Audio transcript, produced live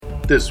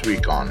This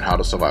week on How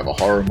to Survive a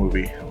Horror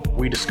Movie,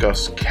 we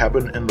discuss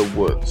Cabin in the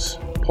Woods.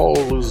 Paul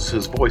loses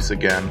his voice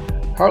again,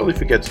 Harley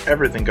forgets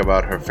everything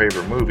about her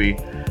favorite movie,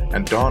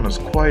 and Dawn is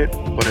quiet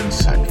but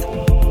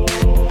insightful.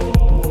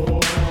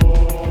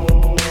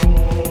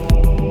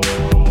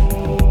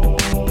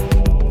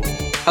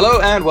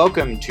 Hello and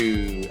welcome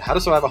to How to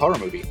Survive a Horror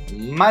Movie.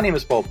 My name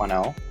is Paul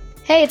Parnell.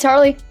 Hey, it's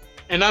Harley.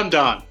 And I'm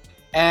Don.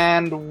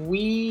 And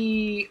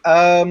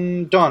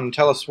Don,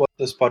 tell us what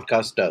this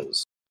podcast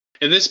does.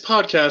 In this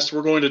podcast,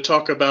 we're going to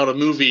talk about a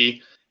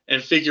movie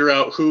and figure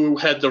out who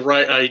had the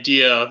right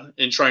idea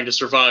in trying to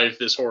survive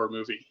this horror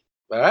movie.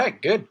 All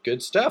right,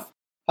 good stuff.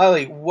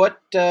 Harley, what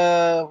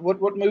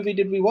movie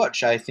did we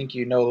watch? I think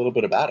you know a little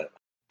bit about it.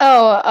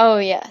 Oh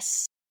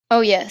yes.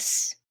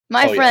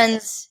 My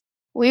friends,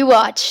 we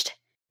watched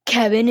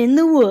Cabin in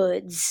the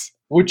Woods.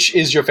 Which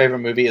is your favorite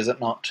movie, is it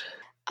not?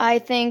 I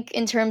think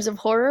in terms of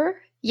horror,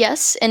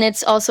 yes, and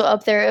it's also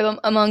up there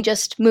among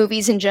just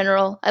movies in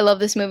general. I love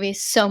this movie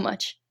so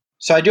much.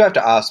 So I do have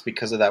to ask,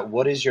 because of that,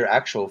 what is your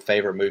actual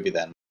favorite movie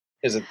then?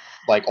 Is it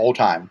like all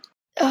time?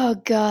 Oh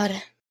God,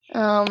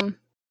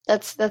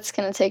 that's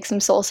gonna take some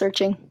soul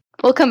searching.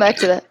 We'll come back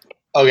to that.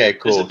 Okay,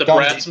 cool. Is it the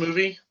Bratz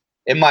movie?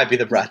 It might be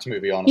the Bratz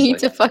movie, honestly. You need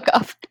to fuck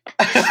off.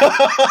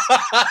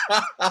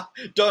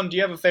 Don, do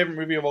you have a favorite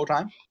movie of all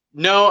time?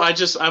 No,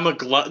 I'm a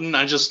glutton.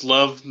 I just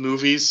love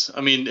movies.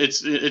 I mean,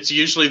 it's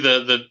usually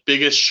the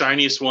biggest,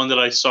 shiniest one that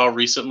I saw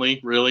recently,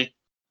 really.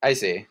 I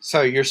see.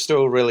 So you're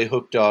still really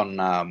hooked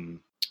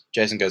on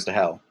Jason Goes to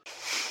Hell.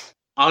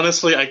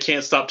 Honestly, I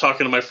can't stop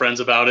talking to my friends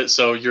about it,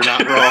 so you're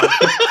not wrong.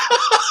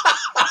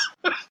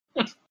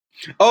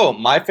 Oh,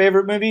 my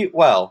favorite movie?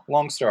 Well,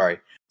 long story.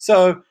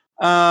 So,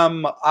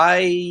 I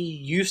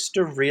used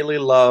to really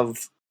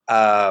love,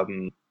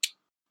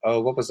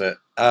 what was it?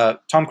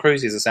 Tom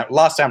Cruise is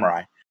Last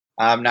Samurai.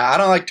 Now, I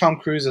don't like Tom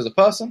Cruise as a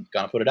person,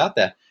 gonna put it out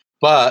there,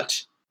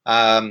 but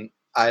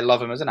I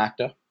love him as an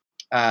actor.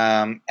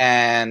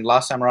 And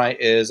Last Samurai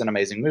is an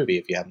amazing movie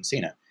if you haven't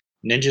seen it.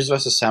 Ninjas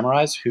vs.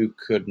 Samurais, who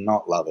could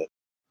not love it?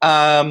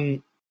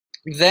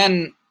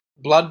 Then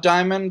Blood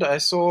Diamond I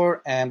saw,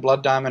 and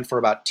Blood Diamond for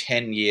about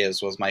 10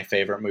 years was my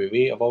favorite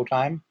movie of all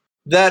time.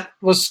 That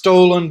was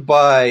stolen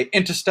by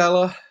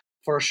Interstellar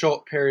for a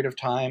short period of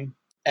time,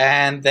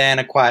 and then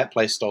A Quiet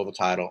Place stole the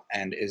title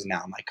and is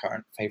now my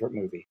current favorite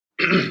movie.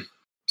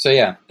 So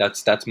yeah,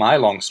 that's my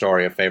long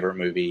story of favorite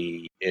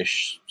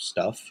movie-ish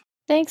stuff.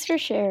 Thanks for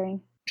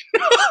sharing.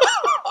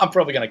 I'm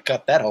probably going to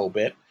cut that whole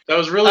bit. That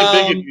was really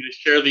big of you to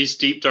share these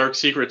deep, dark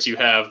secrets you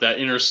have, that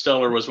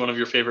Interstellar was one of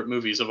your favorite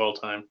movies of all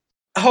time.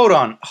 Hold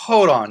on.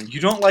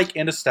 You don't like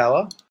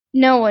Interstellar?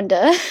 No one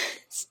does.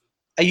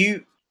 Are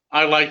you...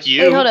 I like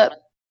you. Wait, hold up.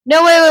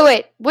 No,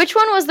 wait. Which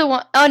one was the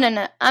one? Oh,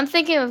 no. I'm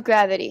thinking of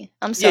Gravity.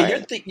 I'm sorry.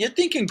 Yeah, you're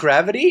thinking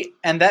Gravity,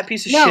 and that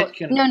piece of shit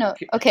can... No.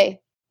 Okay.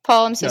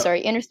 Paul, I'm so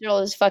sorry.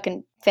 Interstellar is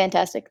fucking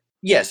fantastic.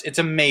 Yes, it's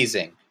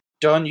amazing.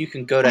 Don, you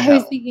can go to hell. I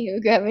was thinking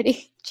of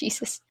Gravity.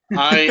 Jesus.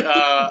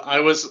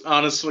 I was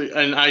honestly,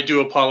 and I do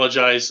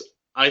apologize,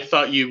 I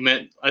thought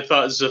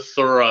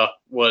Zathura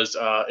was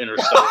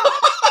Interstellar.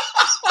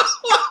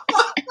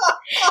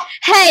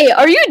 Hey,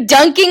 are you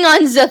dunking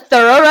on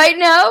Zathura right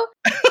now?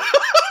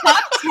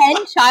 Top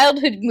 10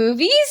 childhood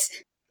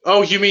movies?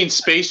 Oh, you mean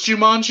Space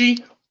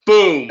Jumanji?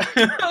 Boom.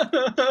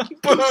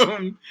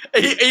 Boom.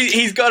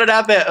 He's got it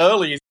out there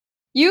early.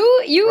 You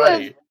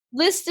Right. have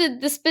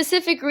listed the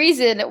specific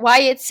reason why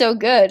it's so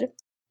good.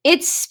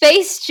 It's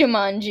Space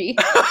Jumanji.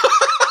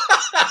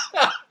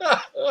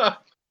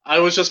 I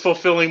was just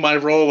fulfilling my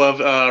role of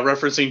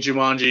referencing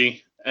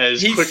Jumanji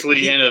as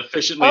quickly and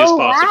efficiently as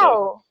possible.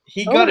 Wow.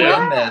 He got it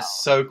in there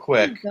so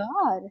quick.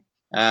 Oh,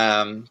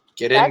 God.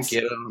 Get That's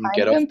in,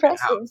 get Kind off. of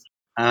impressive.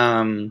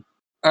 All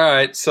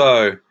right,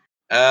 so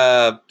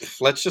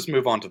let's just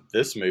move on to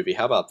this movie.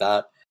 How about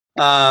that?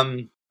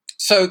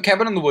 So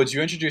Cabin in the Woods,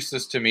 you introduced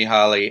this to me,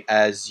 Harley,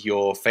 as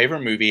your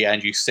favorite movie,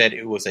 and you said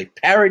it was a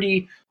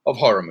parody of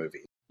horror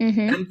movies.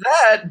 Mm-hmm. And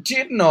that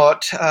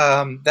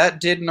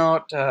did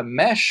not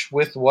mesh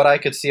with what I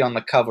could see on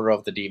the cover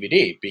of the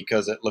DVD,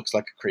 because it looks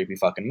like a creepy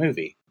fucking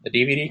movie. The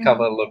DVD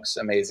cover looks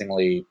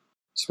amazingly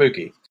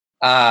spooky.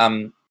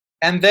 And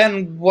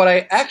then what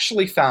I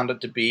actually found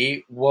it to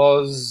be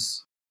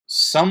was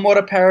somewhat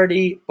a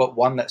parody, but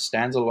one that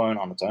stands alone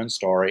on its own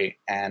story.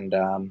 And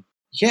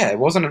it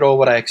wasn't at all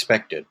what I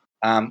expected.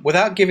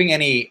 Without giving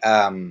any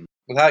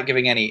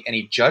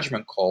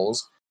judgment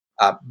calls,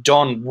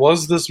 Don,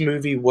 was this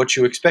movie what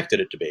you expected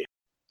it to be?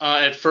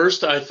 At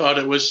first, I thought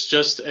it was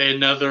just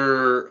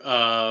another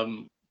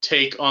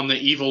take on the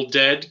Evil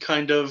Dead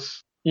kind of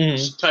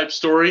type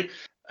story,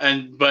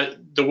 but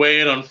the way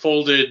it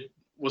unfolded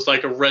was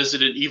like a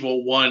Resident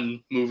Evil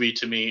 1 movie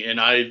to me, and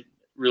I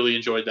really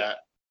enjoyed that.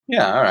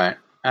 Yeah, all right.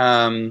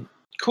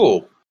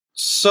 Cool.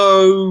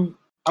 So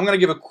I'm going to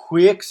give a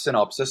quick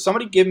synopsis.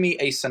 Somebody give me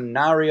a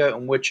scenario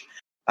in which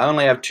I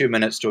only have 2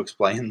 minutes to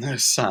explain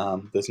this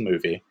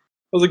movie.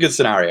 It was a good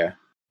scenario.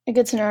 A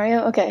good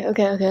scenario? Okay.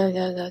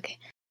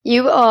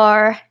 You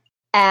are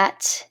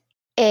at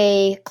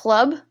a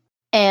club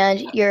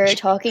and you're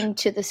talking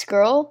to this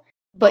girl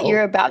but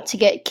you're about to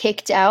get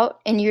kicked out,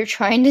 and you're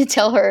trying to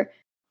tell her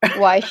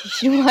why she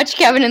should watch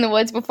Cabin in the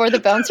Woods before the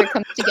bouncer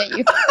comes to get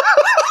you.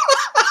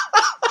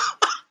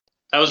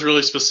 That was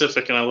really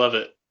specific, and I love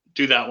it.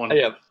 Do that one.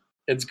 Yeah,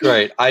 it's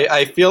great.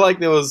 I feel like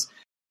there was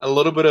a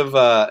little bit of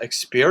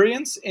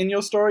experience in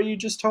your story you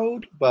just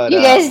told, but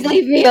you guys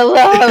leave me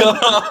alone.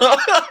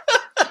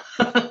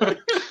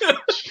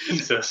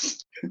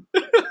 Jesus.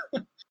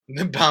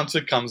 The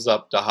bouncer comes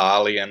up to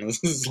Harley and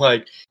is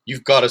like,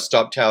 "You've got to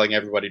stop telling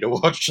everybody to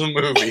watch the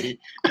movie.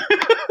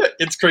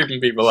 It's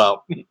creeping people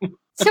out."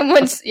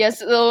 One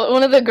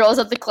of the girls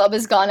at the club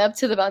has gone up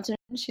to the bouncer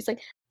and she's like,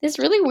 "This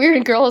really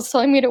weird girl is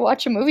telling me to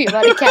watch a movie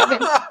about a cabin."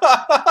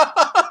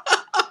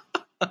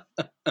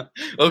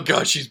 Oh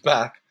god, she's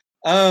back.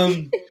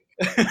 Hey,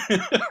 wait,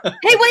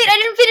 I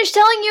didn't finish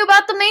telling you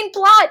about the main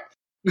plot.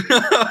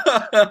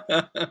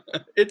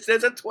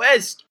 There's a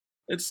twist.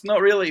 It's not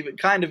really, but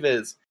kind of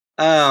is.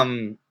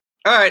 Alright,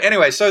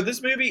 anyway, so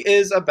this movie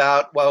is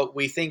about, well,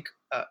 we think,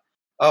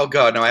 oh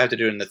god, no, I have to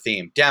do it in the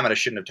theme. Damn it, I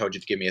shouldn't have told you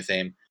to give me a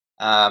theme.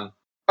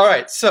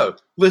 Alright, so,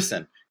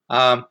 listen,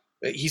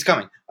 he's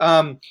coming.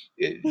 The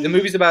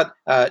movie's about,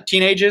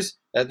 teenagers.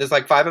 There's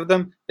like 5 of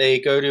them. They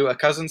go to a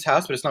cousin's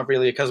house, but it's not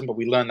really a cousin, but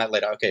we learn that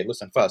later. Okay,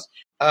 listen first.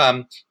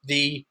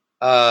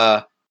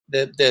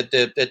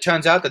 It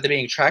turns out that they're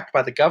being tracked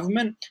by the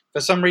government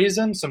for some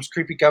reason, some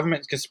creepy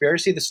government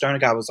conspiracy. The stoner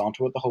guy was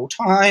onto it the whole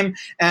time,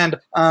 and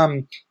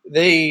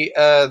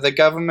the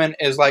government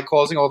is like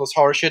causing all this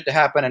horror shit to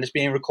happen, and it's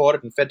being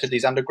recorded and fed to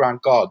these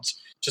underground gods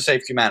to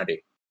save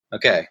humanity.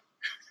 Okay,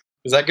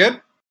 is that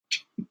good?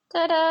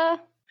 Ta-da!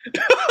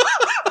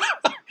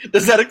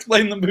 Does that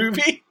explain the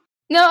movie?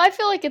 No, I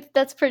feel like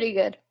that's pretty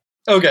good.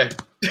 Okay.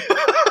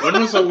 When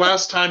was the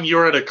last time you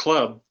were at a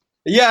club?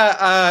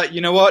 Yeah,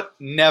 you know what?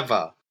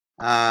 Never.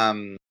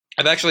 I've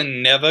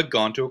actually never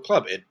gone to a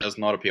club. It does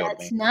not appeal to me.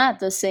 That's not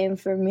the same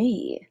for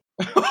me.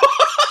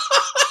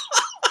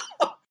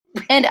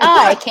 And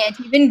I can't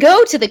even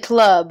go to the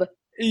club.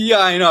 Yeah,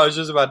 I know. I was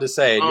just about to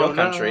say, in your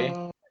country,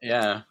 no.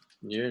 yeah,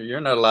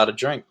 you're not allowed to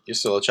drink. You're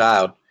still a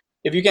child.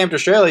 If you came to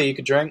Australia, you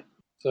could drink.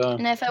 So.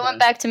 And if I went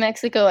back to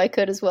Mexico, I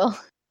could as well.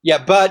 Yeah,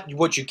 but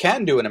what you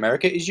can do in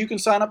America is you can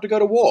sign up to go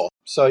to war.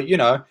 So, you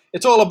know,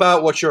 it's all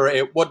about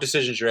what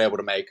decisions you're able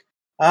to make.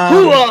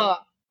 Hooah!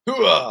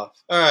 Hooah!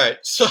 Alright,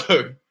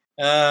 so,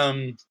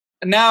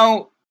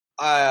 now,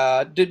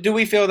 do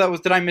we feel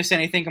did I miss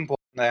anything important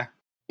there?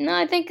 No,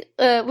 I think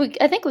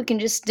we can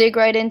just dig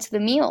right into the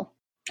meal.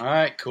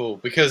 Alright, cool.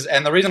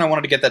 And the reason I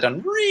wanted to get that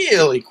done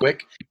really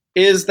quick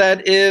is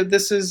that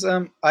this is,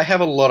 I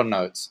have a lot of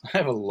notes.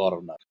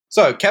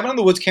 So, Cabin in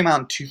the Woods came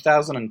out in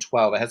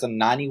 2012. It has a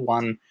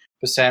 91%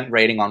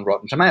 rating on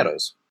Rotten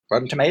Tomatoes.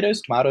 Rotten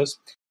Tomatoes? Tomatoes?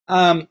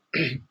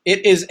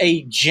 It is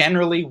a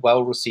generally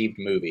well-received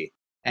movie,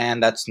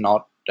 and that's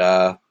not,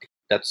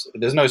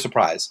 there's no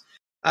surprise.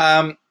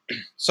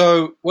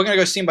 So, we're going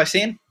to go scene by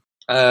scene.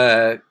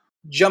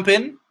 Jump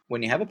in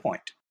when you have a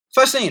point.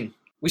 First scene,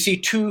 we see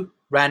 2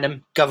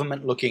 random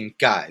government-looking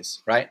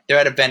guys, right? They're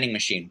at a vending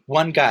machine.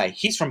 One guy,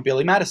 he's from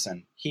Billy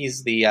Madison.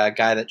 He's the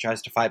guy that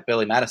tries to fight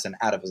Billy Madison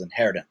out of his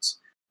inheritance.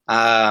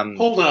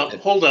 Hold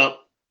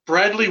up.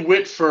 Bradley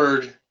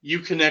Whitford, you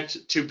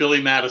connect to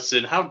Billy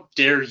Madison. How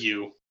dare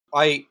you?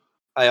 I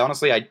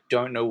honestly, I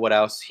don't know what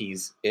else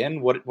he's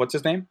in. What's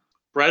his name?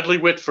 Bradley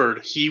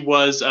Whitford. He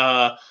was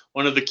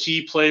one of the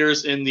key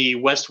players in the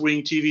West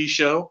Wing TV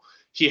show.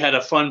 He had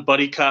a fun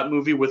buddy cop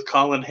movie with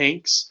Colin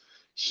Hanks.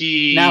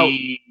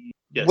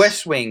 Yes.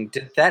 West Wing,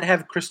 did that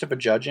have Christopher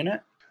Judge in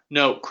it?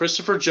 No,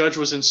 Christopher Judge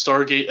was in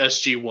Stargate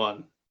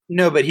SG-1.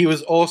 No, but he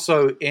was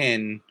also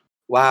in...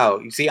 Wow,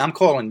 you see, I'm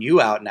calling you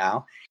out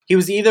now. He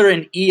was either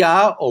in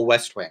ER or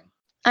West Wing.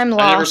 I'm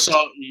lost. I never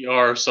saw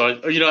ER,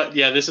 so you know,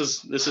 yeah, this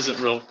isn't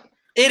real.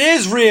 It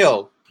is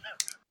real.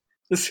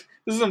 This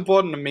is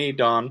important to me,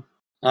 Don.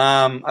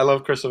 I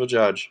love Christopher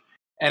Judge.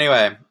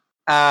 Anyway,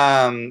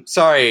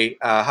 sorry,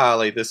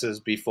 Harley. This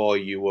is before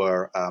you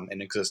were in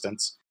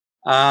existence.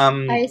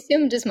 I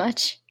assumed as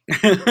much.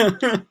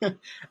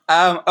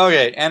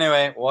 Okay.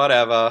 Anyway,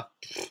 whatever.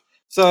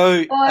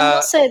 So, I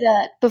will say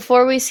that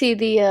before we see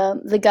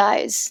the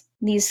guys,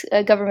 these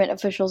government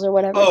officials or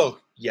whatever. Oh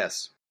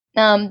yes.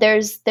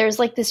 There's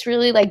like this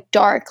really like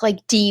dark,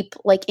 like deep,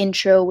 like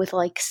intro with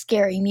like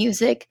scary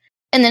music,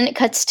 and then it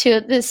cuts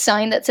to this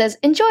sign that says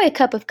 "Enjoy a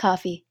cup of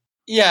coffee."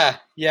 Yeah.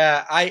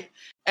 I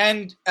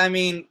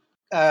mean,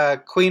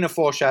 Queen of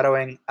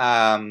Foreshadowing.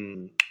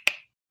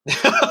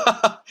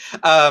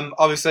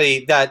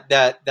 Obviously,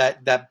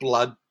 that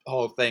blood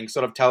whole thing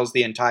sort of tells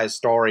the entire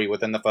story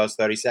within the first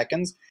 30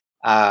 seconds.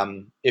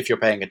 If you're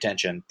paying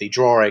attention, the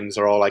drawings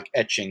are all like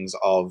etchings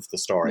of the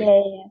story.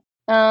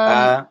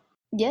 Yeah.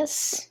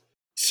 Yes.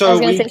 So I was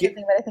going to say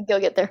something, but I think you'll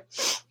get there.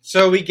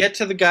 So we get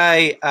to the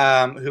guy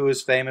who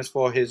is famous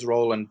for his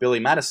role in Billy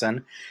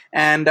Madison,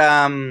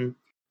 and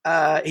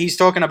he's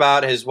talking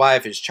about his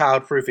wife is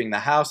child-proofing the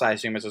house. I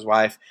assume it's his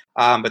wife,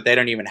 but they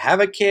don't even have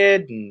a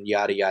kid, and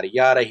yada, yada,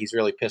 yada. He's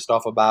really pissed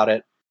off about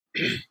it.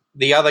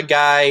 The other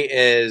guy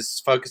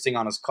is focusing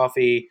on his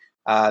coffee.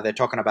 They're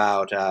talking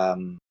about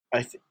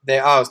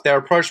they're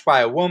approached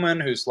by a woman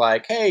who's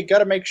like, "Hey,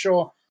 gotta make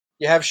sure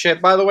you have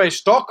shit. By the way,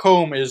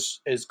 Stockholm is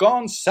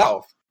gone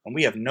south, and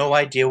we have no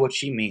idea what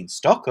she means.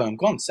 Stockholm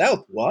gone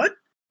south? What?"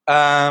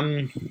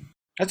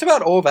 That's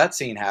about all that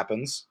scene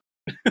happens.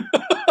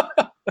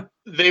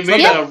 They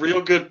made a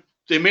real good.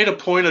 They made a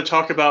point of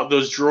talk about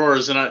those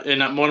drawers,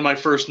 and one of my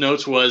first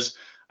notes was,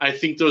 I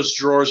think those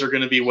drawers are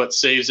going to be what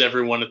saves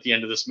everyone at the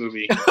end of this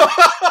movie.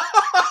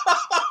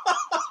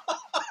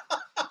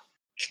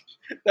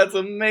 That's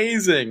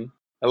amazing.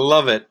 I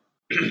love it.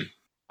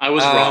 I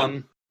was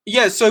wrong.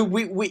 Yeah, so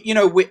we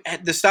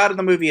at the start of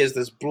the movie is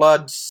this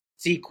blood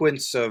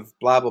sequence of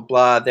blah blah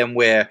blah. Then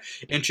we're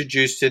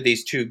introduced to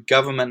these two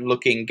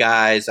government-looking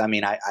guys. I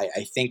mean, I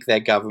think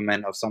they're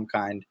government of some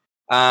kind.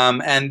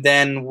 And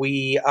then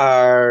we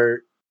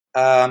are.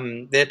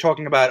 They're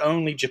talking about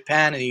only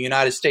Japan and the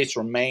United States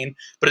remain,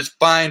 but it's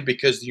fine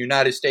because the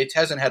United States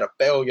hasn't had a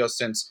failure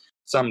since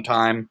some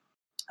time.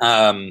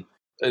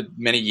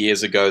 Many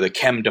years ago, the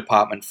chem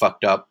department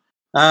fucked up.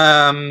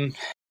 And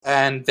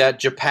that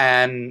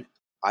Japan,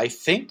 I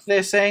think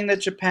they're saying that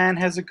Japan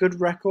has a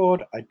good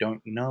record. I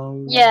don't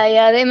know.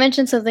 Yeah, they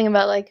mentioned something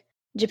about, like,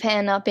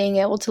 Japan not being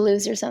able to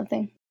lose or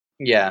something.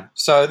 Yeah,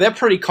 so they're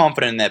pretty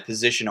confident in their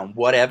position on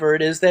whatever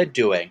it is they're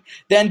doing.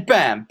 Then,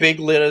 bam, big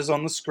letters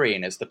on the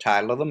screen is the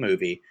title of the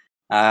movie.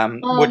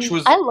 Which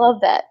was... I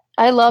love that.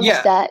 I loved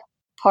that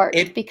part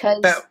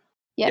because...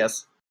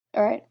 Yes.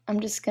 All right,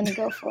 I'm just going to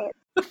go for it.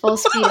 Full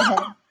speed ahead.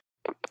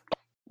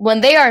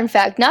 When they are, in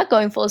fact, not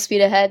going full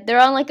speed ahead, they're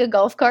on, like, a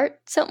golf cart,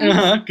 something.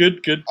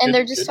 Good. And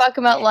they're just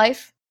talking about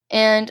life.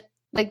 And,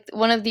 like,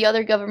 one of the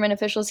other government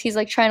officials, he's,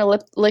 like, trying to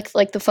lick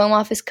like, the foam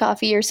off his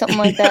coffee or something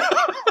like that.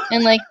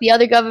 And, like,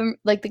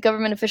 the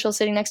government official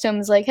sitting next to him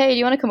is like, "Hey, do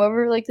you want to come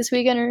over, like, this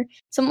weekend?" or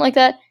something like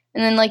that.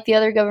 And then, like, the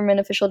other government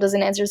official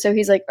doesn't answer, so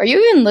he's like, "Are you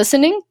even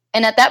listening?"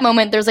 And at that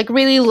moment, there's, like,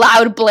 really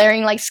loud,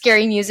 blaring, like,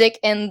 scary music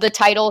and the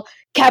title,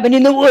 Cabin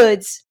in the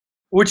Woods.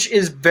 Which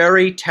is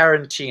very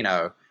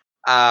Tarantino.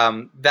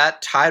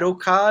 That title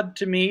card,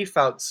 to me,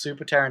 felt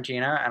super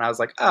Tarantino, and I was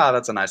like,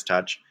 that's a nice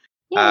touch.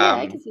 Yeah,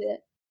 I can see that.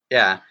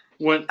 Yeah.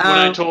 When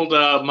I told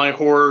my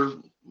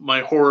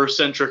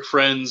horror-centric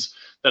friends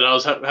that I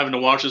was having to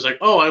watch, it's like,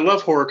 "Oh, I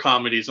love horror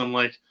comedies." I'm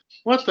like,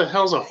 what the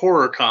hell's a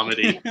horror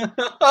comedy?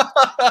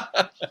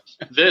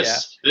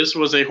 This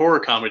was a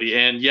horror comedy,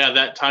 and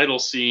that title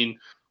scene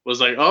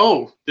was like,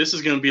 oh, this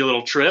is going to be a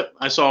little trip.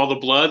 I saw all the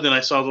blood, then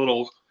I saw the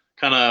little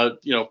kind of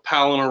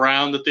palling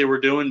around that they were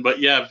doing, but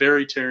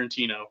very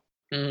Tarantino.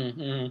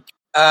 Mm-hmm.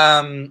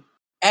 And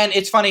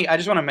it's funny. I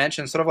just want to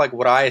mention sort of like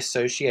what I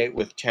associate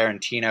with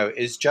Tarantino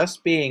is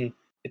just being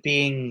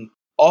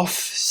off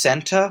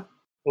center,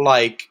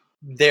 like.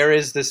 There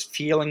is this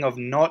feeling of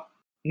not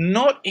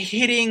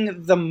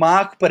hitting the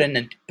mark, but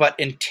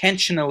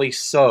intentionally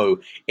so,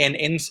 and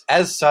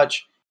as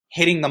such,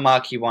 hitting the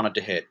mark he wanted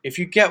to hit. If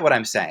you get what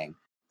I'm saying,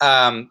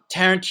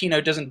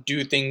 Tarantino doesn't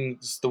do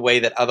things the way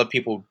that other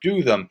people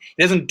do them.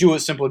 He doesn't do it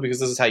simply because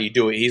this is how you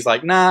do it. He's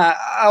like, nah,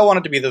 I want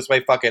it to be this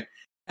way, fuck it.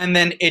 And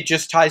then it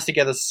just ties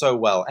together so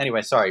well.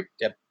 Anyway, sorry,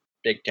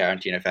 big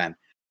Tarantino fan.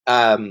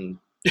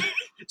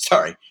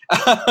 Sorry.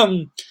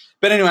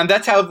 But anyway,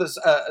 that's how this,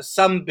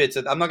 some bits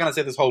of, I'm not going to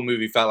say this whole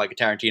movie felt like a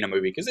Tarantino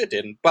movie, because it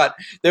didn't, but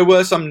there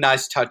were some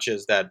nice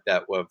touches that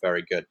were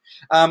very good.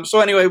 So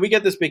anyway, we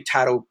get this big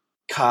title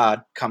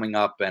card coming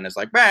up, and it's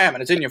like, bam,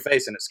 and it's in your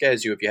face, and it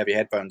scares you if you have your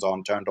headphones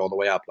on, turned all the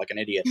way up like an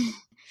idiot.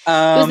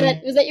 Was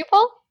that you,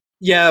 Paul?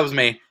 Yeah, it was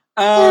me.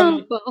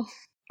 Paul.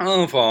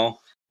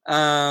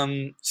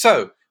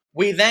 So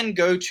we then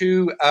go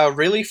to a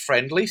really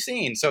friendly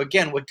scene. So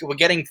again, we're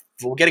getting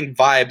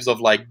vibes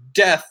of like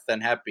death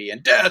and happy.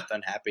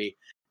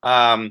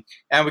 And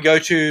we go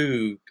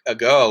to a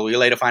girl. We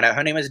later find out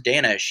her name is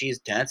Dana. She's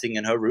dancing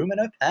in her room in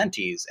her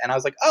panties. And I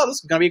was like, oh, this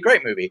is going to be a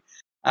great movie.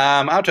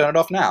 I'll turn it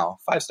off now.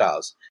 5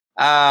 stars.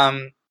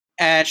 And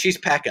she's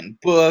packing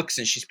books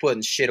and she's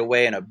putting shit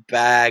away in a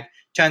bag.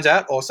 Turns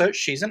out also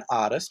she's an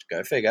artist.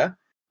 Go figure.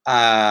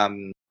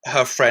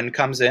 Her friend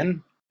comes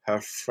in. Her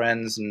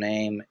friend's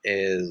name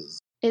is...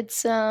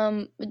 It's,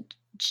 Jules.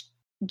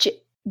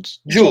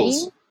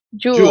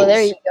 Jules,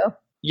 there you go.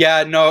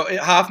 Yeah, no,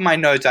 half my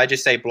notes, I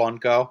just say blonde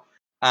girl.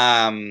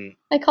 I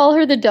call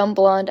her the dumb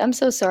blonde. I'm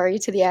so sorry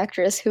to the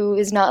actress who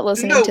is not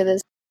listening to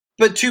this.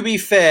 But to be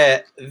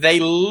fair, they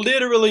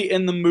literally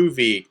in the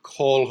movie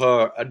call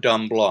her a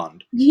dumb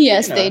blonde.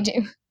 Yes, they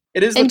do.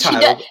 It is the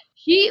title.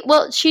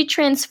 She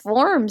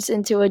transforms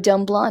into a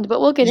dumb blonde, but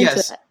we'll get into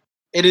that.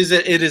 It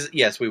is.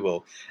 Yes, we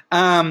will.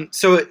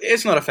 So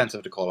it's not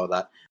offensive to call her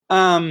that.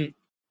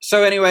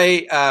 So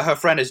anyway, her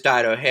friend has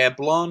dyed her hair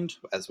blonde,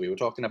 as we were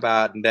talking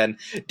about, and then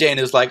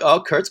Dana's like,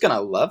 "Oh, Kurt's gonna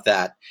love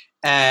that."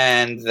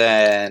 And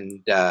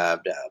then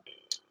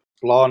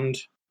blonde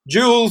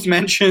Jules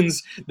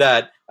mentions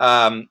that,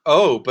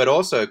 but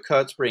also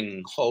Kurt's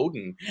bringing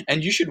Holden,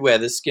 and you should wear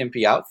this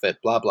skimpy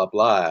outfit. Blah blah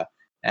blah.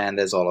 And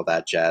there's all of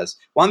that jazz.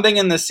 One thing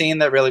in the scene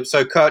that really...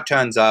 So Kurt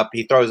turns up.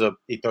 He throws a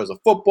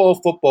football.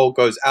 Football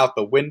goes out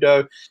the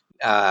window.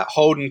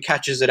 Holden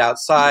catches it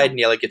outside.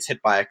 Nearly gets hit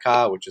by a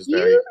car, which is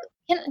very...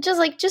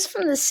 Just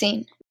from the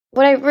scene,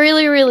 what I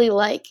really, really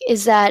like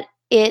is that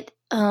it,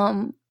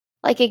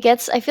 like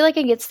I feel like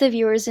it gets the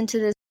viewers into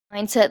this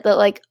mindset that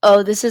like,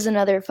 oh, this is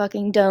another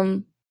fucking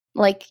dumb,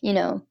 like,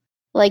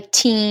 like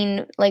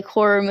teen, like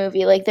horror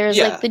movie. Like there's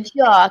Yeah. like the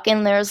jock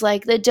and there's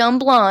like the dumb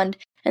blonde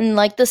and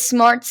like the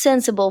smart,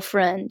 sensible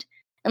friend.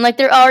 And like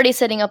they're already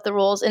setting up the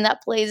roles and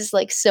that plays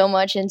like so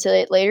much into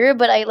it later.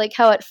 But I like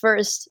how at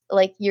first,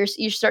 like you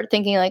start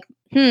thinking like,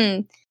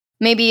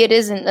 maybe it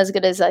isn't as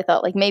good as I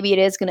thought. Like maybe it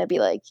is going to be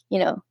like,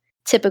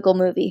 typical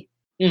movie.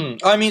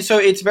 I mean, so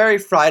it's very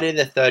Friday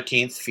the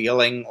 13th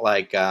feeling,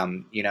 like,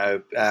 a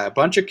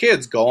bunch of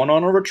kids going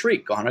on a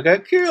retreat, gonna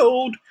get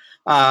killed.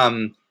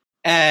 But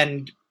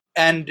the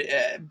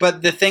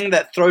thing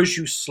that throws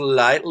you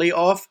slightly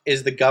off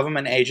is the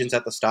government agents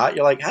at the start.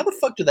 You're like, how the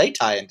fuck do they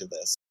tie into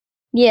this?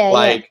 Yeah,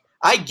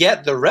 I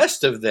get the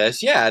rest of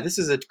this. Yeah, this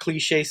is a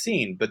cliche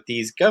scene, but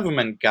these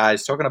government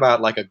guys talking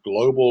about like a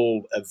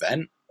global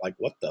event, like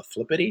what the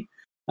flippity?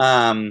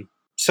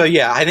 So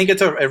yeah, I think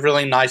it's a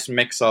really nice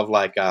mix of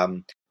like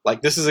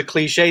this is a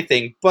cliche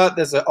thing, but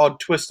there's an odd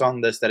twist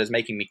on this that is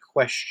making me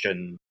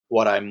question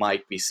what I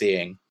might be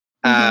seeing.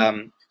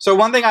 So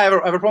one thing I have a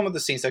problem with the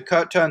scene. So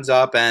Kurt turns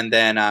up, and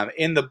then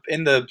in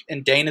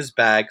Dana's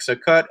bag. So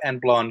Kurt and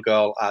blonde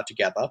girl are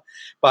together,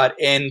 but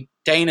in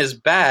Dana's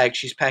bag,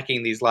 she's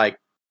packing these like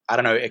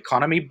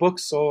economy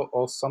books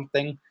or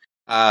something.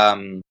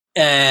 And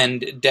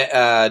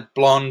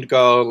blonde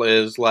girl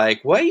is like,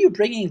 "Why are you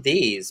bringing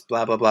these?"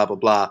 Blah blah blah blah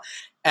blah.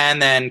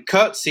 And then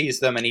Kurt sees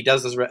them, and he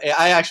does this.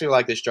 I actually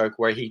like this joke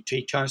where he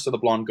turns to the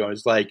blonde girl and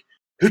is like,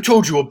 "Who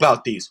told you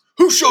about these?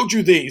 Who showed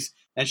you these?"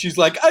 And she's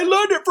like, "I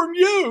learned it from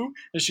you."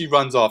 And she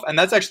runs off. And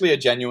that's actually a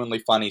genuinely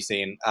funny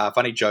scene,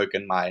 funny joke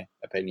in my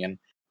opinion.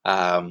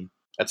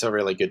 That's a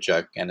really good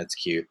joke, and it's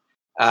cute.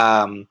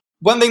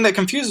 One thing that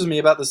confuses me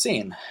about the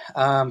scene,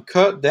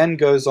 Kurt then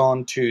goes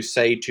on to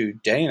say to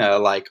Dana,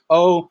 like,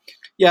 "Oh,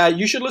 yeah,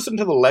 you should listen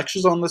to the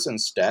lectures on this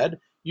instead.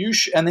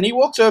 And then he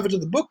walks over to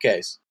the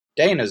bookcase,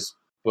 Dana's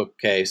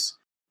bookcase,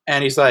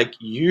 and he's like,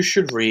 "You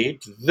should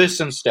read this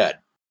instead.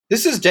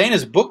 This is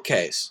Dana's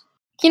bookcase."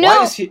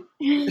 Why is he...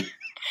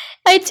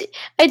 I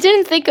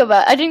didn't think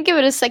about it. I didn't give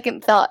it a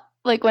second thought,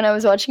 like, when I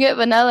was watching it,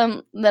 but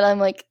now that I'm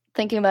like,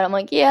 thinking about it, I'm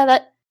like, yeah,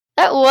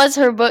 that was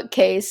her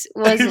bookcase.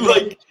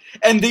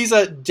 And these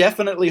are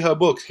definitely her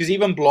books, because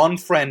even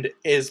blonde friend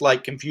is,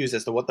 like, confused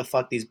as to what the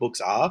fuck these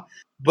books are.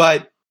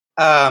 But,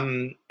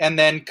 and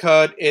then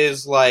Kurt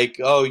is like,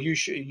 "Oh, we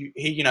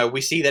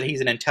see that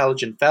he's an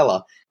intelligent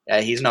fella.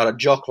 He's not a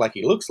jock like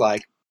he looks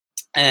like."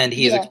 And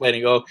he's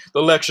explaining, "Oh,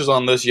 the lecture's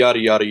on this, yada,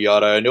 yada,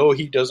 yada, and oh,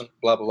 he doesn't,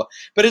 blah, blah, blah."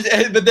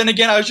 But then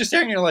again, I was just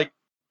staring at her like,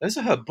 those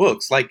are her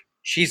books. Like,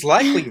 she's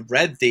likely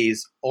read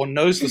these or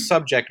knows the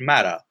subject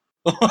matter.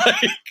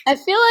 I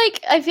feel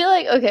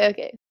like,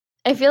 okay.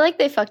 I feel like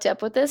they fucked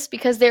up with this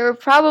because they were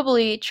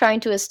probably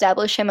trying to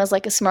establish him as,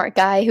 like, a smart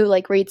guy who,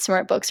 like, reads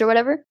smart books or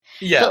whatever.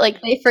 Yeah. But, like,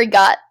 they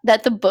forgot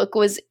that the book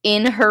was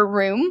in her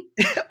room.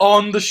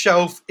 On the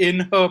shelf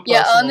in her personal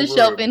Yeah, on the room.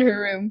 shelf in her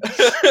room.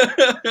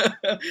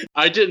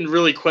 I didn't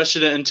really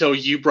question it until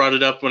you brought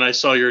it up when I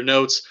saw your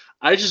notes.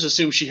 I just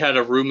assumed she had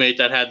a roommate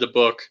that had the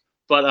book.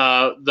 But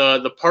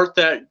the part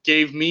that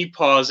gave me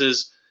pause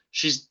is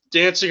she's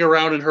dancing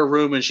around in her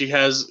room and she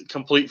has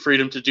complete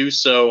freedom to do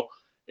so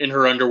in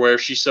her underwear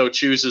if she so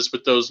chooses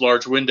with those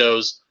large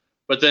windows.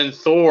 But then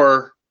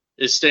Thor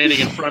is standing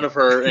in front of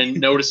her and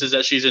notices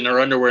that she's in her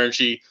underwear and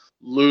she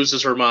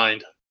loses her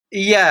mind.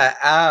 Yeah,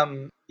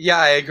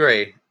 I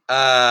agree.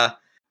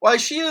 Well,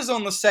 she is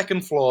on the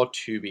second floor,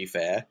 to be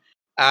fair.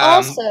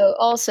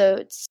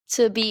 Also,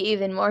 to be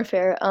even more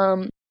fair,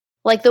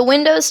 like the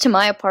windows to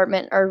my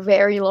apartment are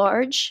very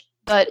large,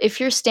 but if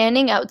you're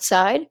standing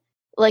outside,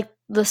 like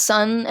the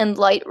sun and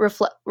light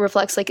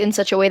reflects like in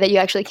such a way that you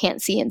actually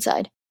can't see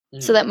inside.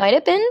 So that might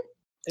have been.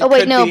 But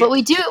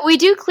we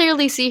do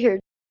clearly see her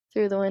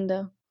through the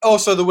window. Oh,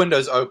 so the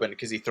window's open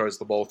because he throws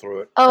the ball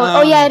through it.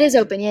 Oh yeah, it is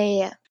open.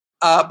 Yeah.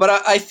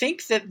 But I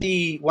think that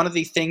one of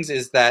the things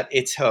is that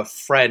it's her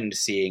friend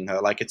seeing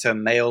her, like it's her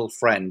male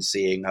friend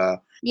seeing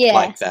her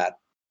like that.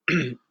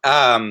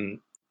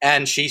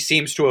 And she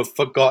seems to have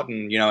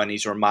forgotten, and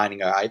he's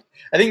reminding her. I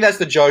think that's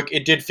the joke.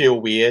 It did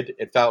feel weird.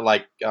 It felt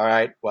like, all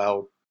right,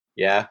 well,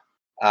 yeah.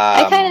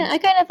 I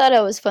kind of thought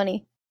it was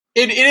funny.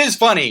 It is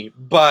funny,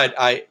 but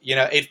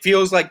it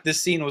feels like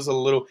this scene was a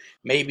little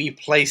maybe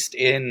placed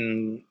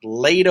in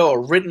later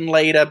or written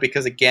later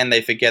because, again,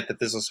 they forget that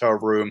this is her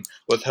room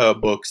with her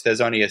books. There's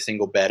only a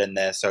single bed in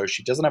there, so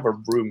she doesn't have a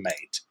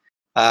roommate.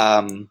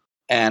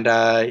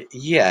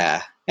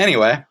 Yeah.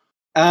 Anyway,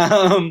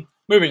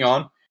 moving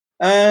on.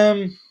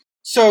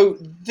 So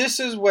this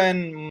is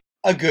when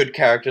a good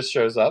character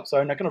shows up, so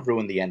I'm not going to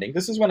ruin the ending.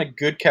 This is when a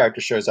good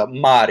character shows up,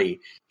 Marty.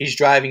 He's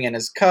driving in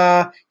his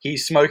car,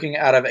 he's smoking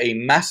out of a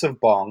massive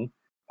bong,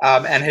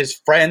 and his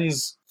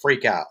friends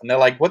freak out. And they're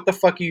like, "What the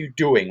fuck are you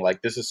doing?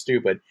 Like, this is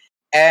stupid."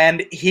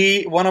 And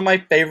one of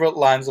my favorite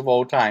lines of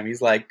all time,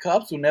 he's like,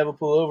 "Cops will never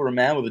pull over a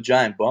man with a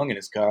giant bong in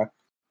his car.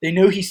 They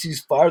know he sees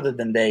farther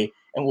than they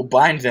and will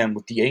bind them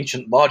with the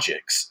ancient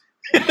logics."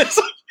 It's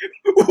like,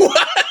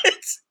 what?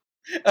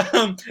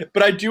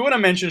 But I do want to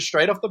mention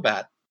straight off the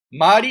bat,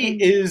 Marty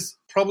is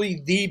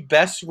probably the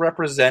best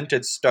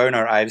represented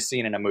stoner I've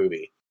seen in a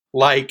movie.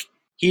 Like,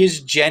 he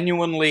is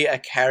genuinely a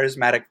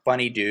charismatic,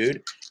 funny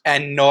dude,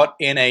 and not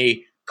in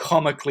a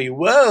comically,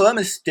 whoa, I'm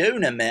a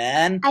stoner,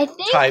 man. I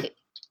think, type.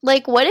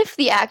 Like, what if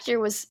the actor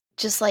was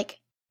just, like,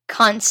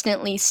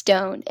 constantly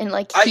stoned, and,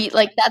 like,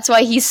 that's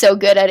why he's so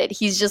good at it.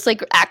 He's just,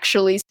 like,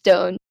 actually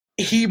stoned.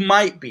 He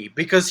might be,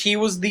 because he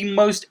was the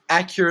most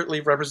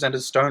accurately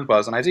represented stone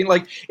person I've seen.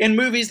 Like, in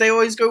movies, they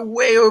always go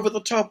way over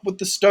the top with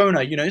the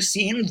stoner,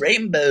 seeing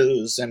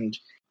rainbows and,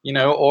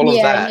 all of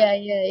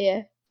that.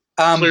 Yeah.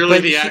 Clearly,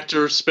 the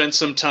actor spent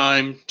some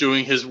time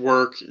doing his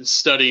work,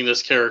 studying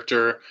this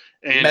character,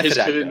 and his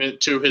commitment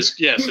to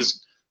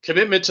his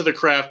commitment to the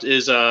craft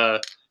is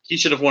he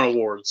should have won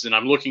awards, and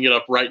I'm looking it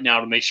up right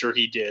now to make sure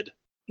he did.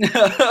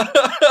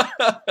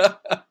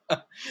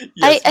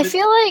 I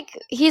feel like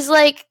he's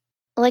like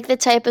the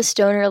type of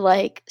stoner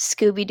like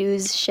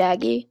Scooby-Doo's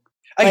Shaggy.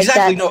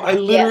 Exactly. No, I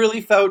literally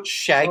felt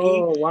Shaggy.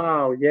 Oh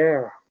wow,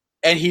 yeah.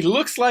 And he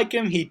looks like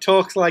him. He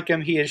talks like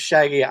him. He is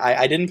Shaggy.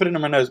 I didn't put it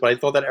in my notes, but I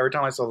thought that every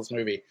time I saw this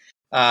movie,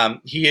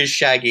 he is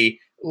Shaggy,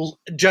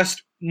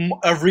 just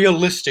a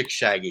realistic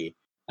Shaggy.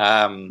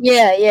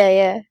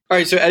 Yeah. All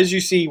right, so as you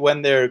see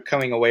when they're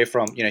coming away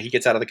from, he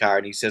gets out of the car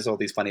and he says all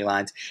these funny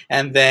lines,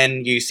 and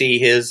then you see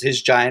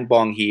his giant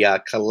bong. He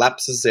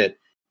collapses it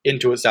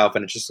into itself,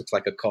 and it just looks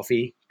like a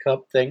coffee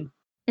cup thing.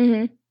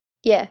 Mm-hmm.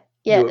 Yeah,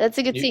 that's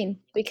a good scene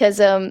because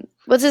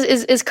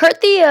is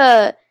Kurt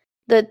the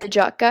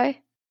jock guy?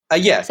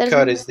 Yeah,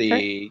 Kurt is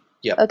the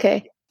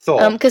Okay.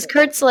 Thor. Because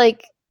Kurt's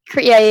like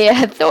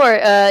Thor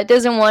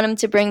doesn't want him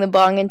to bring the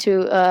bong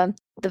into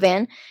the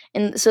van,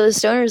 and so the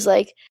stoner's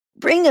like,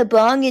 bring a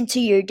bong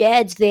into your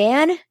dad's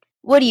van?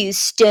 What are you,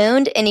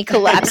 stoned? And he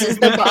collapses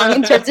the bong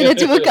and turns it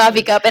into a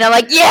coffee cup, and I'm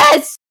like,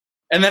 yes!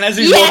 And then as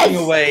he's walking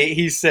away,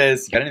 he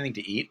says, "You got anything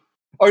to eat?"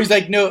 Or he's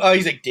like, "No." Oh,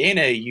 he's like,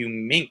 "Dana, you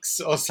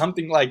minx," or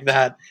something like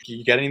that.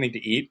 You got anything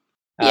to eat?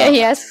 Yeah,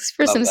 he asks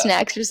for some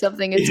snacks or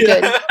something. It's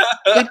good.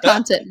 Good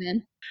content,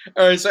 man.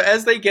 All right, so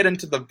as they get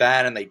into the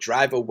van and they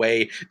drive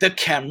away, the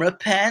camera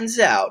pans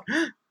out.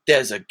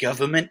 There's a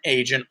government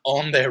agent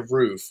on their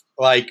roof.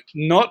 Like,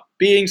 not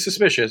being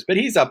suspicious, but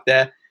he's up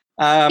there.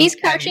 He's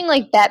crouching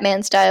like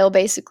Batman style,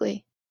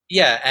 basically.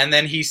 Yeah, and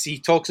then he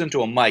talks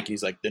into a mic.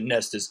 He's like, "The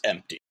nest is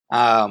empty."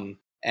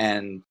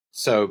 And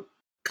so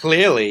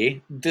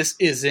clearly, this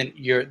isn't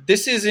your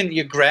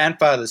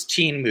grandfather's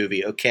teen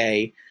movie,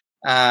 okay?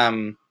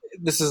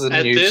 This is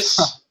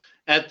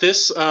At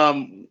this,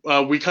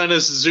 we kind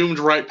of zoomed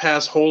right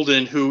past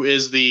Holden, who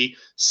is the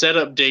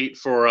setup date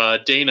for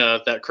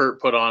Dana that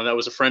Kurt put on. That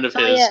was a friend of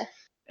his,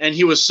 and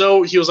he was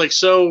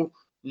so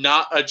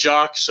not a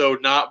jock, so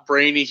not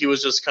brainy. He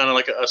was just kind of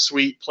like a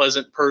sweet,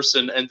 pleasant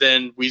person. And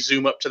then we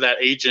zoom up to that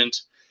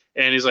agent,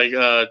 and he's like,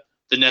 "The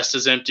nest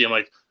is empty." I'm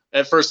like,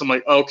 at first, I'm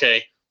like,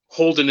 okay,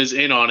 Holden is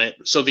in on it.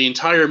 So the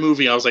entire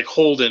movie, I was like,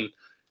 Holden,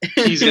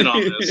 he's in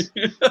on this.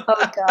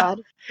 Oh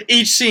God!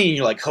 Each scene,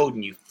 you're like,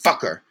 Holden, you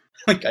fucker.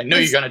 Like, I know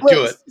you're gonna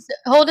do it.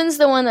 Holden's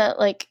the one that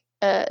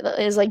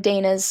is like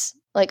Dana's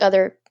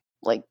other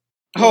like.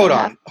 Hold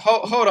on.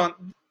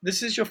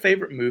 This is your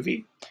favorite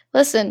movie?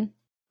 Listen,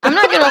 I'm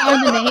not gonna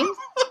learn the names,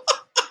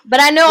 but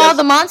I know all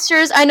the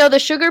monsters. I know the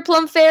Sugar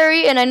Plum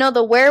Fairy, and I know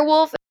the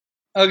werewolf.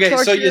 Okay,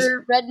 so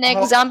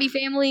redneck zombie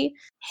family.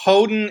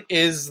 Holden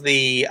is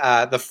the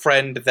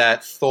friend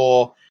that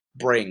Thor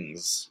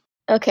brings.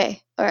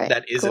 Okay, all right.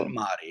 That isn't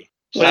Marty.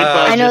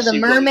 I know the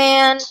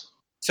merman.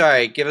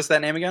 Sorry, give us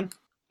that name again.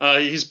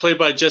 He's played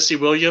by Jesse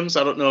Williams.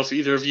 I don't know if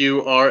either of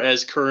you are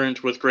as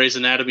current with Grey's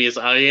Anatomy as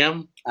I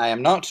am. I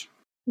am not.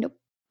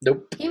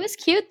 Nope. He was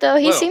cute though.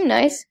 He seemed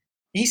nice.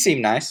 He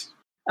seemed nice.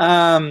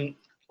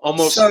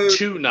 Almost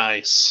too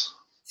nice.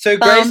 So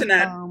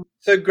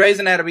Grey's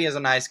Anatomy is a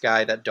nice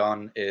guy that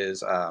Don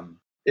is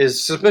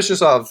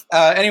suspicious of.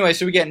 Anyway,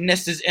 so we get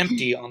nest is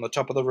empty on the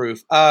top of the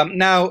roof.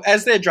 Now,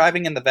 as they're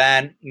driving in the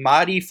van,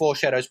 Marty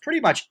foreshadows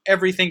pretty much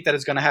everything that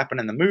is going to happen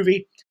in the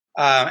movie.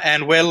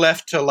 And we're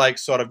left to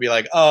sort of be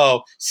like,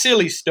 oh,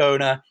 silly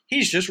stoner,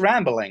 he's just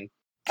rambling.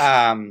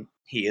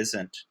 He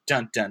isn't.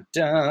 Dun, dun,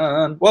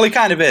 dun. Well, he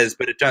kind of is,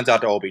 but it turns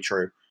out to all be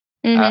true.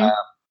 Mm-hmm.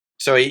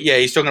 So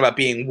he's talking about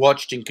being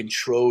watched and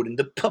controlled and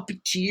the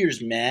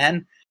puppeteers,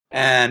 man.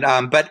 And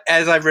but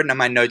as I've written in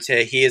my notes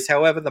here, he is,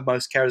 however, the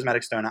most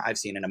charismatic stoner I've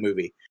seen in a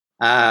movie.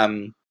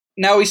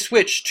 Now we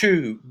switch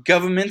to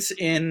governments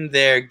in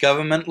their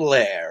government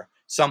lair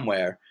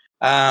somewhere.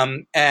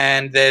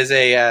 And there's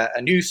a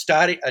new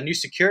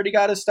security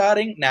guard is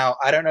starting. Now,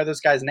 I don't know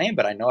this guy's name,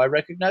 but I know I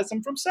recognize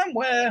him from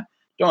somewhere.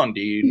 Don,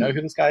 do you know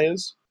who this guy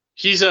is?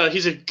 He's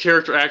a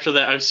character actor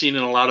that I've seen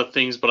in a lot of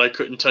things, but I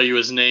couldn't tell you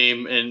his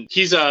name. And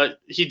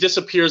he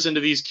disappears into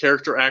these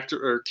character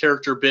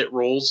bit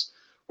roles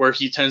where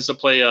he tends to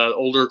play an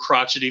older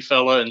crotchety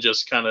fella and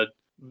just kind of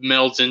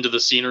melds into the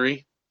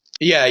scenery.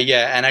 Yeah,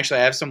 and actually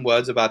I have some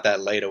words about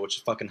that later, which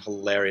is fucking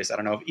hilarious. I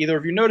don't know if either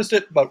of you noticed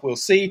it, but we'll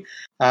see.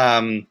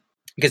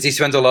 Because he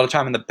spends a lot of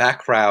time in the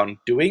background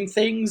doing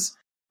things,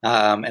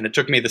 and it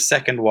took me the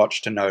second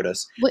watch to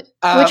notice.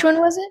 Which one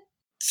was it?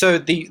 so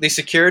the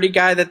security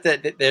guy that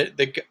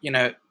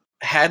the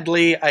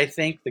Hadley, I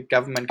think the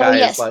government guy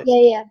yes. is like,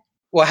 yeah.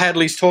 Well,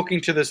 Hadley's talking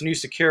to this new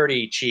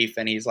security chief,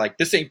 and he's like,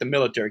 "This ain't the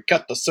military.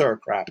 Cut the sir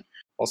crap,"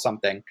 or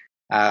something.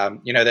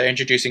 They're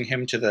introducing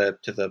him to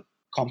the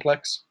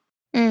complex.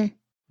 All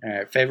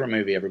right, favorite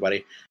movie,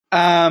 everybody.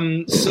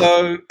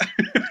 So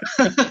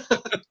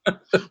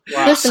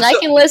Listen, I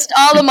can list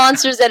all the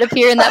monsters that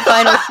appear in that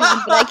final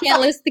scene, but I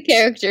can't list the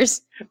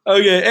characters.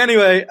 Okay.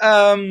 Anyway,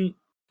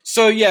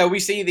 so yeah, we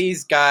see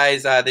these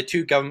guys, the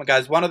two government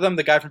guys. One of them,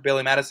 the guy from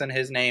Billy Madison,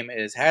 his name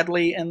is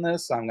Hadley in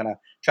this. So I'm gonna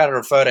try to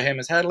refer to him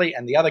as Hadley,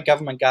 and the other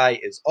government guy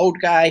is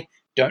Old Guy.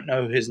 Don't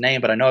know his name,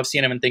 but I know I've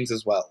seen him in things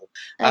as well.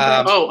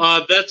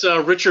 That's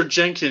Richard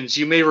Jenkins.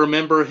 You may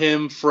remember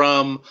him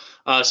from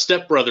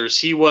Step Brothers.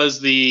 He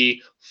was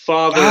the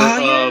father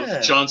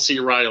of John C.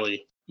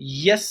 Reilly.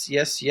 Yes.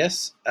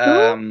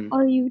 Who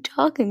are you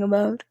talking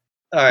about?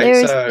 All right,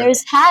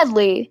 there's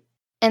Hadley,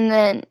 and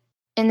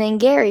then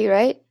Gary,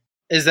 right?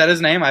 Is that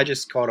his name? I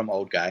just called him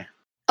Old Guy.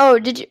 Oh,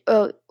 did you?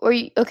 Oh, were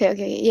you?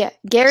 Okay, yeah.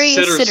 Gary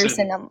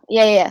Sitterson.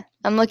 Yeah.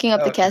 I'm looking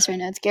up the cast right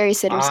now. It's Gary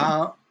Sitterson.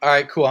 All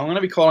right, cool. I'm going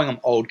to be calling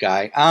him Old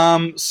Guy.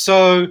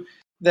 So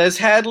there's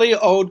Hadley,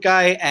 Old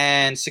Guy,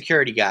 and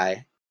Security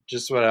Guy.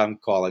 Just what I'm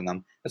calling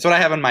them. That's what I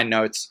have in my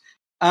notes.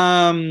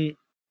 Yeah,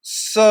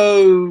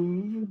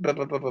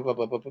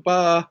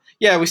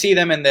 we see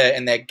them in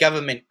their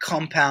government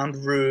compound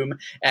room,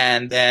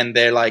 and then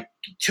they're like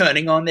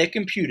turning on their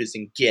computers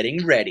and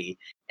getting ready.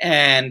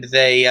 And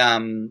they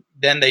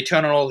then they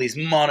turn on all these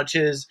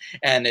monitors,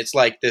 and it's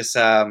like this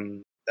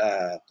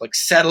like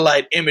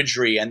satellite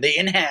imagery, and they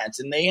enhance,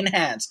 and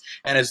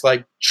it's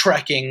like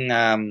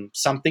tracking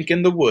something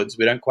in the woods.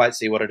 We don't quite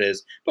see what it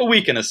is, but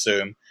we can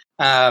assume.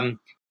 And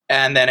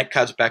then it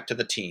cuts back to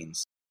the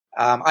teens.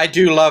 I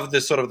do love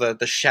this sort of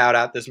the shout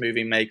out this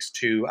movie makes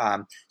to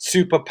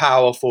super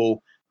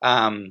powerful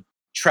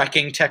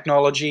tracking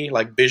technology,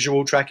 like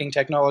visual tracking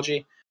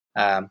technology.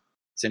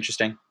 It's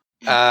interesting.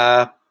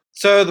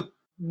 So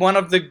one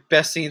of the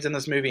best scenes in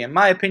this movie, in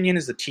my opinion,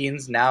 is the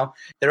teens. Now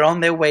they're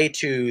on their way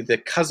to the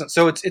cousin.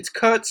 So it's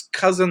Kurt's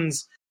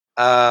cousin's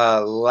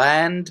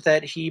land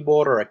that he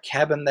bought, or a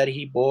cabin that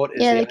he bought.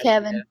 The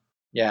cabin.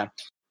 Yeah.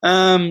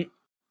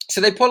 So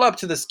they pull up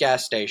to this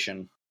gas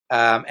station,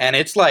 and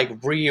it's like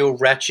real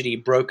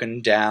ratchety,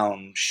 broken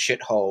down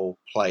shithole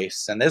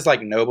place. And there's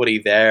like nobody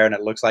there, and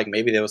it looks like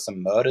maybe there was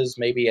some murders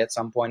maybe at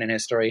some point in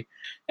history.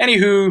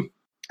 Anywho,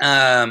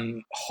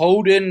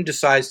 Holden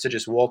decides to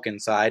just walk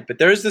inside, but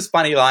there is this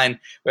funny line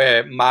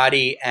where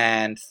Marty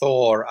and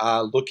Thor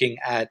are looking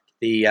at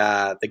the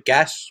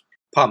gas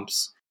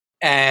pumps,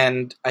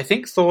 and I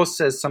think Thor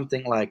says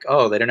something like,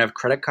 "Oh, they don't have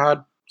credit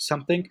card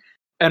something,"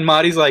 and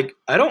Marty's like,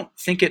 "I don't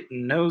think it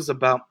knows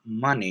about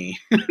money."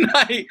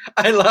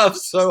 I laugh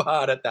so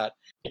hard at that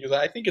because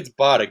I think it's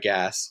barter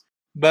gas.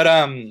 But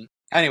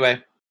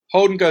anyway,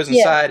 Holden goes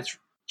inside. Yeah.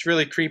 It's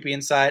really creepy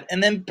inside,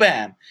 and then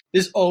bam,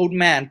 this old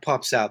man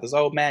pops out. This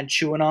old man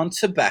chewing on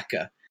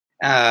tobacco.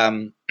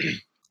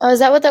 Is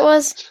that what that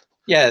was?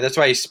 Yeah, that's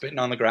why he's spitting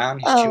on the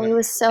ground. He's it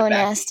was so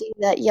tobacco. Nasty,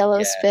 that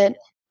yellow spit.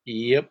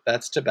 Yep,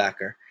 that's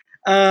tobacco.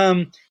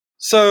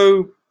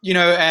 So,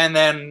 and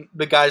then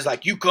the guy's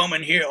like, "You come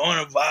in here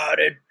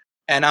uninvited,"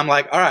 and I'm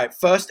like, "All right,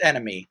 first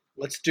enemy,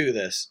 let's do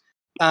this."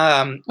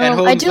 And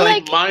I do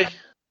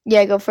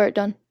Yeah, go for it,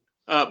 Don.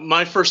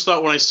 My first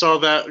thought when I saw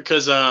that,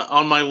 because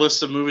on my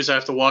list of movies I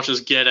have to watch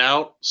is Get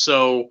Out,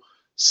 so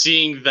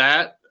seeing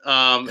that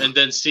and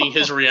then seeing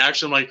his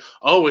reaction, I'm like,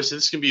 "Oh, is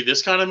this gonna be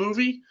this kind of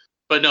movie?"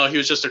 But no, he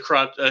was just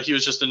he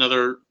was just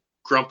another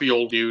grumpy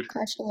old dude.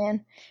 Crusty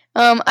man.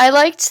 I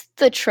liked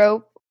the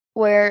trope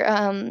where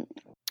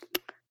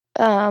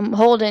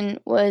Holden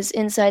was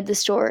inside the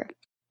store,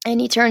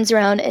 and he turns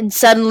around, and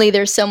suddenly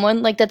there's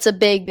someone. Like, that's a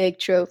big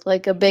trope,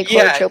 like a big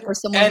horror trope where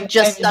someone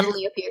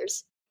suddenly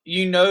appears.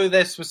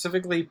 They're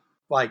specifically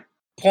like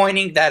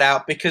pointing that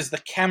out because the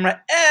camera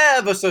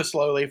ever so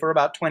slowly for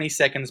about 20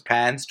 seconds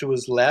pans to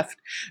his left,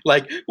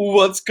 like,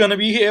 what's gonna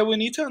be here when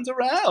he turns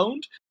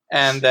around?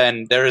 And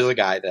then there is a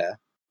guy there.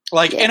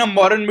 Like, in a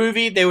modern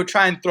movie, they would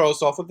try and throw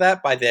us off of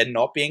that by there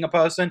not being a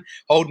person.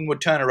 Holden would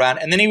turn around,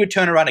 and then he would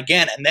turn around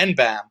again, and then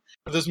bam.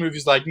 But this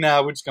movie's like,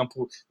 nah, we're just gonna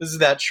pull. This is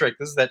that trick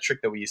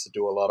that we used to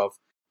do a lot of.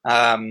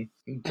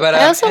 But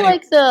I also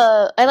like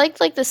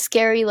the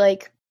scary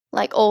like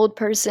old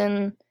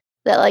person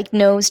that like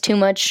knows too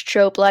much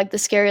trope, like the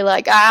scary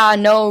like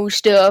know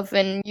stuff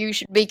and you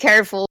should be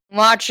careful,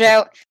 watch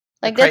out.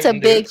 Like, that's a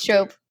big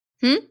trope.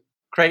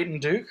 Creighton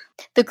Duke?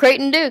 The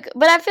Creighton Duke.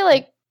 But I feel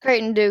like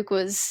Creighton Duke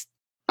was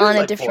on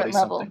a different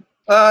level.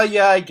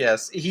 Yeah, I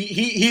guess.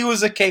 He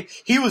was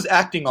he was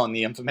acting on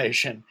the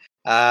information.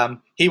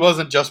 He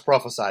wasn't just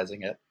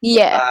prophesizing it.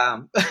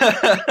 Yeah.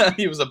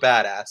 He was a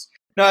badass.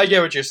 No, I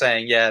get what you're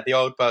saying. Yeah, the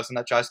old person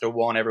that tries to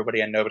warn everybody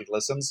and nobody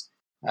listens.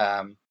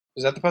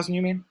 Is that the person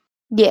you mean?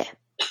 Yeah.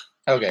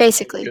 Okay.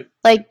 Basically. Good.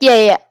 Like,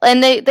 yeah.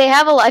 And they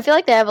have I feel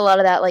like they have a lot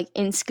of that, like,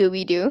 in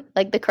Scooby-Doo,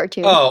 like the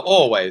cartoon. Oh,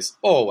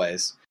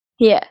 always.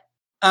 Yeah.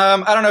 I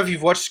don't know if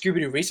you've watched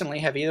Scooby-Doo recently.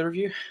 Have either of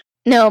you?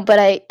 No, but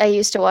I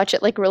used to watch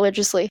it, like,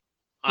 religiously.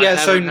 I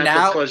haven't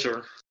had the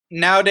pleasure.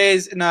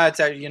 Nowadays, no, it's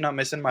you're not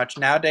missing much.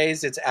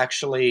 Nowadays, it's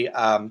actually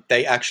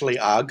they actually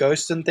are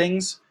ghosts and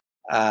things.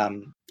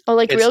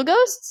 Like real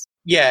ghosts?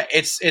 Yeah,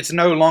 it's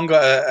no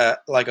longer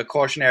like a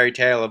cautionary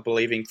tale of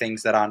believing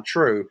things that aren't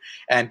true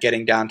and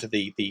getting down to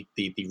the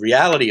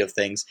reality of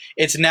things.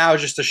 It's now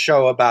just a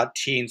show about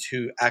teens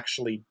who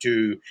actually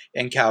do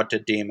encounter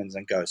demons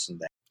and ghosts and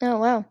things. Oh,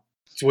 wow.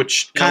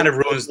 Which kind of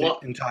ruins the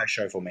entire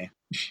show for me.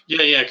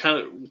 Yeah, kind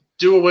of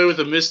do away with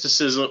the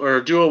mysticism,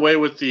 or do away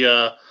with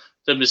the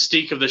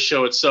mystique of the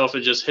show itself,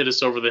 and just hit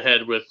us over the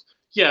head with,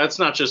 it's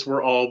not just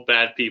we're all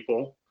bad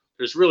people.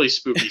 There's really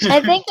spooky stuff.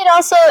 I think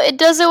it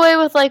does away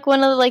with like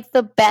one of like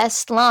the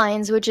best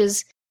lines, which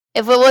is,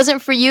 if it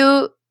wasn't for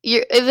you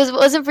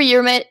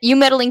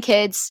meddling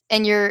kids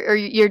and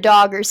your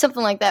dog or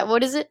something like that.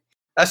 What is it?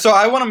 So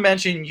I want to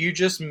mention you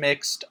just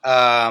mixed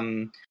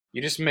fucking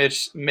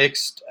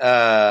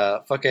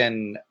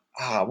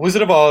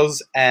Wizard of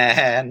Oz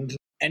and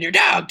your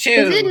dog too.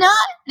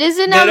 Is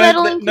it not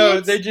meddling kids?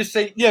 No, they just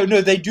say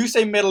they do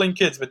say meddling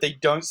kids, but they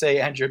don't say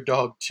and your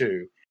dog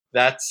too.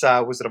 That's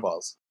Wizard of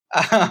Oz.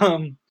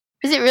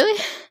 Is it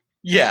really?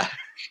 Yeah.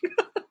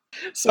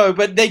 So,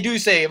 but they do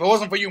say, if it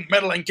wasn't for you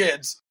meddling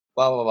kids,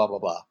 blah blah blah blah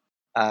blah.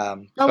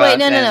 Wait,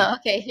 no.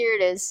 Okay, here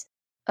it is.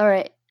 All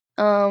right.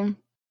 No,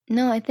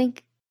 I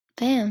think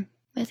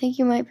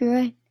you might be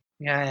right.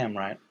 Yeah, I am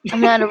right. I'm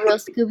not a real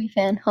Scooby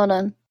fan. Hold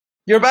on.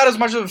 You're about as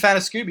much of a fan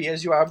of Scooby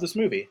as you are of this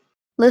movie.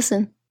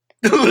 Listen.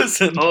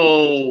 Listen.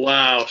 Oh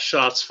wow!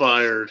 Shots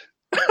fired.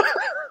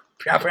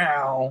 Pow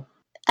pow.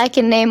 I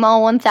can name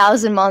all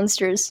 1,000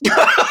 monsters.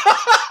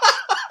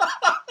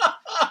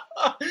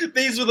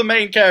 These were the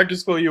main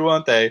characters for you,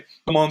 weren't they?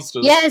 The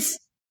monsters. Yes.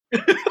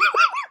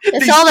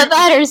 That's all that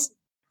matters.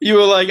 You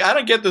were like, I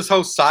don't get this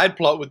whole side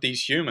plot with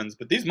these humans,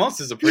 but these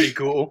monsters are pretty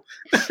cool.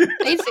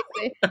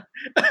 Basically.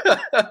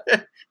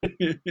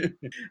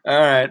 All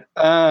right.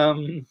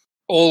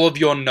 All of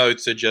your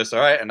notes are just,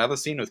 all right, another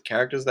scene with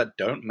characters that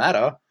don't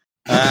matter.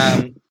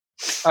 All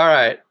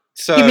right.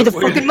 So give me the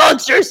fucking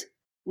monsters.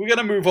 We're going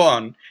to move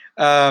on.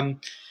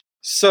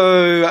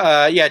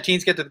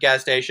 Teens get to the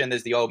gas station.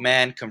 There's the old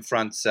man,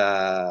 confronts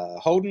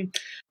Holden.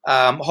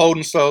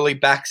 Holden slowly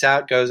backs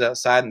out, goes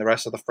outside, and the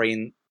rest of the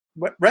friends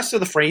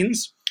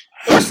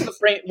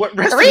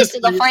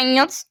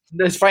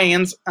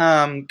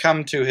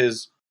come to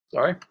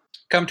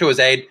his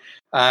aid.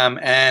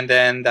 And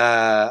then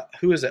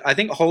who is it? I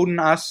think Holden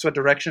asks for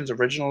directions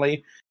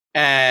originally,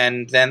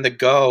 and then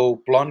the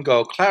blonde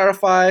girl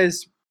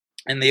clarifies.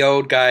 And the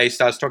old guy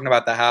starts talking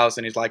about the house,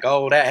 and he's like,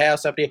 "Oh, that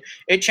house up there,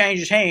 it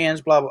changes hands."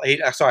 Blah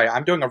blah. Sorry,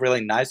 I'm doing a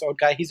really nice old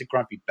guy. He's a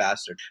grumpy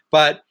bastard.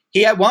 But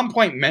he at one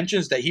point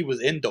mentions that he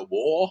was in the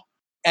war,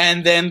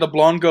 and then the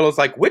blonde girl is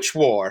like, "Which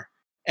war?"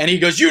 And he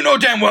goes, "You know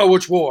damn well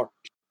which war."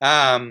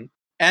 And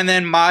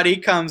then Marty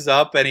comes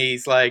up, and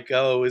he's like,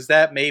 "Oh, is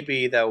that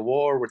maybe that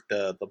war with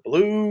the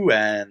blue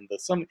and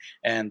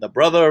the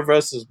brother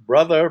versus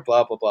brother?"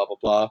 Blah blah blah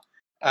blah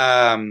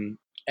blah.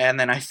 And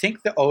then I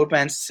think the old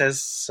man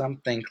says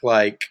something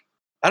like,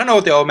 I don't know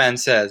what the old man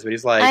says, but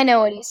he's like, I know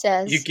what he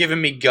says. You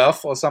giving me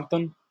guff or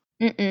something?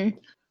 Mm-mm.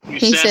 You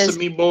sassing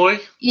me, boy?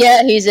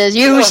 Yeah, he says,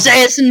 you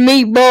sassing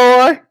me,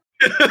 boy.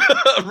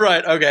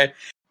 Right, okay.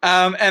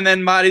 And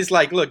then Marty's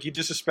like, look, you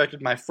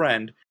disrespected my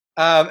friend.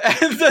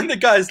 And then the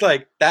guy's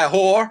like, that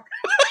whore?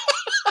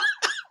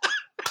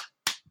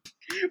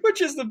 Which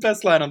is the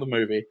best line of the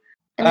movie.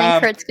 And then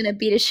Kurt's gonna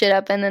beat his shit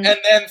up, and then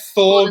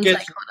Thor gets...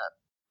 Like, hold up.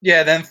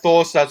 Yeah, then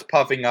Thor starts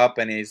puffing up,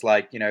 and he's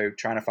like,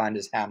 trying to find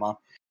his hammer.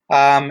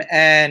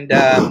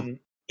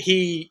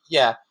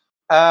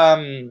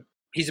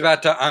 He's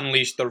about to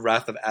unleash the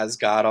wrath of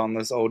Asgard on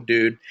this old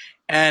dude.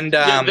 And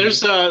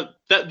there's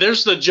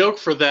the joke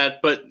for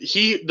that, but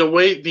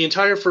the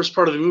entire first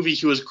part of the movie,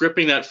 he was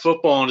gripping that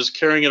football and just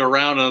carrying it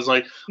around, and I was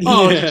like,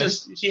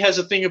 he has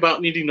a thing about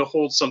needing to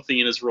hold something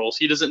in his rolls.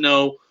 He doesn't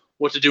know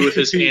what to do with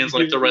his hands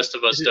like the rest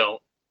of us don't.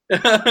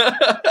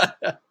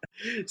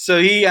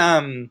 So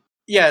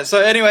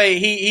so anyway,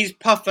 he's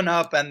puffing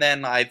up, and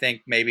then I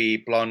think maybe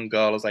blonde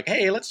girl is like,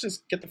 hey, let's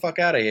just get the fuck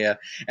out of here.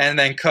 And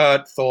then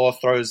Thor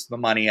throws the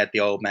money at the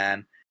old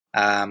man.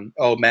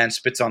 Old man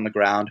spits on the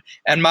ground.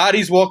 And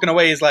Marty's walking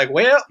away. He's like,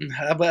 well,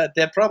 but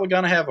they're probably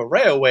going to have a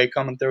railway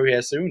coming through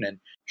here soon, and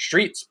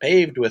streets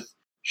paved with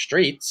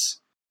streets.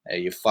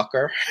 Hey, you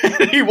fucker.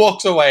 He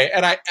walks away,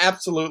 and I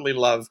absolutely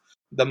love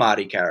the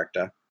Marty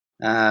character.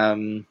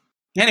 Anyway,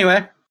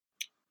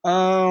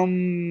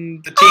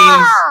 the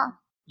teens...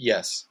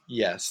 Yes.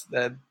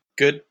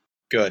 Good.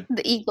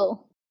 The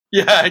eagle.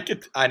 Yeah,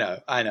 I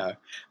know.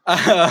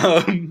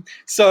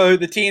 So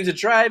the teens are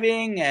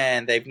driving,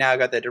 and they've now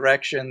got their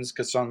directions,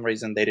 because for some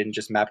reason they didn't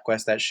just map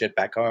quest that shit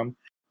back home.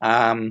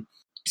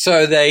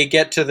 So they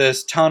get to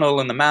this tunnel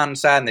in the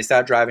mountainside, and they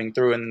start driving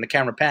through, and the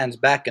camera pans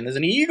back, and there's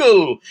an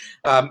eagle.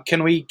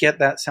 Can we get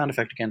that sound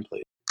effect again,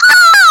 please?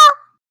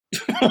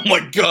 Oh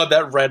my god,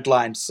 that red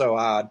line's so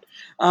hard.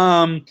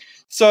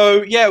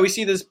 We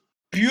see this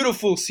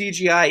beautiful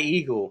CGI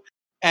eagle,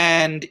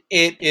 and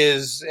it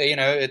is,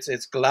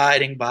 it's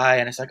gliding by,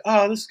 and it's like,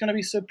 oh, this is going to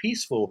be so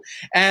peaceful.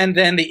 And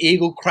then the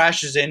eagle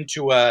crashes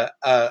into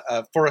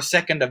for a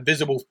second, a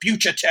visible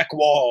future tech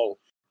wall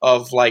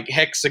of like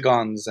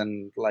hexagons,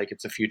 and like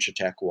it's a future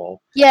tech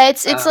wall. Yeah,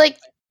 it's like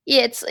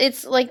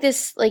it's like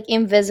this like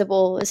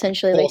invisible,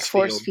 essentially like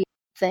force field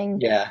thing.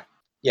 Yeah.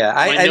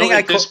 I think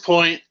at this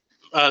point.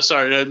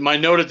 My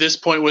note at this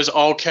point was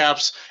all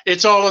caps.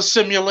 It's all a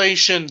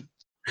simulation.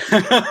 So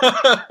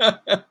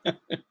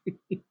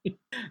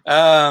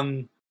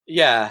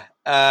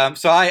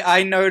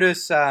I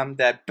notice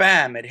that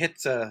bam, it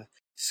hits a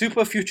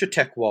super future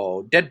tech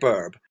wall, dead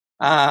burb.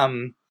 I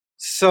don't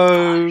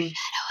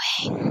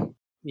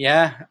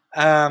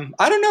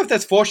know if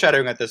that's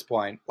foreshadowing at this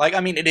point. Like,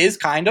 I mean, it is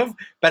kind of,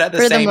 but at the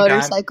same time,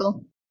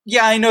 motorcycle.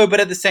 Yeah, I know, but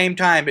at the same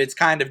time, it's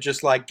kind of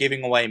just like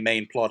giving away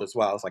main plot as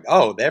well. It's like,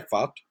 oh, they're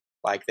fucked.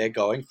 Like, they're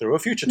going through a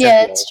future tech wall.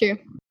 Yeah, it's true.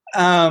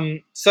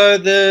 So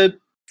they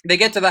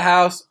get to the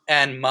house,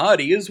 and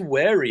Marty is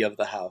wary of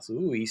the house.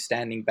 Ooh, he's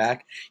standing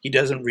back. He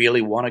doesn't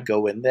really want to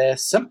go in there.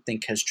 Something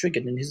has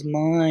triggered in his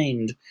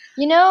mind.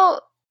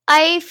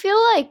 I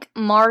feel like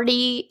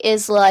Marty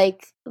is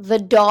like the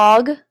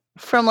dog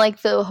from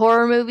like the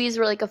horror movies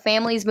where like a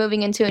family's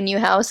moving into a new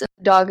house and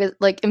the dog is,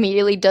 like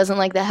immediately doesn't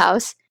like the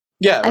house.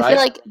 Yeah, right? I feel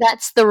like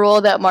that's the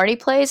role that Marty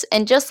plays,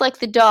 and just like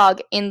the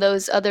dog in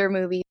those other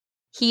movies,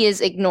 he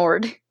is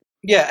ignored.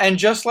 Yeah, and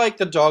just like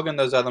the dog in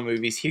those other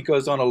movies, he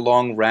goes on a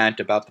long rant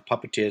about the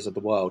puppeteers of the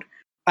world.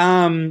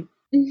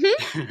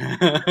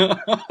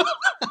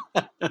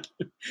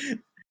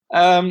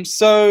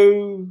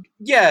 So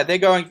yeah, they're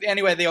going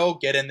anyway. They all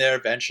get in there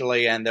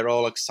eventually, and they're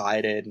all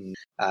excited, and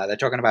they're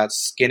talking about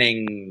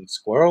skinning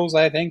squirrels,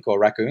 I think, or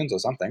raccoons or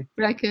something.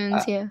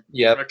 Raccoons, yeah.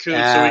 Yep.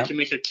 Raccoons, so he can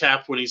make a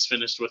cap when he's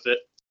finished with it.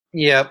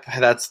 Yep,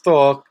 that's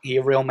Thor. He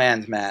a real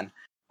man's man.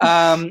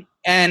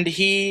 And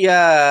he.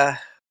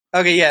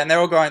 Okay, yeah, and they're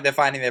all going. They're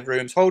finding their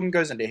rooms. Holden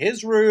goes into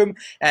his room,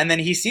 and then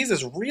he sees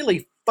this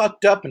really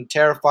fucked up and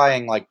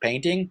terrifying like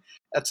painting.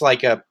 That's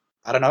like a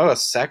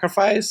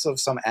sacrifice of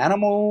some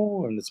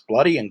animal, and it's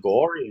bloody and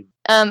gory.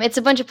 It's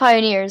a bunch of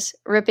pioneers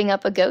ripping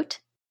up a goat.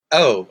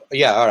 Oh,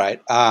 yeah, all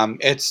right.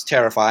 It's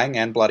terrifying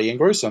and bloody and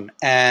gruesome.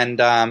 And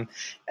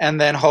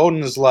then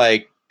Holden's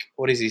like,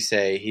 what does he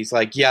say? He's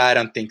like, yeah, I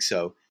don't think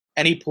so.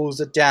 And he pulls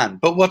it down.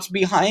 But what's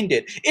behind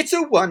it? It's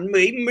a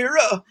one-way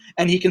mirror.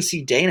 And he can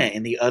see Dana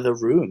in the other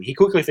room. He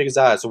quickly figures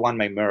out it's a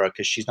one-way mirror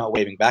because she's not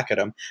waving back at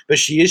him, but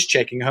she is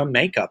checking her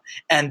makeup.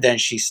 And then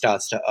she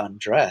starts to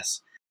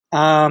undress.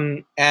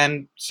 And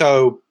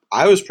so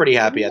I was pretty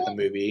happy at the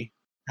movie.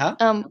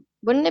 Huh?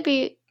 Wouldn't it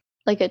be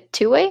like a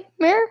two-way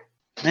mirror?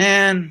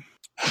 Man.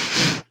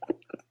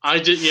 I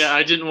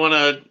didn't want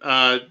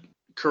to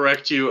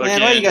correct you again.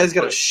 Man, why you guys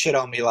gotta shit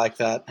on me like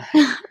that?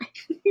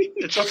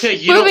 It's okay.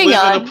 You don't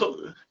live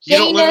in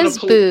Dana's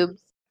boobs.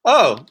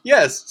 Oh,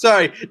 yes.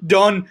 Sorry.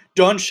 Don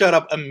shut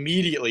up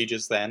immediately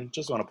just then.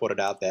 Just want to put it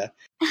out there.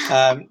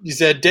 You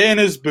said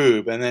Dana's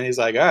boob, and then he's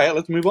like, all right,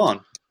 let's move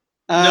on.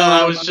 No,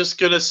 I was just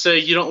going to say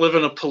you don't live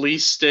in a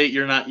police state.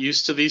 You're not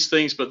used to these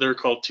things, but they're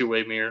called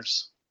two-way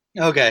mirrors.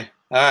 Okay.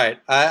 All right.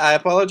 I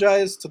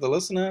apologize to the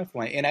listener for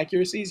my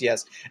inaccuracies.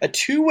 Yes. A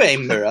two-way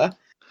mirror.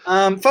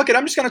 Fuck it.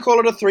 I'm just going to call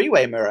it a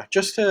three-way mirror.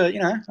 Just to,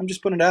 I'm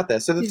just putting it out there.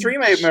 So the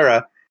three-way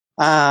mirror,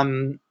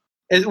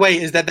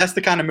 that's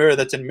the kind of mirror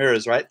that's in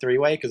mirrors, right?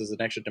 Three-way, because there's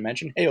an extra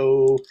dimension.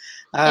 Hey-oh.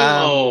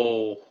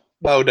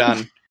 Well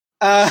done.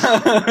 All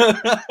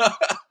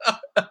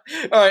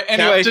right.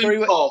 Anyway,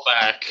 Captain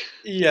Callback.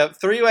 Yeah,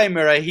 three-way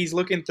mirror. He's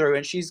looking through,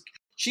 and she's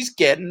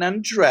getting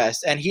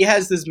undressed, and he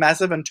has this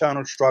massive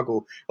internal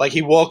struggle. Like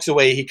he walks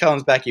away, he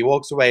comes back, he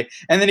walks away,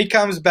 and then he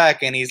comes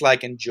back, and he's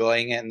like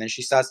enjoying it. And then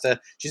she's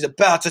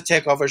about to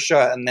take off her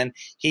shirt, and then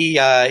he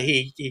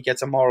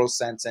gets a moral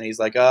sense, and he's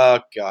like, oh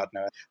god,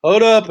 no,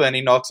 hold up, and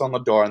he knocks on the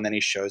door, and then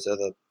he shows her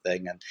the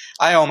thing, and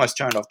I almost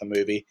turned off the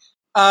movie.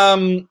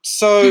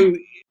 So.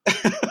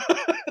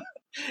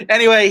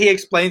 Anyway, he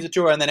explains it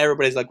to her, and then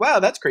everybody's like, wow,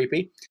 that's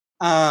creepy.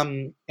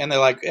 And they're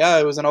like, yeah,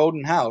 it was an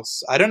olden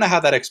house. I don't know how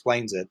that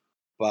explains it,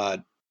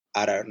 but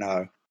I don't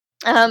know.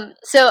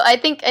 So I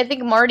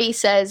think Marty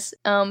says,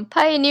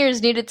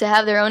 pioneers needed to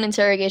have their own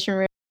interrogation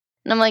room.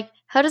 And I'm like,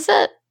 how does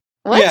that,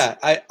 what? Yeah,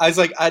 I was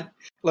like,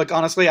 look,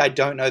 honestly, I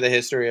don't know the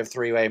history of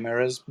three-way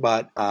mirrors,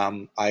 but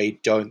I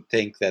don't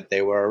think that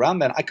they were around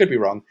then. I could be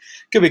wrong.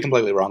 Could be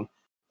completely wrong.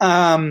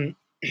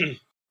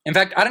 In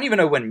fact, I don't even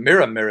know when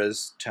mirror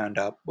mirrors turned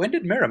up. When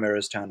did mirror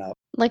mirrors turn up?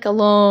 Like a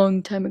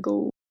long time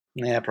ago.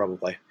 Yeah,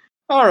 probably.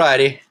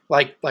 Alrighty,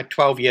 like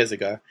 12 years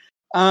ago.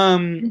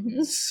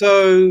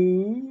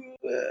 So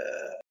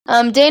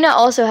Dana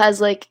also has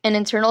like an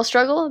internal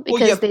struggle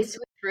because they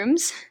switch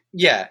rooms.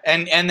 Yeah,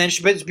 and then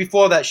but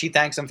before that, she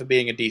thanks him for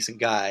being a decent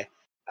guy.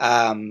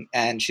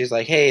 And she's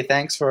like, "Hey,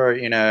 thanks for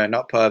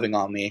not perving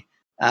on me."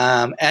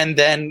 And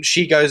then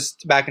she goes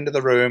back into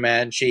the room,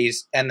 and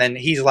then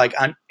he's like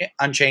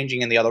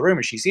unchanging in the other room,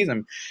 and she sees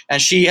him,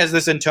 and she has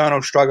this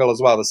internal struggle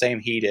as well, the same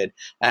he did.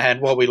 And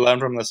what we learn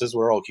from this is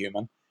we're all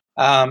human.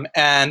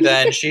 And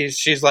then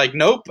she's like,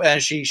 nope,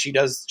 and she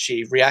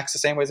reacts the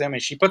same way as him,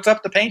 and she puts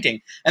up the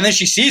painting, and then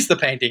she sees the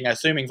painting,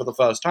 assuming for the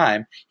first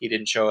time. He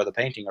didn't show her the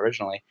painting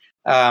originally,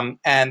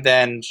 and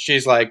then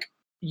she's like,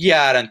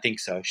 yeah, I don't think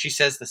so. She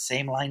says the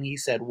same line he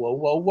said, whoa,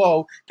 whoa,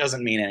 whoa,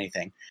 doesn't mean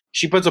anything.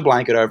 She puts a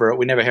blanket over it.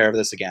 We never hear of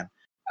this again.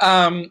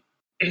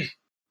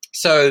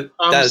 So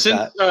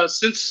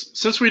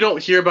since we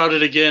don't hear about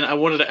it again, I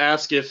wanted to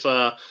ask if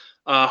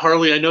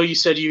Harley, I know you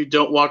said you've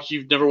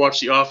never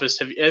watched The Office.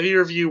 Have either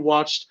of you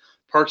watched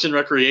Parks and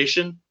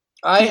Recreation?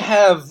 I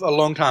have a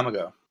long time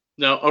ago.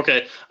 No,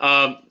 okay.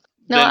 No,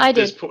 I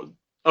did.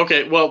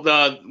 Okay, well,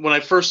 when I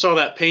first saw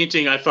that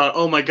painting, I thought,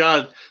 oh my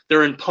God,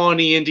 they're in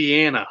Pawnee,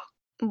 Indiana.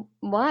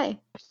 Why?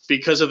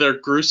 Because of their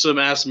gruesome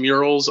ass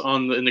murals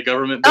in the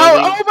government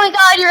building. Oh my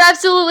God, you're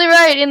absolutely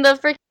right. In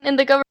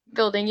the government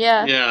building,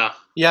 yeah.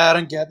 Yeah, I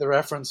don't get the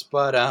reference,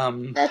 but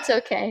that's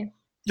okay.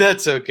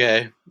 That's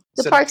okay.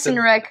 The Parks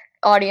and Rec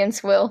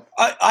audience will.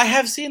 I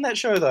have seen that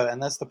show though,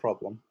 and that's the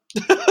problem.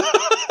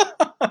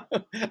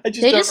 I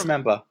don't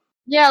remember.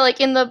 Yeah,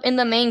 like in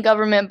the main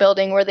government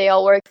building where they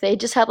all work, they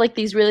just have like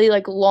these really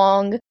like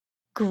long,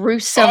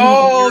 gruesome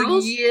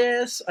murals.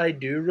 Yes, I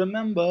do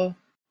remember.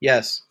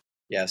 Yes.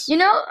 You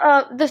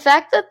know, the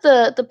fact that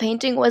the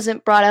painting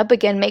wasn't brought up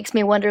again makes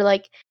me wonder,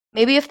 like,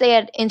 maybe if they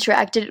had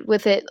interacted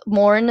with it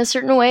more in a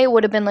certain way, it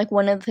would have been like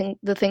one of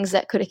the things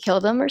that could have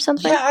killed them or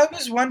something. Yeah, I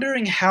was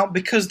wondering how,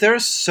 because there are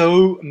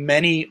so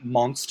many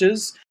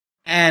monsters,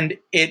 and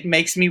it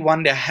makes me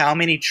wonder how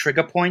many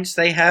trigger points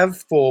they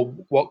have for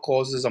what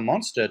causes a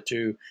monster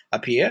to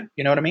appear.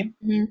 You know what I mean?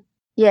 Mm-hmm.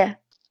 Yeah.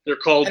 They're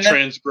called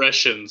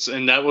transgressions,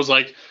 and that was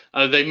like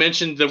they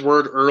mentioned the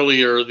word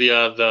earlier.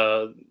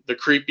 The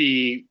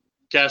creepy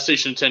gas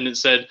station attendant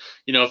said,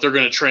 you know, if they're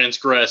going to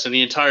transgress, and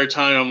the entire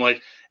time I'm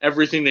like,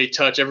 everything they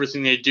touch,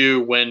 everything they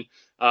do, when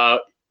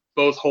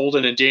both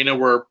Holden and Dana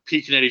were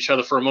peeking at each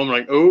other for a moment,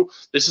 like, oh,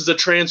 this is a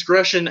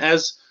transgression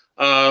as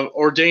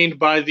ordained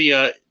by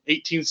the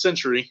 18th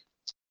century.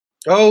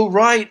 Oh,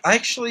 right.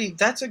 Actually,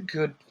 that's a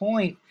good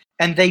point.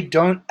 And they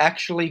don't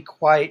actually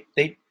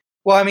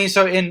well, I mean,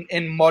 so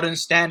in modern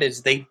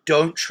standards, they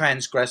don't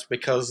transgress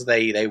because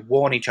they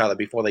warn each other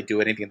before they do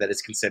anything that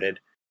is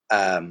considered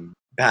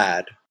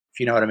bad, if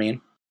you know what I mean.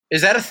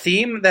 Is that a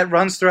theme that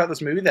runs throughout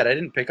this movie that I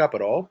didn't pick up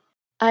at all?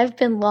 I've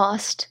been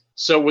lost.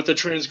 So with the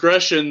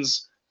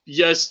transgressions,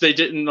 yes, they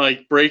didn't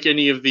like break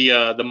any of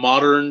the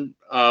modern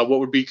what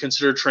would be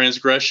considered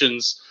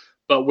transgressions,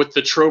 but with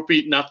the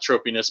not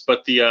tropiness,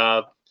 but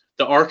the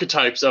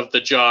archetypes of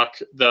the jock,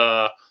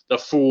 the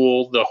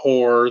fool, the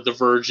whore, the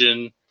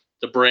virgin,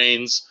 the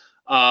brains.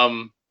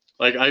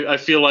 Like I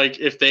feel like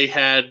if they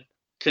had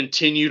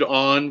continued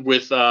on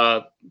with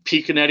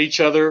peeking at each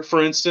other,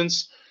 for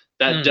instance,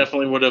 that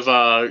definitely would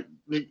have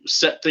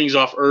set things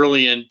off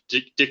early and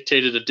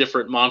dictated a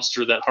different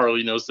monster that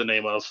Harley knows the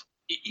name of.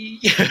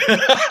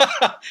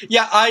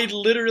 Yeah,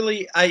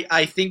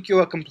 I think you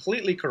are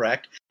completely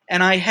correct,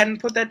 and I hadn't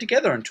put that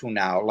together until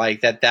now,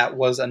 like that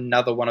was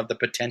another one of the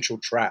potential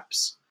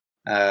traps.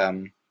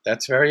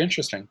 That's very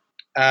interesting.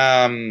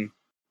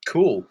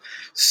 Cool.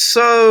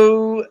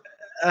 So,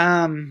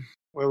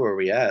 where were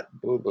we at?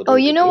 Oh,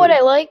 you know what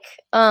I like?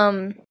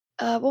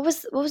 What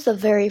was the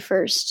very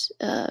first?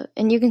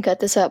 And you can cut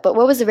this out. But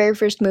what was the very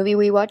first movie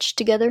we watched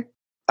together?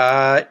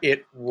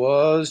 It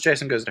was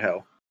Jason Goes to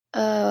Hell.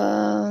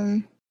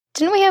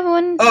 Didn't we have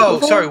one? Oh,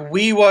 before? sorry.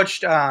 We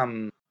watched.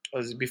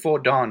 Was it before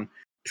Dawn?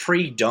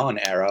 Pre-Dawn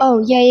era.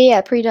 Oh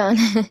yeah, pre-Dawn.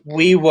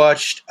 We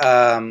watched.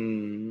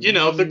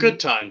 The Good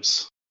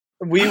Times.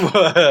 We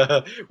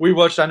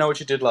watched I Know What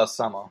You Did Last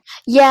Summer.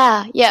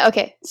 Yeah.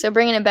 Okay, so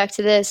bringing it back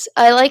to this,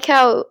 I like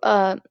how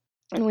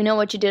and We Know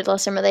What You Did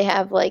Last Summer. They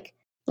have like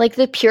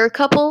the pure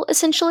couple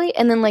essentially,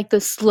 and then like the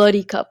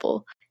slutty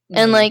couple,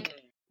 and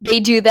like they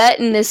do that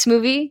in this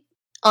movie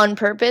on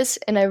purpose,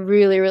 and I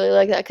really really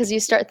like that because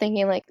you start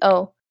thinking like,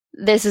 oh,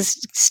 this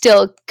is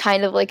still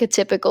kind of like a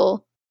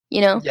typical,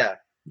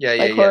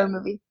 horror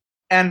movie.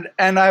 And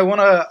I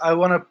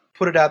wanna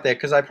put it out there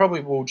because I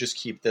probably will just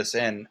keep this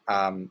in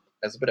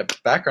as a bit of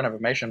background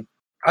information.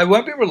 I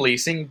won't be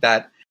releasing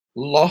that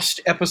Lost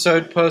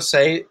episode per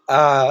se.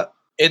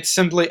 It's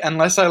simply,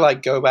 unless I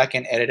go back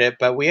and edit it,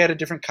 but we had a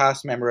different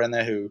cast member in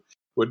there who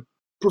would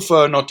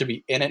prefer not to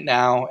be in it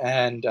now,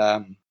 and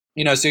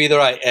so either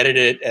I edit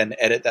it and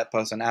edit that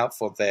person out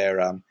for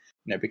their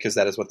because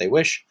that is what they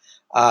wish.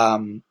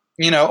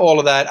 All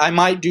of that. I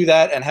might do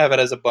that and have it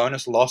as a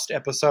bonus Lost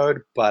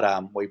episode,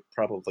 but we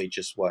probably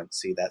just won't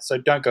see that. So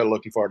don't go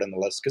looking for it in the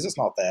list because it's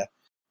not there.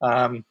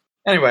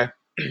 Anyway,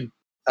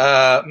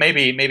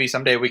 maybe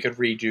someday we could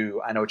redo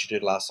I Know What You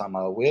Did Last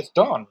Summer with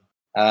Dawn.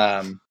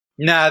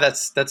 No,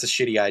 that's a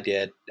shitty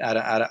idea.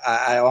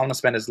 I want to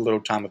spend as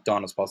little time with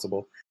Dawn as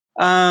possible.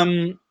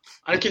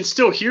 I can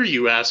still hear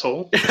you,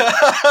 asshole.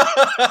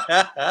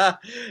 All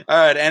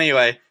right,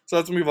 anyway, so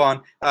let's move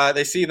on.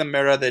 They see the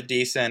mirror, they're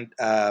decent.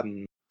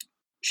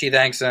 She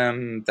thanks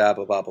him, blah,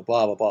 blah, blah, blah,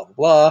 blah, blah, blah,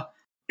 blah.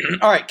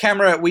 All right,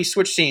 camera, we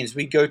switch scenes.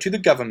 We go to the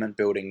government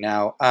building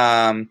now.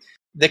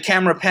 The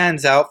camera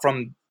pans out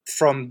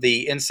from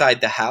the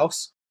inside the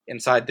house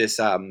inside this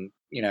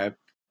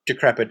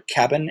decrepit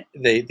cabin,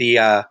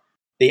 the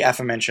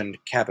aforementioned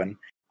cabin.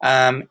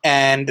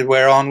 And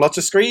we're on lots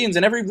of screens,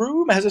 and every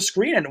room has a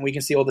screen in it, and we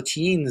can see all the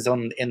teens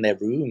in their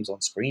rooms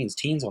on screens,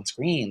 teens on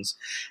screens.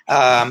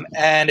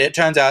 And it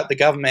turns out the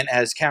government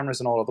has cameras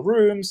in all of the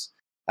rooms,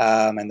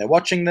 and they're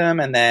watching them,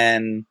 and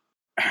then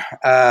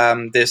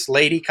this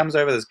lady comes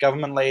over, this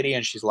government lady,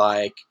 and she's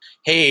like,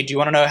 hey, do you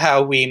want to know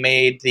how we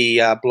made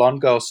the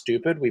blonde girl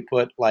stupid? We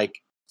put like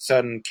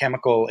certain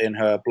chemical in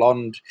her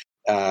blonde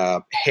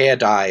hair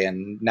dye,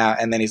 and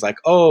then he's like,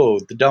 oh,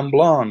 the dumb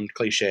blonde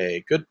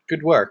cliche, good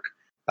work.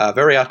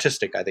 Very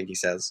artistic, I think he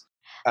says.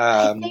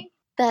 I think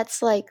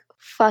that's like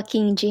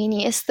fucking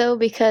genius though,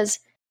 because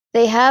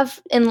they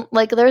have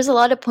there's a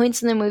lot of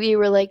points in the movie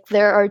where like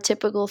there are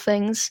typical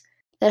things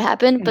that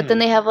happen, but then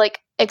they have like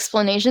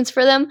explanations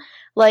for them.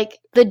 Like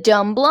the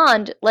dumb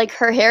blonde, like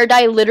her hair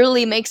dye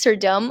literally makes her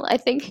dumb. I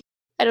think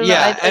I don't know.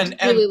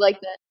 I really like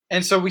that.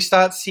 And so we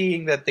start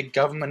seeing that the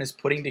government is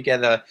putting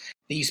together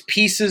these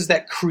pieces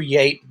that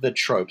create the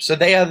trope. So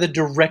they are the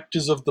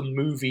directors of the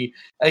movie,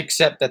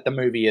 except that the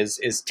movie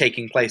is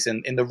taking place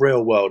in the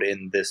real world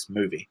in this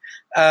movie.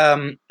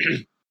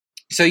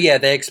 So yeah,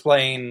 they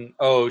explain,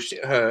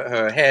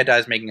 her hair dye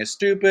is making her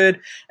stupid,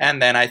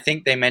 and then I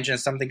think they mention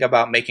something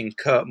about making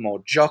Kurt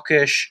more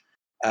jockish.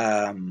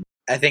 I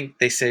think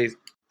they say,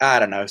 I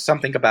don't know,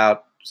 something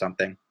about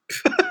something.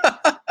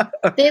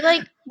 They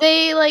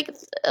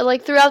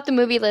throughout the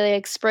movie they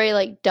like spray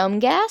like dumb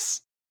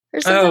gas or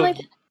something like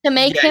that to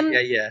make him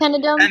kind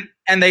of dumb.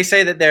 And they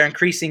say that they're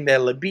increasing their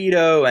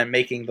libido and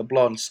making the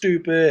blonde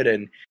stupid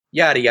and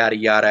yada yada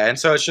yada. And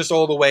so it's just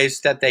all the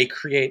ways that they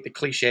create the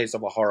cliches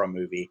of a horror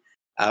movie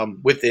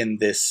within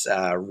this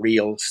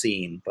real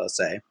scene per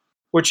se,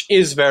 which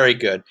is very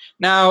good.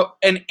 Now,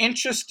 an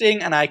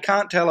interesting, and I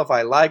can't tell if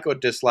I like or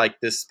dislike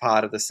this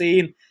part of the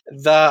scene,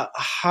 the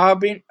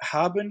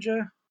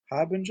Harbinger.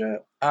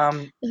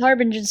 The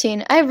Harbinger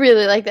scene. I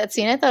really like that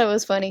scene. I thought it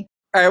was funny.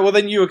 All right, well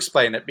then you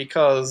explain it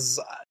because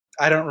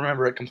I don't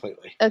remember it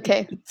completely.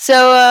 Okay,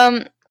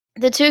 so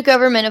the two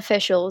government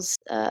officials,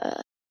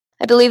 I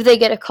believe they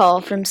get a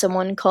call from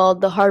someone called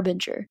the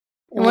Harbinger,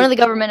 and one of the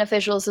government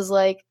officials is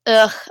like,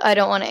 "Ugh, I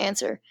don't want to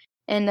answer,"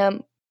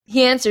 and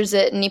he answers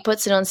it and he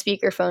puts it on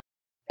speakerphone,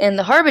 and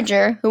the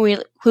Harbinger, who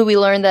we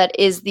learn that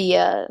is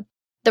the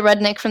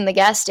redneck from the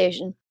gas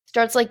station,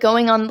 starts like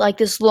going on like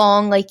this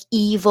long, like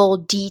evil,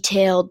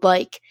 detailed,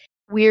 like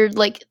weird,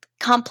 like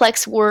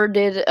complex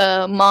worded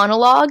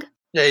monologue.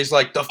 Yeah, he's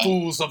like the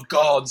fools of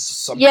gods.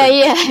 Something.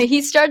 Yeah.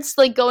 He starts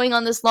like going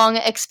on this long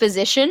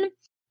exposition,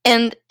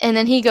 and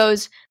then he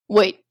goes,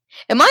 "Wait,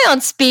 am I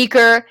on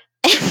speaker?"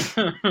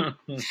 and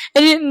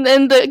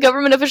the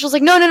government official's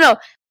like, "No.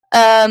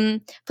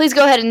 Please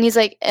go ahead." And he's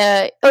like,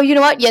 "Oh, you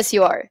know what? Yes,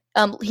 you are.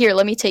 Here,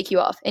 let me take you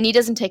off." And he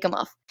doesn't take him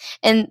off,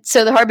 and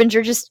so the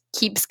Harbinger just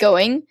keeps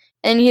going.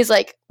 And he's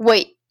like,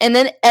 wait. And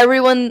then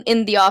everyone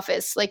in the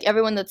office, like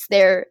everyone that's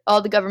there,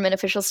 all the government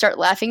officials start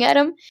laughing at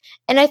him.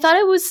 And I thought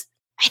it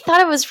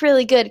was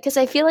really good because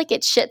I feel like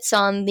it shits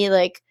on the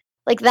like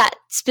that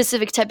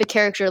specific type of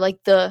character, like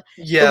the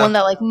one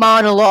that like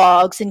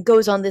monologues and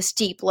goes on this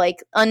deep, like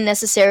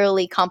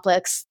unnecessarily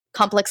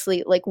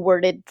complexly like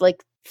worded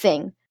like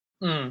thing.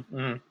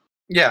 Mm-hmm.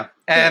 Yeah.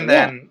 And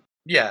then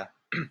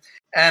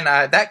and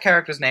that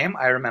character's name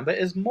I remember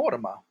is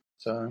Mortimer.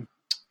 So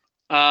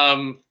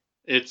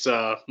it's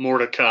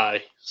Mordecai.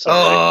 Sorry.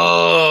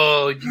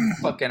 Oh, you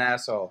fucking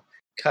asshole.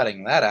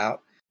 Cutting that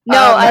out. No,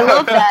 I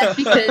love that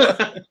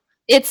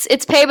because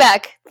it's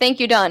payback. Thank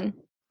you, Don.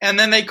 And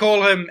then they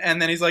call him,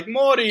 and then he's like,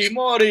 Morty,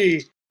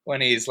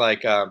 when he's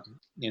like, when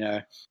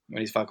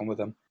he's fucking with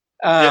him.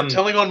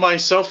 Telling on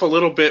myself a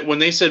little bit, when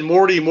they said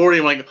Morty,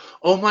 I'm like,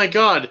 oh my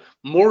god,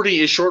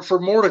 Morty is short for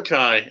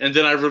Mordecai. And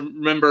then I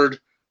remembered,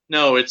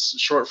 no, it's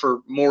short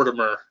for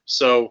Mortimer.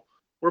 So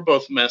we're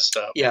both messed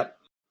up. Yeah.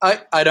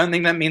 I don't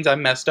think that means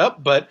I'm messed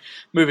up, but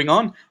moving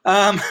on.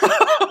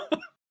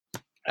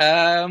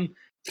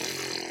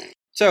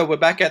 So we're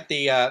back at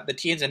the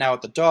teens are now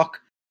at the dock.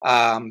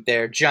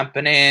 They're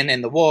jumping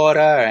in the water,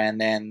 and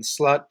then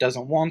Slut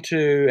doesn't want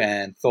to,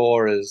 and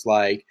Thor is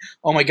like,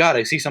 oh my god,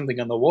 I see something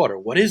in the water.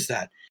 What is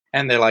that?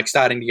 And they're like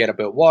starting to get a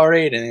bit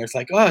worried, and it's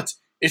like, oh,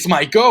 it's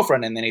my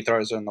girlfriend, and then he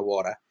throws her in the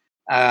water.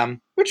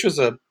 Which was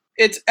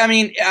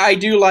I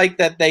do like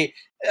that they,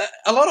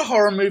 a lot of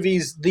horror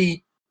movies,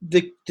 the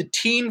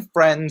teen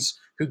friends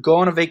who go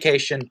on a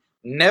vacation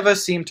never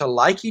seem to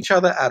like each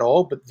other at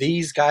all, but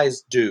these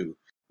guys do.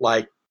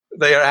 Like,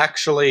 they are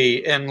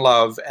actually in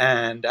love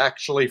and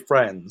actually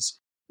friends.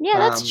 Yeah,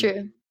 that's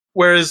true.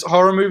 Whereas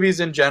horror movies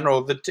in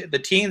general,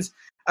 the teens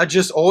are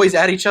just always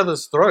at each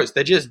other's throats.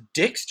 They're just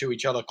dicks to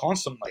each other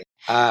constantly.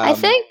 I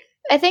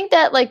think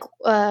that like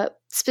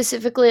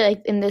specifically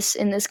like in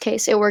this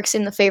case, it works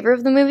in the favor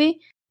of the movie.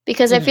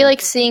 Because I feel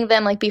like seeing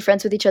them like be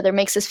friends with each other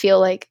makes us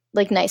feel like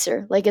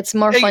nicer. Like it's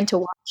more fun to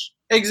watch.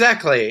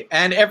 Exactly.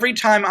 And every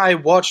time I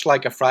watch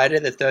like a Friday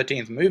the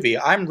 13th movie,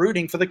 I'm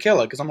rooting for the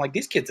killer because I'm like,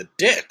 these kids are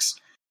dicks.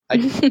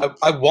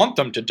 I want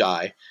them to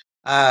die.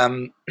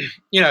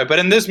 But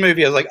in this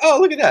movie, I was like, oh,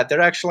 look at that.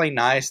 They're actually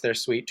nice. They're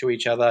sweet to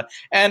each other.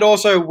 And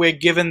also we're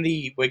given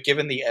the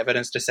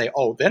evidence to say,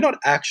 oh, they're not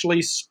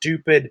actually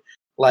stupid,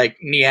 like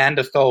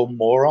Neanderthal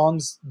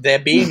morons. They're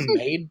being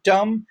made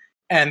dumb.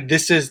 And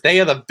they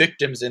are the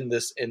victims in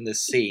this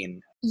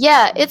scene.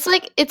 Yeah,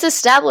 it's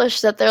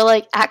established that they're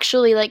like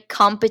actually like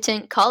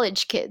competent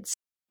college kids.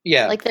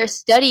 Yeah. Like they're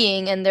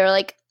studying and they're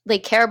like they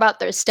care about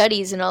their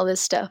studies and all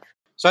this stuff.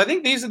 So I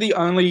think these are the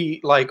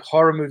only like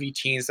horror movie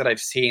teens that I've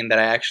seen that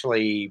I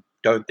actually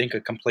don't think are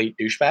complete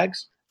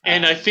douchebags.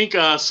 And I think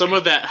some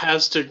of that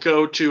has to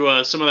go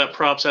to some of that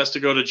props has to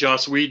go to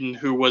Joss Whedon,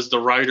 who was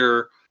the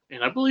writer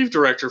and I believe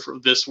director for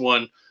this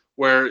one.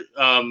 Where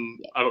I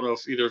don't know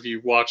if either of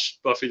you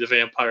watched Buffy the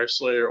Vampire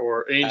Slayer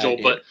or Angel,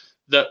 but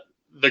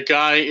the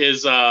guy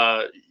is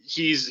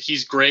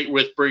he's great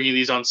with bringing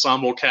these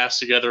ensemble casts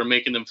together and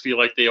making them feel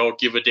like they all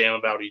give a damn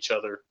about each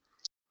other.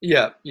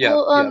 Yeah.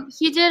 Well,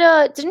 he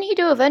did. Didn't he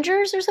do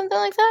Avengers or something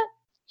like that?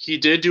 He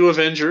did do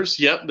Avengers.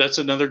 Yep, that's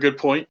another good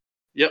point.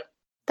 Yep.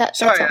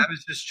 Sorry, I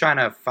was just trying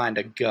to find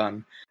a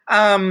gun.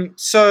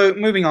 So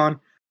moving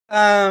on.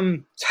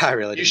 I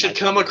really. You should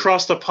come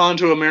across the pond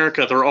to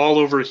America. They're all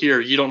over here.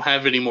 You don't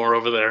have any more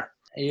over there.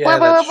 Yeah,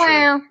 that's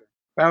true.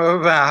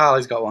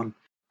 Harley's got one.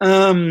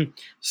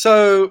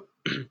 So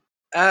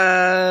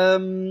they're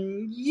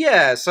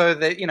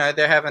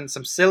having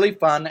some silly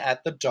fun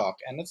at the dock,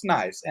 and it's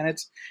nice, and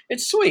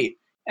it's sweet.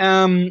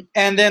 And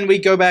then we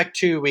go back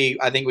to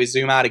I think we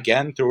zoom out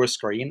again through a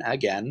screen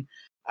again.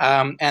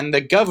 And the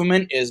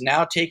government is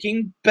now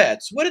taking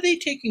bets. What are they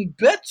taking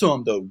bets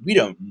on, though? We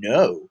don't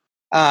know.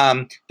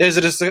 There's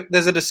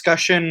a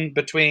discussion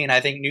between, I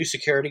think, new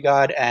security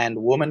guard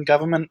and woman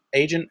government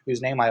agent,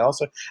 whose name I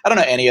don't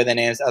know any of their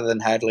names other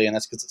than Hadley, and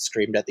that's because it's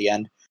screamed at the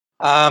end.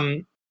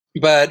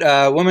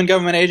 But woman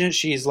government agent,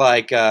 she's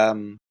like,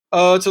 oh,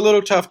 it's a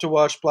little tough to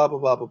watch, blah, blah,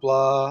 blah, blah,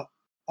 blah.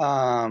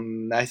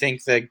 I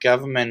think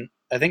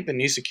the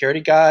new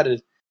security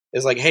guard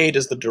is like, hey,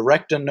 does the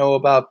director know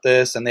about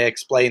this? And they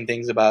explain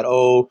things about,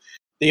 oh,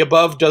 the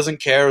above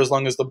doesn't care as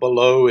long as the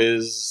below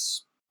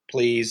is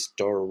pleased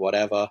or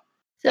whatever.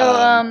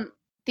 So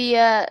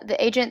the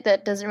agent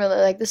that doesn't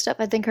really like this stuff,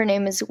 I think her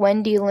name is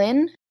Wendy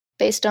Lin,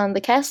 based on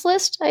the cast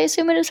list. I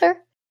assume it is her.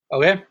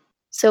 Okay.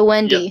 So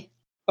Wendy. Yep.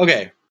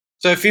 Okay.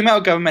 So a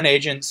female government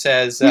agent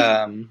says,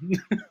 but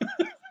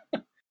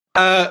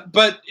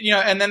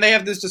and then they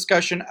have this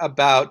discussion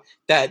about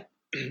that.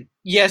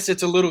 Yes,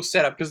 it's a little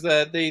setup because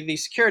the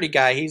security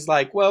guy, he's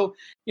like, well,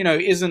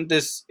 isn't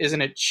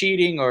it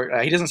cheating?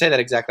 Or he doesn't say that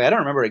exactly. I don't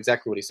remember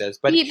exactly what he says,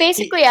 but he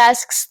basically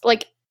asks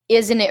like,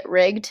 isn't it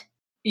rigged?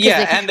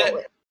 Yeah,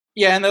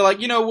 and they're like,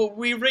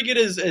 we rig it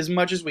as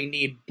much as we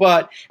need,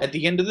 but at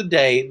the end of the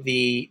day,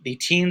 the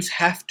teens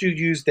have to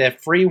use their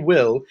free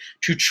will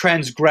to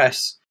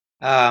transgress.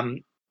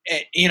 They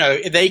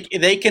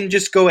can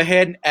just go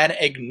ahead and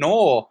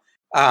ignore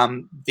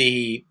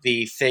the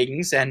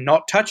things and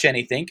not touch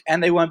anything,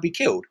 and they won't be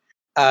killed.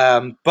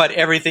 But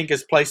everything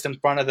is placed in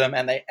front of them,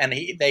 and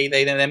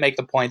they make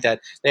the point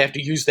that they have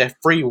to use their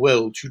free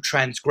will to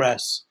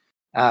transgress,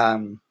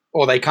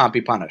 or they can't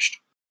be punished.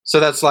 So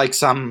that's like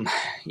some,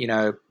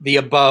 the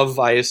above,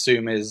 I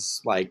assume,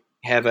 is like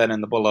heaven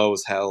and the below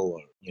is hell, or,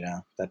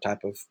 that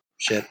type of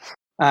shit.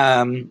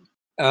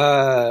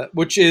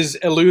 Which is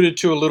alluded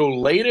to a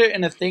little later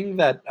in a thing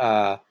that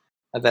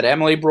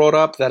Emily brought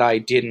up that I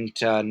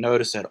didn't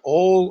notice at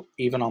all,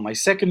 even on my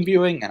second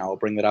viewing, and I'll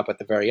bring that up at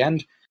the very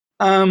end.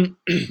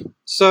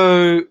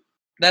 So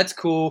that's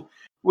cool.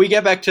 We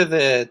get back to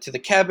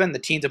the cabin. The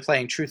teens are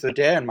playing Truth or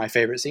Dare, and my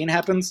favorite scene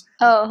happens.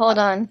 Oh, hold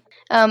on.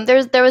 There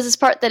was this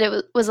part that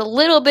it was a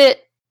little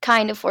bit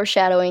kind of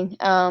foreshadowing.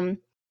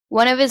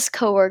 One of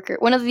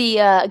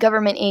the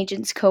government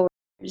agent's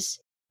coworkers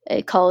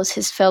calls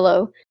his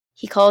fellow.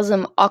 He calls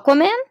him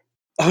Aquaman.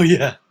 Oh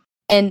yeah.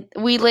 And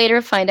we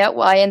later find out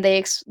why, and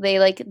they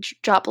like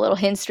drop little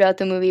hints throughout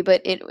the movie,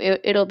 but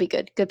it'll be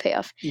good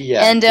payoff.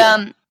 Yeah.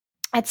 And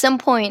at some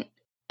point,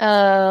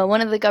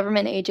 one of the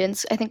government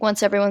agents, I think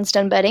once everyone's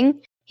done betting,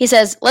 he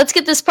says, "Let's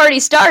get this party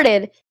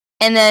started."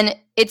 And then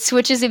it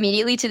switches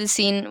immediately to the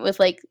scene with,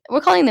 like,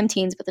 we're calling them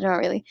teens, but they're not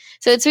really.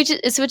 So it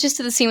switches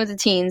to the scene with the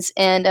teens,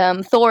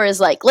 and Thor is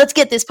like, "Let's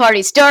get this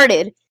party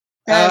started."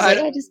 And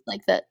I just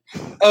like that.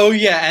 Oh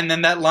yeah, and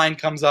then that line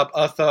comes up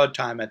a third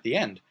time at the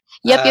end.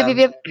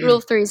 Yep. Rule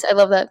of threes. I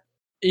love that.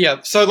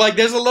 Yeah, so like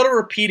there's a lot of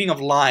repeating of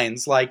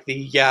lines, like the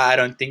 "yeah, I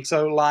don't think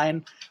so"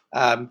 line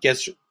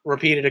gets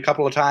repeated a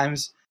couple of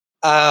times.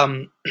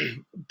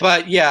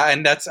 But yeah,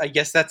 and I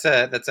guess that's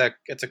a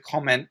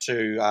comment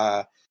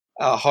to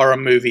horror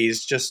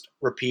movies just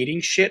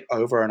repeating shit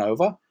over and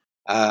over.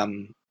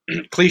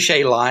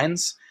 Cliche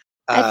lines.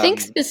 I think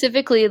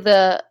specifically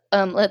the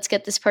 "let's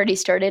get this party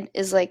started"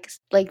 is like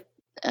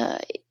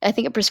I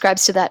think it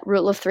prescribes to that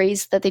rule of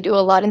threes that they do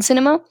a lot in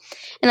cinema,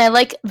 and I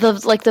like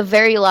the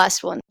very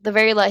last one, the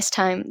very last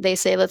time they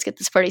say "let's get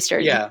this party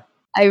started." Yeah,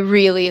 I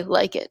really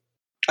like it.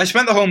 I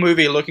spent the whole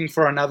movie looking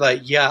for another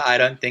 "yeah, I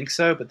don't think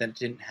so," but then it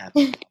didn't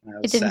happen.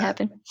 It didn't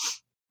happen.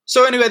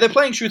 So anyway, they're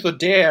playing Truth or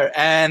Dare,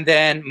 and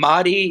then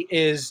Marty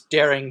is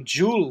daring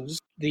Jules,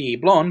 the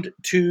blonde,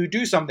 to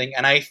do something.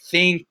 And I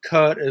think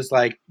Kurt is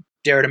like,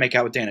 dare to make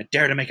out with Dana,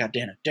 dare to make out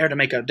Dana, dare to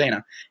make out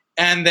Dana.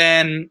 And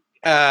then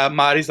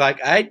Marty's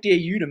like, I dare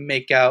you to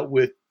make out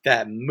with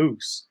that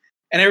moose.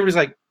 And everybody's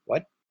like,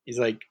 what? He's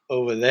like,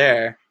 over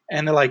there.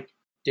 And they're like,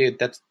 dude,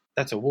 that's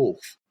a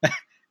wolf.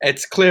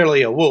 It's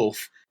clearly a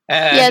wolf.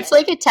 And yeah, it's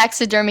like a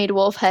taxidermied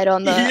wolf head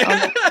on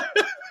the...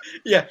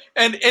 Yeah,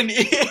 and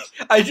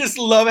I just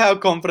love how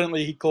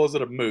confidently he calls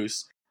it a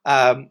moose.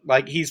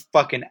 Like he's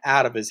fucking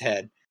out of his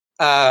head.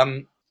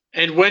 And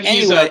when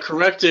he's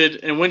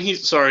corrected, and when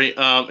he's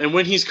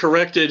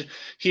corrected,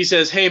 he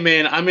says, "Hey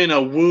man, I'm in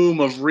a womb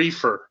of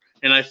reefer,"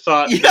 and I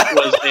thought that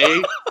was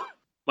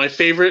my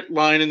favorite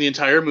line in the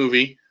entire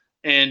movie,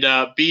 and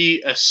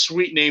B, a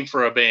sweet name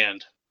for a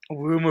band. A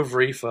womb of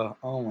reefer.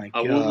 Oh my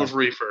god. A womb of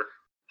reefer.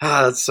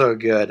 Ah, that's so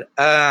good.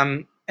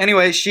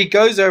 Anyway, she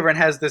goes over and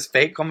has this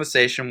fake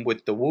conversation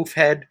with the wolf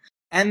head,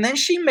 and then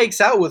she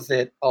makes out with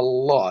it a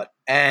lot.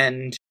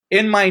 And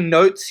in my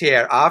notes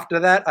here, after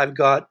that, I've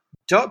got ...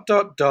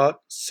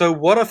 So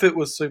what if it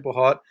was super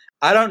hot?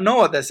 I don't know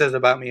what that says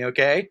about me,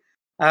 okay?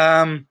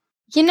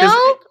 You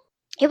know,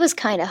 it was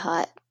kind of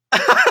hot.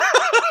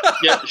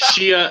 Yeah,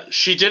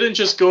 she didn't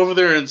just go over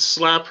there and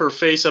slap her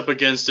face up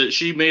against it.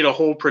 She made a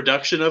whole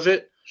production of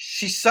it.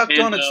 She sucked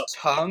on its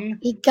tongue.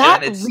 It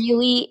got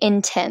really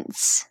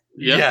intense.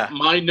 Yeah.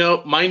 My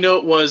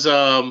note was,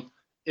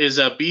 is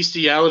a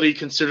bestiality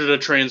considered a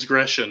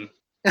transgression?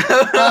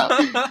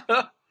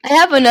 I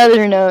have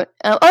another note.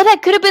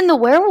 That could have been the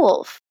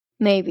werewolf.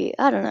 Maybe.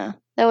 I don't know.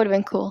 That would have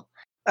been cool.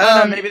 I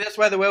don't know. Maybe that's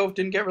why the werewolf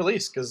didn't get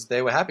released, because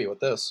they were happy with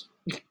this.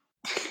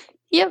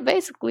 Yeah,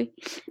 basically.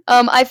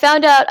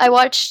 I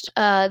watched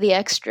the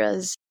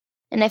extras,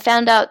 and I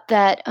found out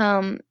that,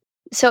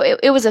 so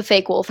it was a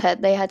fake wolf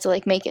head. They had to,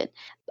 like, make it.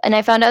 And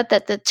I found out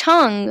that the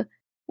tongue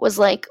was,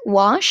 like,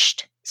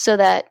 washed, so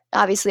that,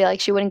 obviously, like,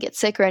 she wouldn't get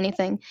sick or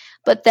anything.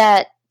 But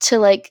that to,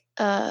 like,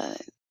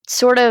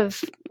 sort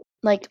of,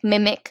 like,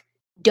 mimic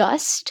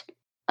dust,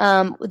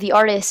 the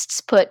artists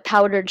put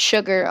powdered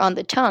sugar on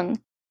the tongue.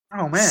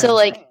 Oh, man. So,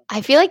 like,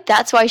 I feel like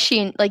that's why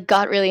she, like,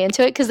 got really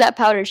into it, because that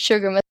powdered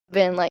sugar must have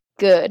been, like,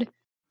 good.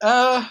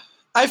 I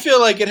feel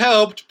like it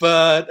helped,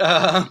 but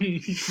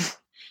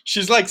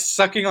she's, like,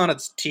 sucking on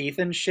its teeth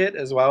and shit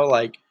as well,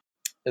 like,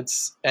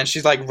 and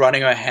she's, like,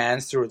 running her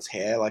hands through its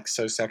hair, like,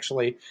 so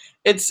sexually.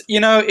 It's, you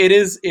know, it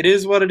is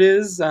what it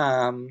is.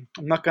 I'm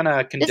not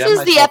gonna condemn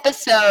myself. This is the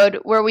episode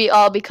where we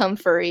all become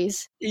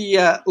furries.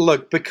 Yeah,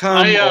 look, become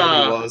what he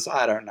was.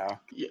 I don't know.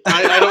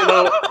 I don't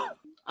know.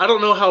 I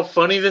don't know how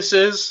funny this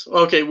is.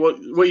 Okay, what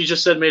you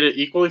just said made it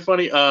equally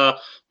funny.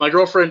 My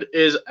girlfriend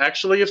is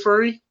actually a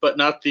furry, but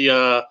not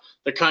the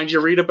kind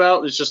you read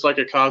about. It's just like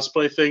a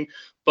cosplay thing.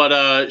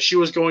 But she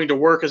was going to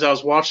work as I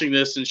was watching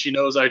this, and she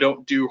knows I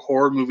don't do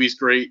horror movies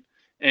great.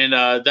 And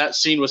that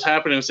scene was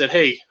happening and said,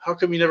 "Hey, how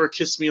come you never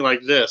kissed me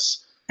like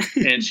this?"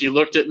 And she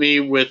looked at me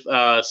with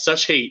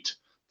such hate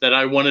that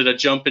I wanted to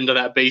jump into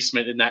that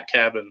basement in that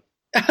cabin.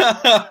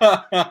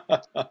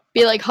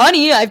 Be like,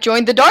 "Honey, I've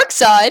joined the dark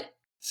side."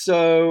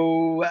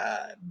 So,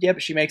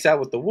 but she makes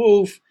out with the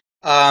wolf.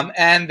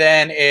 And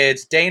then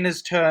it's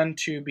Dana's turn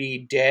to be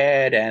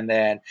dead, and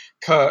then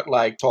Kurt,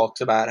 like,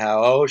 talks about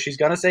how, she's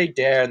gonna say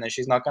dare, and then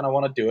she's not gonna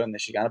want to do it, and then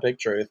she's gonna pick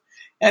truth.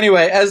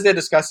 Anyway, as they're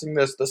discussing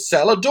this, the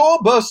cellar door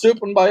bursts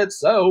open by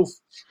itself,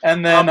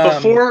 and then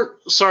before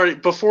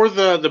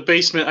the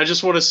basement, I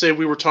just want to say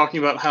we were talking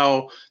about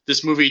how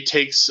this movie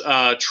takes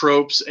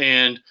tropes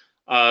and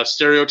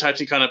stereotypes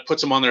and kind of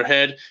puts them on their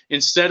head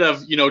instead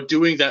of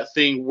doing that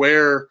thing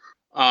where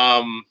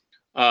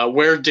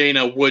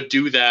Dana would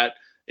do that.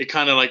 It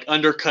kind of like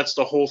undercuts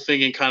the whole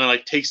thing and kind of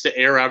like takes the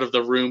air out of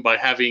the room by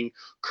having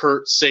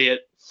Kurt say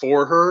it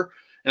for her,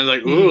 and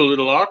like, ooh, a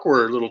little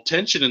awkward, a little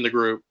tension in the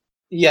group.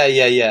 Yeah.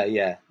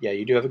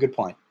 You do have a good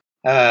point.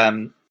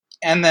 And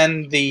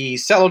then the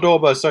cellar door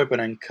bursts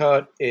open, and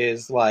Kurt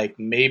is like,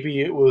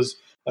 maybe it was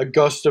a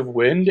gust of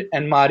wind,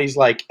 and Marty's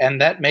like, and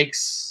that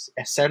makes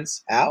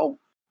sense. How?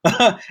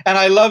 And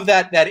I love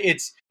that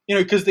it's,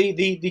 because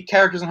the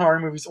characters in horror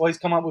movies always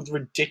come up with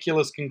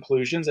ridiculous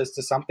conclusions as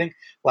to something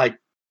like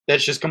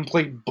that's just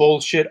complete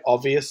bullshit,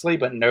 obviously,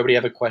 but nobody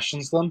ever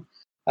questions them.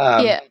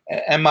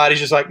 And Marty's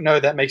just like, no,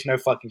 that makes no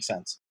fucking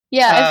sense.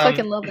 Yeah, I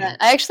fucking love that.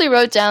 I actually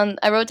wrote down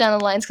the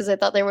lines because I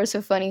thought they were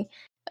so funny.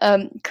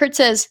 Kurt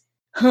says,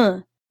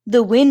 the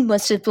wind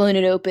must have blown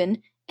it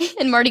open.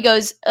 And Marty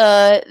goes,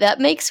 that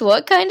makes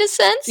what kind of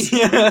sense?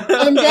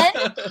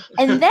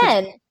 and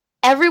then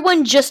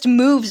everyone just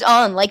moves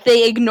on, like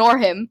they ignore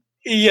him.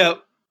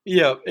 Yep,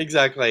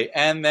 exactly.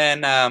 And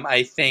then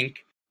I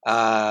think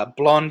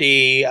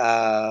Blondie,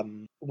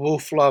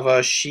 wolf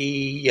lover,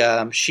 she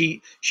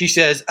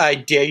says, I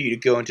dare you to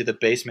go into the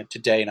basement to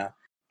Dana.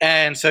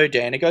 And so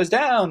Dana goes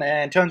down,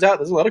 and turns out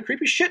there's a lot of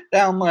creepy shit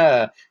down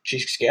there. She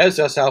scares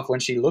herself when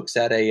she looks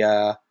at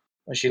a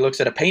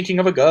painting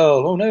of a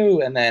girl. Oh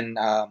no! And then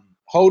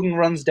Holden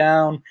runs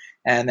down,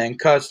 and then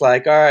Kurt's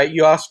like, "All right,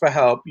 you asked for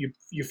help.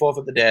 You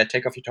forfeit the dare.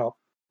 Take off your top."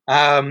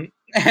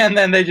 And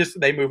then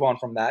they move on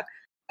from that.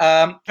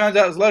 Turns out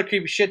there's a lot of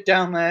creepy shit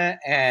down there,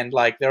 and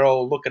like they're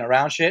all looking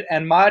around shit.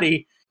 And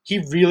Marty, he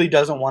really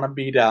doesn't want to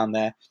be down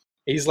there.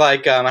 He's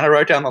like, and I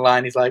wrote down the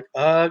line. He's like,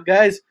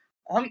 guys,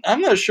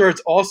 I'm not sure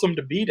it's awesome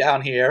to be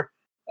down here.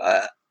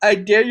 I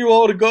dare you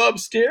all to go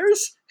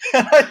upstairs.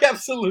 I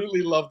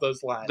absolutely love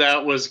those lines.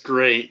 That was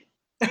great.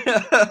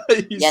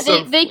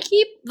 They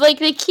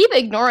keep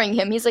ignoring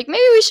him. He's like,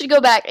 maybe we should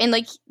go back, and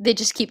like they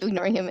just keep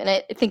ignoring him, and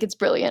I think it's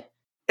brilliant.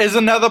 There's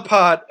another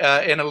part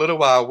in a little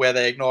while where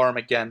they ignore him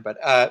again, but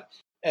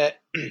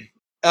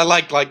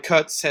like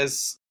Kurt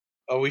says,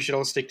 "Oh, we should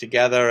all stick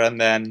together," and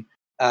then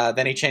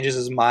he changes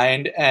his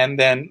mind, and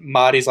then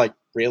Marty's like,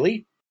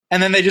 "Really?"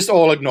 And then they just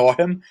all ignore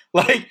him.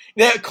 Like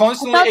they're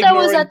constantly. I thought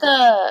ignoring... that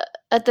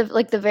was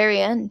at the very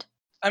end.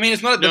 I mean,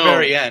 it's not at the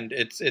very end.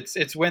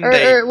 It's when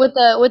or with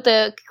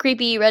the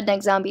creepy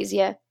redneck zombies.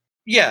 Yeah.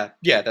 Yeah,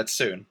 that's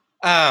soon.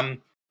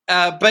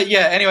 But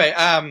yeah, anyway,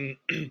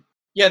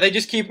 yeah, they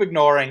just keep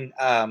ignoring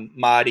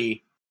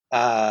Marty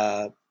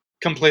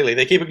completely.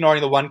 They keep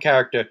ignoring the one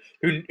character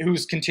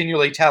who's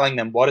continually telling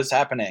them what is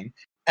happening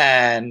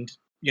and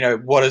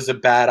what is a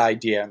bad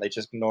idea, and they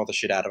just ignore the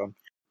shit out of him.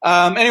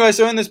 Anyway,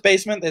 so in this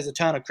basement, there's a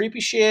ton of creepy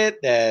shit.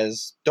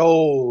 There's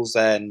dolls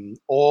and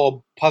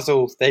orb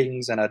puzzle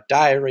things and a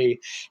diary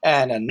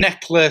and a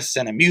necklace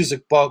and a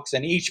music box,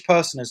 and each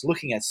person is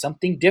looking at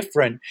something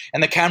different,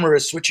 and the camera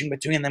is switching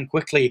between them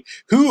quickly.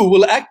 Who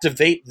will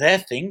activate their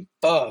thing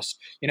first?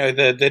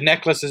 The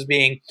necklace is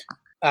being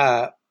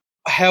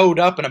held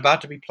up and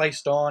about to be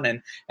placed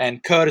on,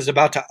 and Kurt is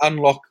about to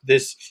unlock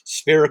this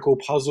spherical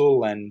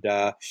puzzle, and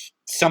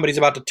somebody's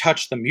about to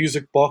touch the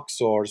music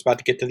box or is about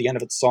to get to the end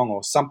of its song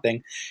or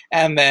something.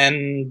 And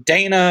then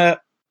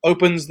Dana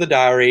opens the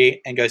diary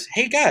and goes,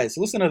 "Hey guys,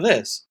 listen to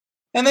this."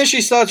 And then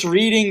she starts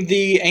reading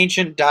the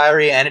ancient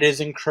diary, and it is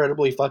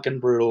incredibly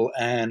fucking brutal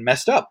and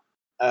messed up.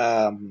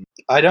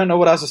 I don't know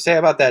what else to say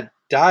about that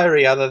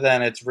diary other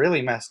than it's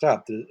really messed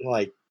up.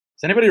 Like,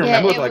 does anybody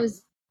remember?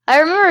 I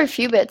remember a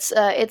few bits.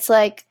 It's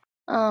like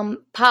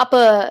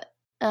Papa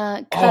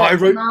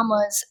cut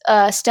Mama's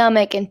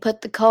stomach and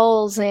put the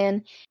coals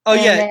in. Oh,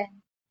 and yeah. Then,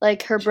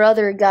 like, her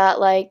brother got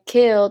like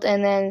killed,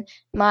 and then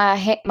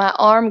my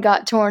arm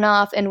got torn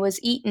off and was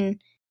eaten.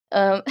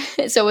 So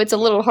it's a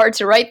little hard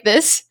to write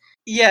this.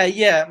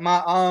 Yeah. My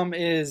arm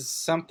is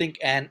something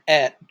and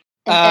et.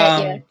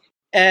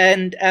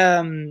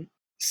 And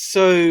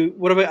so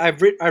what about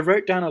I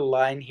wrote down a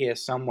line here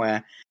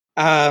somewhere.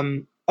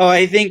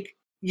 I think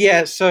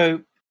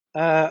so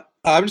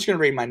I'm just going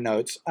to read my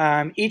notes.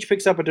 Each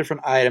picks up a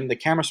different item. The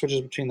camera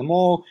switches between them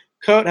all.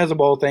 Kurt has a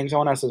bowl thing.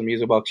 Someone else has a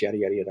music box, yada,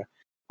 yada,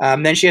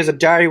 yada. Then she has a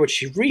diary which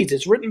she reads.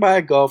 It's written by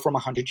a girl from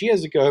 100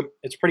 years ago.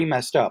 It's pretty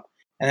messed up.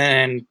 And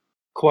then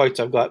quotes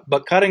I've got,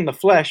 "But cutting the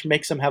flesh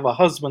makes him have a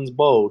husband's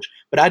bulge.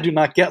 But I do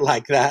not get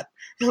like that."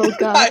 Oh,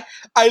 God.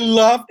 I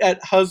laughed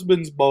at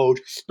husband's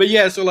bulge. But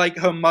yeah, so like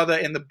her mother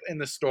in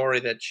the story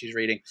that she's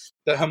reading,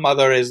 that her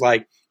mother is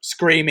like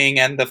screaming,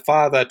 and the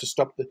father to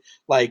stop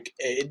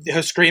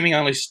her screaming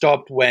only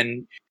stopped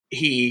when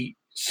he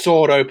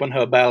sawed open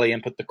her belly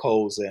and put the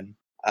coals in.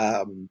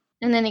 And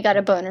then he got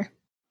a boner.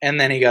 And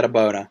then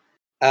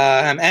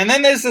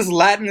there's this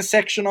Latin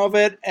section of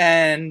it,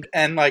 and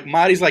like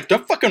Marty's like,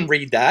 "Don't fucking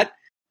read that."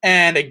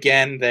 And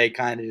again, they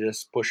kind of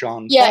just push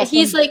on. Yeah,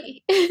 he's like,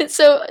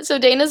 so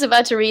Dana's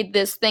about to read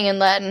this thing in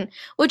Latin,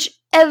 which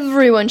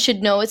everyone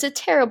should know is a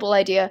terrible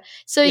idea.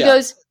 So he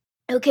goes,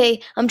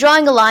 "Okay, I'm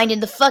drawing a line in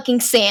the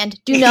fucking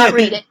sand. Do not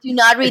read it. Do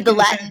not read the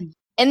Latin."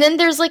 And then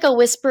there's like a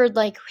whispered,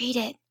 like, read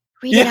it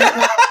out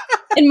loud.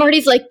 And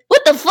Marty's like,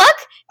 "What the fuck?"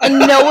 And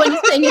no one's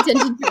paying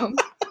attention to him.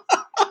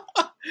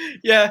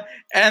 Yeah,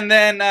 and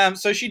then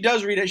so she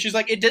does read it. She's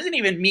like, "It doesn't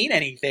even mean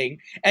anything,"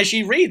 and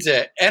she reads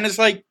it, and it's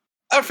like,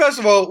 first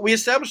of all, we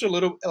established a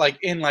little, like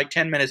in like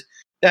 10 minutes,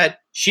 that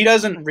she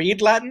doesn't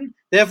read Latin.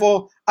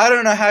 Therefore, I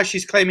don't know how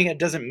she's claiming it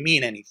doesn't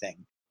mean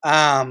anything.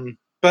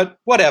 But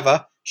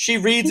whatever. She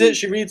reads it.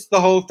 She reads the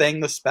whole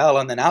thing, the spell,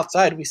 and then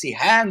outside we see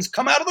hands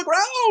come out of the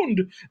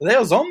ground.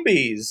 They're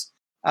zombies.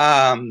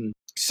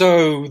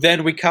 So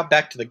then we cut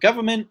back to the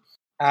government.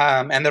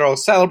 And they're all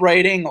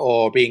celebrating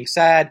or being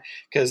sad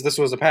because this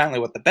was apparently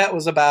what the bet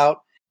was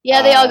about.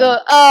 Yeah, they all go,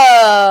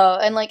 "Oh,"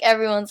 and like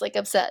everyone's like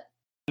upset.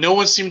 No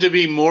one seemed to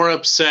be more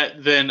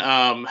upset than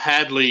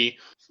Hadley,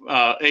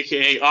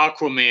 aka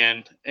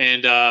Aquaman,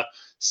 and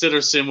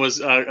Sitterson was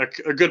a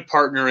good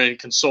partner and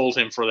consoled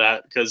him for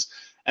that, because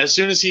as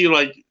soon as he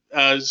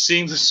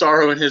seeing the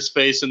sorrow in his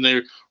face and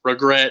the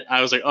regret,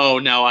 I was like, oh,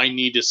 now I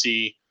need to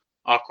see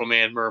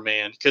Aquaman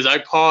Merman, because I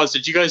paused.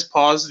 Did you guys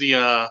pause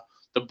the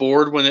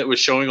board when it was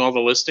showing all the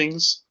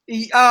listings?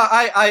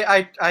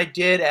 I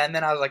did, and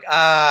then I was like,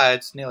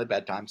 it's nearly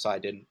bedtime, so I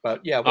didn't.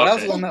 But yeah, what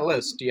else is on that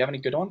list? Do you have any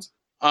good ones?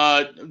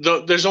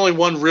 There's only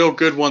one real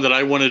good one that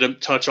I wanted to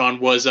touch on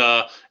was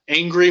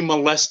Angry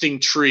Molesting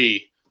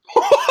Tree.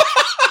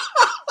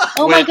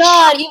 Oh my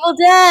God, Evil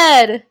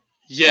Dead!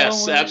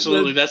 Yes,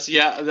 absolutely. That's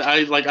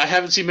I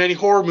haven't seen many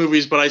horror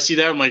movies, but I see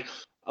that, I'm like,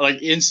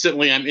 like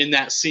instantly I'm in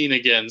that scene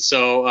again.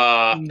 So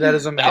That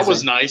is amazing. that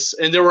was nice.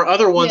 And there were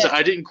other ones Yeah. that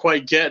I didn't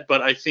quite get,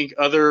 but I think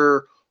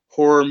other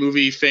horror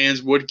movie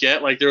fans would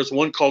get. Like there was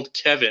one called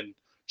Kevin,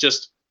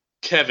 just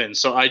Kevin.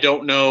 So I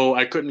don't know.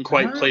 I couldn't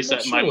quite I'm place not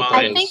that in my sure what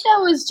mind. I think that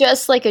was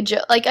just like a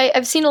joke. Like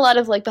I've seen a lot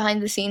of like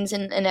behind the scenes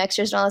and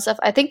extras and all that stuff.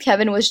 I think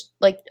Kevin was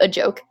like a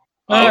joke.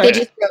 Okay. They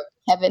just wrote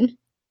Kevin.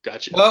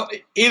 Gotcha. Well,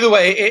 either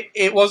way,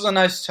 it was a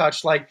nice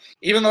touch. Like,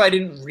 even though I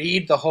didn't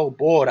read the whole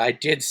board, I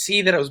did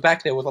see that it was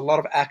back there with a lot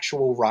of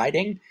actual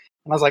writing.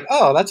 And I was like,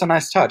 oh, that's a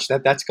nice touch.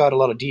 That's got a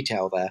lot of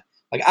detail there.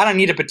 Like, I don't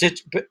need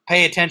to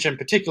pay attention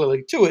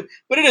particularly to it,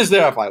 but it is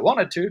there if I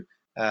wanted to.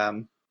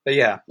 But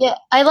yeah. Yeah,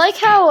 I like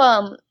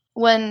how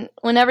when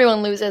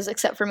everyone loses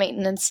except for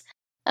maintenance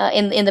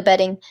in the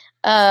betting,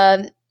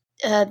 one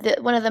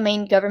of the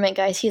main government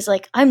guys, he's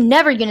like, I'm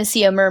never gonna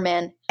see a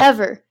merman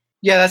ever.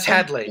 Yeah, that's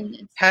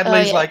Hadley.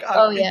 Hadley's yeah. like,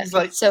 he's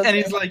like, So and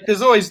he's like,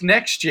 there's always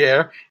next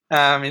year.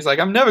 He's like,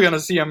 I'm never gonna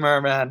see a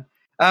merman.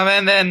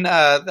 And then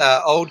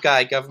the old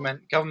guy,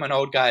 government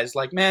old guy, is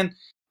like, man,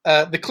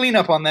 the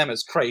cleanup on them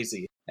is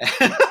crazy.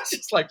 It's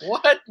just like,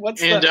 what?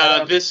 What's And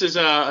that? this is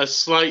a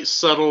slight,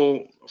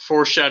 subtle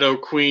foreshadow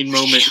Queen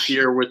moment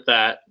here with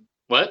that.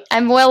 What?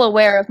 I'm well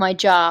aware of my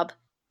job.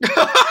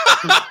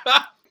 Oh,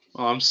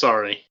 I'm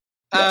sorry.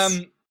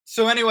 Yes.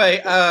 So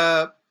anyway,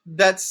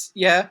 that's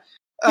yeah.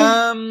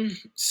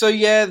 So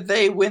yeah,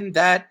 they win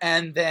that,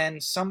 and then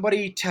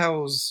somebody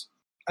tells,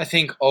 I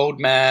think, old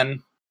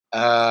man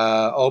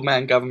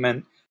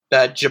government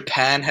that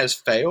Japan has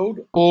failed,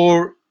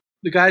 or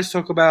the guys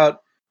talk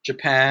about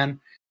Japan.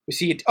 We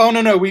see it. Oh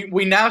no,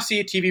 we now see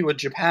a TV with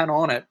Japan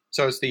on it,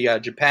 so it's the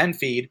Japan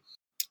feed.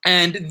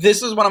 And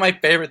this is one of my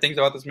favorite things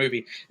about this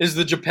movie is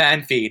the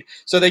Japan feed.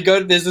 So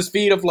there's this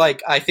feed of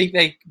like, I think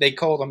they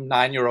call them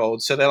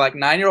 9-year-olds. So they're like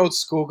 9-year-old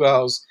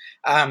schoolgirls.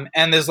 And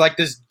there's like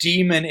this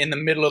demon in the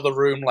middle of the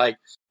room, like,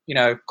 you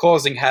know,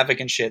 causing havoc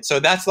and shit. So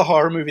that's the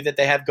horror movie that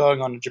they have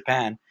going on in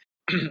Japan.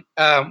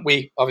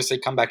 We obviously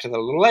come back to that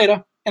a little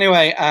later.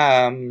 Anyway,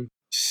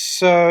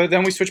 so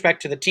then we switch back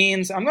to the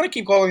teens. I'm going to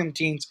keep calling them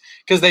teens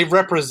because they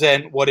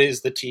represent what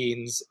is the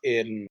teens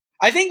in...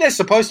 I think they're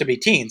supposed to be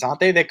teens,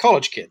 aren't they? They're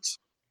college kids.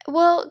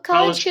 Well,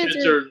 college kids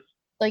are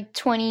like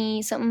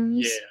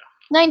 20-somethings. Yeah.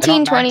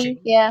 19, 20,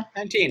 19. yeah.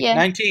 19, yeah.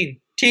 19,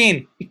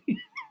 teen.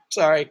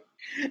 Sorry.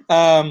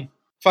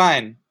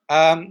 Fine.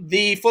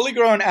 The fully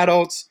grown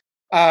adults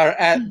are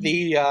at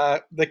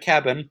the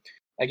cabin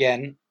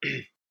again.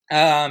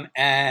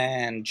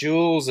 And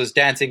Jules is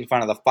dancing in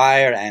front of the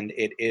fire, and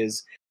it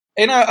is,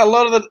 you know, a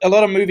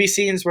lot of movie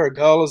scenes where a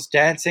girl is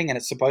dancing and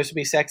it's supposed to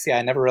be sexy.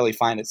 I never really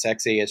find it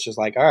sexy. It's just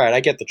like, all right,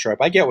 I get the trope.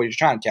 I get what you're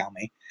trying to tell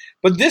me.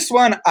 But this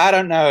one, I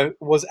don't know,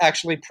 was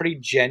actually pretty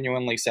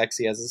genuinely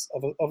sexy of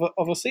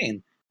a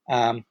scene.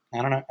 I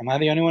don't know. Am I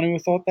the only one who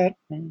thought that?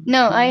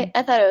 No, I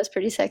thought it was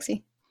pretty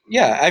sexy.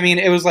 Yeah, I mean,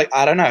 it was like,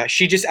 I don't know.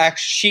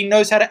 She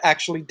knows how to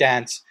actually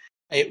dance.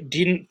 It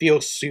didn't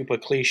feel super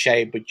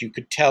cliche, but you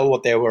could tell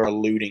what they were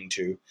alluding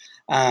to.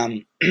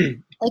 Like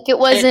it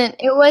wasn't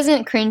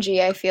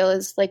cringy. I feel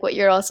is like what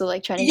you're also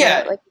like trying to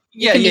get at. Like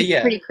it can be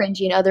pretty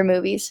cringy in other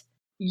movies.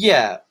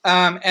 Yeah,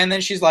 and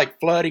then she's like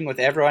flirting with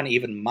everyone,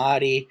 even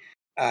Marty.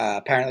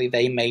 Apparently,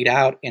 they made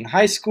out in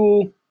high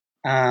school.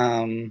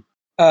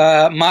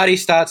 Marty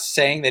starts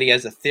saying that he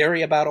has a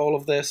theory about all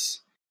of this,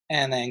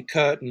 and then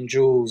Kurt and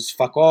Jules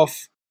fuck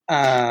off.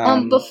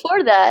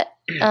 Before that,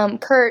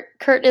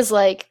 Kurt is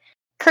like.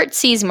 Kurt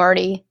sees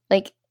Marty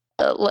like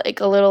a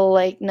little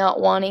like not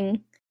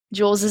wanting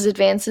Jules's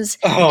advances.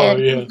 Oh, and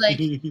yeah.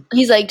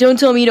 he's like, don't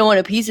tell me you don't want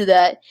a piece of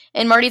that.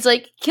 And Marty's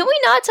like, can we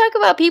not talk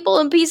about people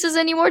in pieces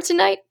anymore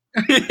tonight?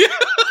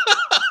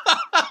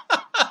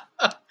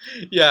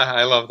 Yeah,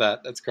 I love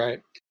that. That's great.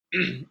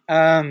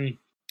 So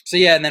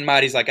yeah, and then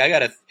Marty's like, I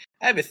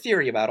have a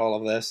theory about all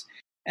of this.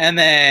 And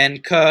then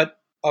Kurt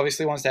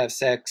obviously wants to have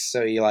sex,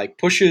 so he like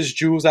pushes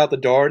Jules out the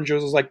door, and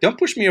Jules is like, don't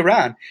push me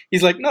around.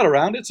 He's like, not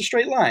around, it's a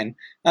straight line.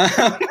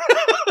 I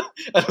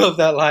love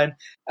that line.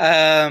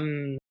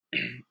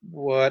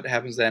 What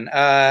happens then?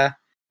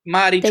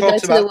 Marty they talks go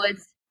to about... the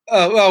woods.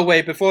 Oh,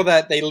 wait, before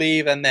that, they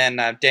leave, and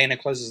then Dana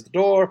closes the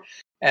door,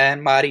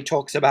 and Marty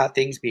talks about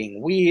things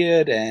being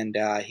weird, and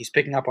he's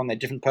picking up on their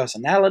different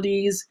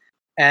personalities.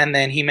 And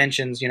then he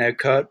mentions, you know,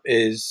 Kurt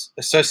is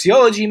a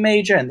sociology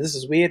major, and this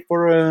is weird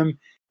for him.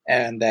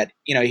 And that,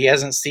 you know, he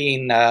hasn't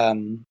seen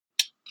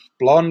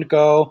blonde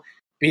girl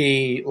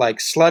be like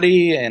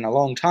slutty in a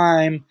long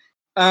time.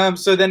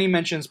 So then he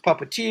mentions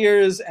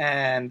puppeteers,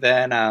 and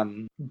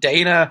then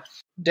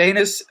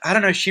Dana's, I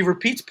don't know, she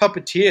repeats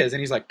puppeteers, and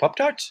he's like,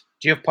 Pop-Tarts?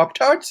 Do you have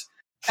Pop-Tarts?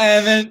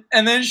 And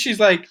then she's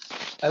like,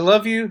 I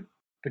love you,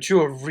 but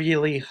you are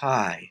really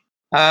high.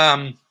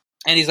 And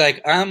he's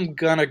like, I'm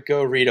gonna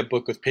go read a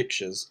book with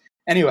pictures.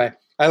 Anyway,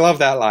 I love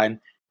that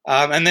line.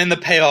 And then the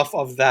payoff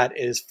of that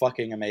is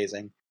fucking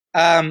amazing.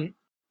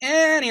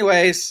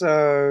 Anyway,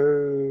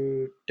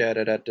 so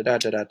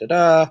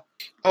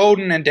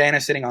Holden and Dana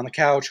sitting on the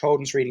couch.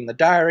 Holden's reading the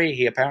diary.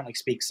 He apparently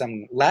speaks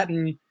some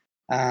Latin.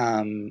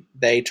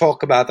 They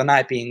talk about the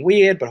night being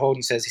weird, but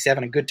Holden says he's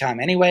having a good time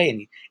anyway,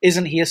 and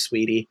isn't he a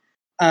sweetie?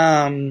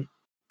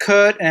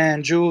 Kurt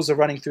and Jules are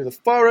running through the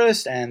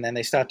forest, and then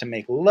they start to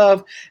make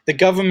love. We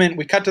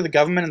cut to the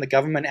government, and the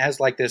government has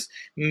like this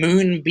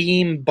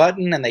moonbeam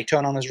button, and they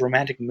turn on this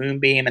romantic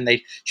moonbeam, and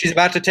she's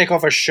about to take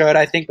off her shirt,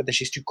 I think, but then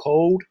she's too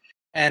cold.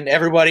 And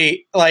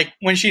everybody, like,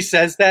 when she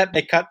says that,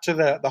 they cut to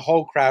the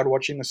whole crowd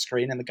watching the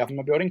screen in the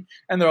government building,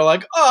 and they're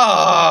like,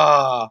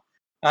 ah.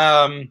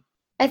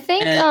 I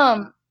think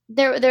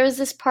there was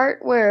this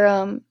part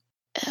where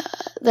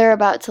they're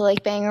about to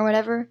like bang or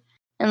whatever,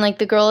 and like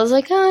the girl is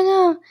like, oh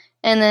no.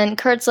 And then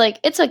Kurt's like,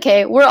 it's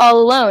okay, we're all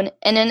alone.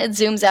 And then it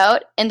zooms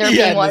out, and they're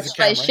being watched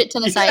by a shit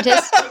ton of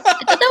scientists. I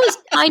thought that was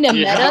kind of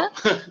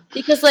meta,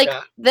 because, like,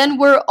 then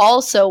we're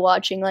also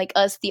watching, like,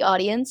 us, the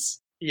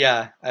audience.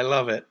 Yeah, I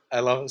love it.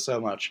 I love it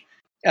so much.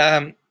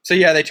 So,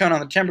 yeah, they turn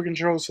on the temperature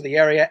controls for the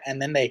area, and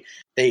then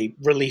they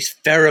release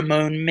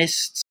pheromone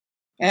mists.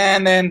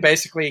 And then,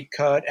 basically,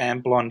 Kurt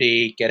and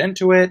Blondie get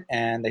into it,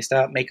 and they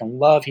start making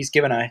love. He's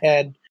giving her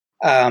head.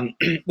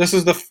 This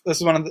is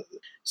one of the...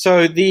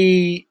 So,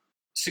 the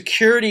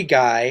security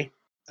guy,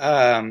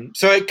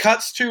 so it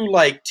cuts to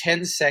like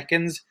 10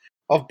 seconds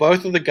of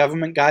both of the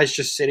government guys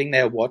just sitting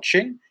there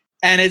watching,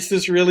 and it's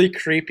this really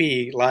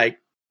creepy, like,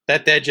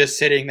 that they're just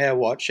sitting there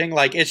watching.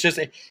 Like, it's just,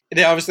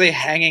 they're obviously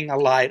hanging a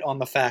light on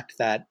the fact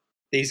that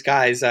these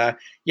guys,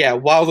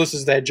 while this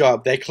is their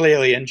job, they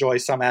clearly enjoy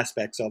some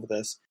aspects of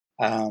this.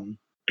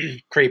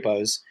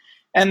 Creepos.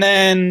 And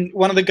then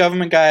one of the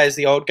government guys,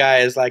 the old guy,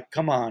 is like,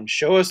 come on,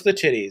 show us the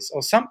titties,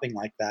 or something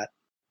like that.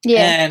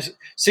 Yeah. And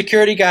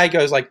security guy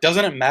goes like,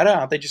 doesn't it matter?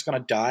 Aren't they just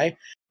going to die?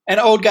 And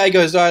old guy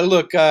goes,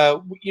 look,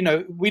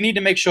 we need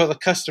to make sure the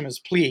customer's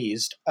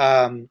pleased.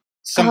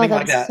 Something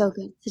like that. So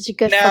good. Such a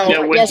good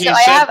fucking word. So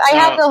I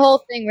have the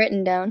whole thing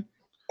written down.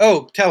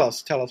 Oh, tell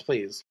us,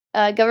 please.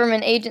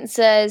 Government agent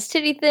says,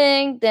 titty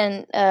thing.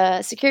 Then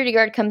security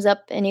guard comes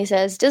up and he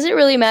says, does it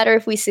really matter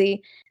if we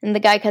see? And the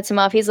guy cuts him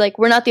off. He's like,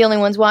 we're not the only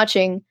ones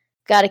watching.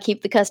 Got to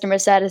keep the customer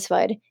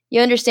satisfied.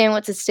 You understand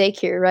what's at stake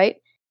here, right?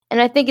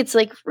 And I think it's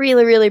like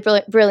really, really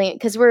brilliant,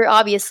 because we're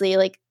obviously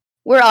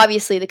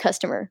the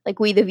customer,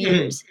 like we the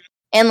viewers,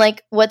 and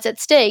like what's at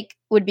stake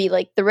would be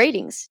like the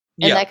ratings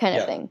and that kind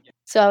of thing.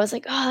 So I was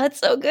like, oh,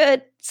 that's so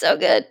good, so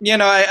good. You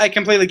know, I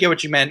completely get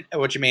what you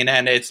mean,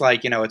 and it's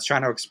like, you know, it's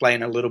trying to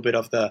explain a little bit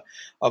of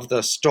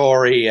the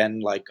story,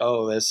 and like,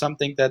 oh, there's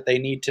something that they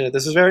need to.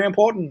 This is very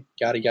important.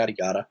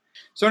 Yada.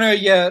 So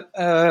anyway,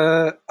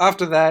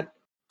 after that,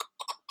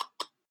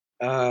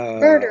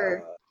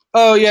 murder.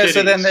 Oh yeah, titties.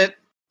 So then that.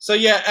 So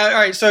yeah, all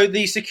right, so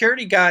the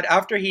security guard,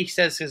 after he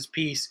says his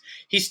piece,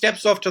 he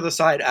steps off to the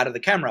side out of the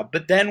camera.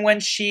 But then when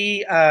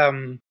she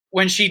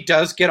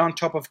does get on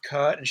top of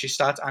Kurt and she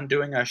starts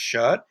undoing her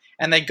shirt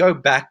and they go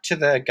back to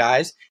the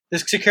guys, the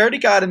security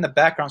guard in the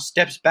background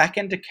steps back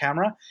into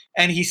camera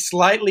and he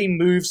slightly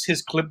moves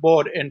his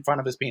clipboard in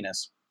front of his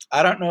penis.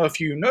 I don't know if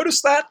you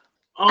noticed that.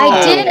 Oh.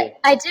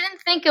 I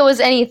didn't think it was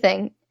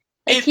anything.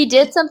 Like, he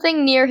did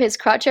something near his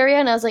crotch area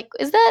and I was like,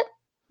 is that...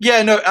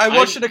 Yeah, no, I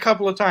watched it a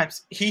couple of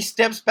times. He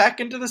steps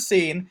back into the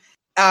scene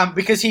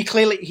because he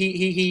clearly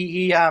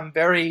he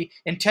very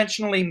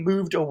intentionally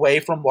moved away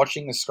from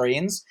watching the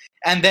screens,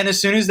 and then as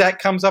soon as that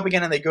comes up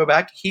again and they go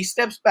back, he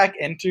steps back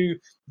into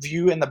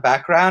view in the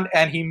background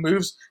and he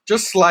moves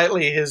just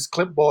slightly his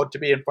clipboard to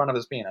be in front of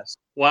his penis.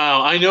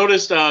 Wow, I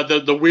noticed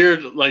the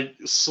weird like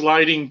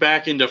sliding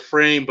back into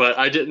frame, but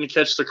I didn't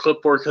catch the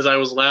clipboard because I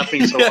was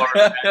laughing so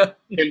hard at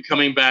him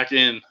coming back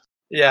in.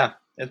 Yeah.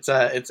 It's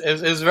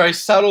very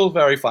subtle,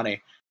 very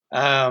funny.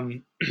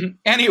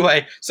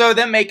 Anyway, so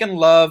they're making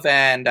love,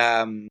 and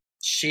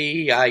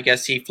I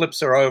guess he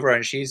flips her over,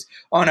 and she's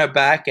on her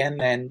back, and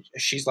then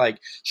she's like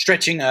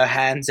stretching her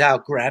hands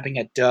out, grabbing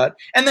at dirt,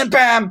 and then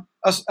bam,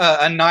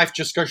 a knife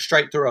just goes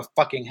straight through her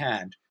fucking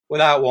hand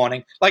without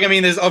warning. Like, I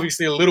mean, there's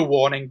obviously a little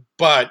warning,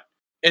 but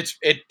it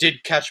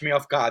did catch me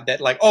off guard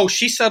that like, oh,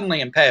 she's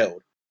suddenly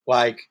impaled,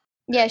 like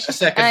a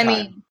second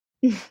time.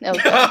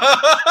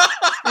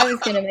 I was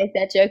gonna make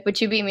that joke, but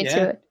you beat me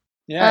to it.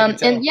 And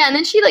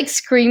then she like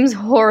screams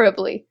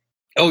horribly.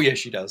 Oh yeah,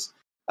 she does.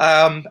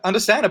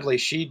 Understandably,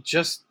 she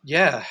just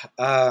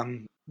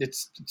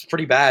it's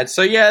pretty bad.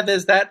 So yeah,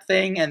 there's that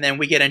thing, and then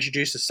we get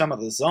introduced to some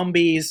of the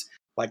zombies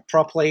like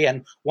properly,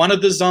 and one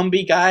of the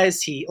zombie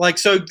guys,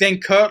 then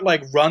Kurt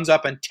like runs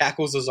up and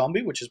tackles the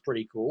zombie, which is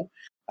pretty cool.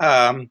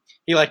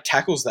 He like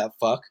tackles that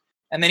fuck,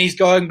 and then he's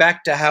going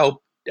back to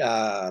help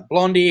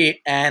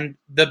Blondie, and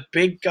the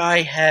big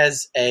guy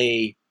has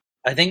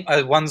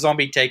one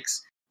zombie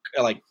takes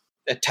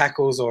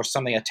tackles or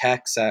something,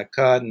 attacks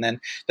Kurt, and then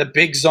the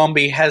big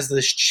zombie has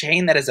this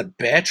chain that has a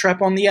bear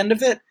trap on the end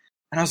of it,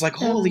 and I was like,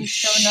 holy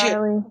shit.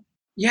 Gnarly.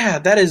 Yeah,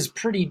 that is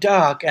pretty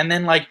dark. And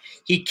then like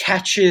he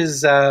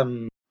catches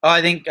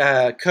I think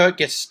Kurt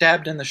gets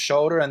stabbed in the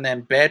shoulder, and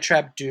then bear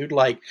trap dude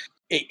like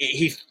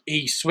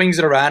he swings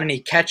it around and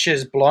he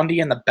catches Blondie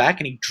in the back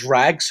and he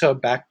drags her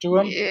back to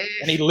him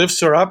and he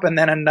lifts her up, and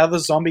then another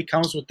zombie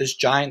comes with this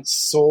giant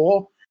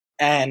saw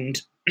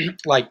and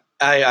like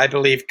I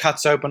believe,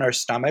 cuts open her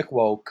stomach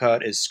while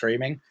Kurt is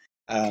screaming.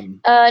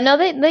 No,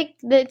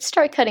 they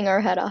start cutting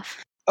her head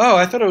off. Oh,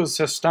 I thought it was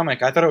her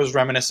stomach. I thought it was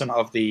reminiscent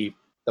of the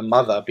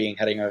mother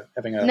having a.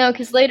 No,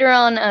 because later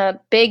on, a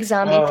big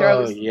zombie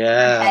throws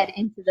her head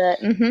into the.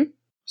 Mm-hmm.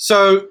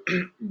 So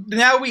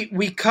now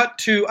we cut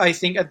to, I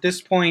think at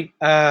this point,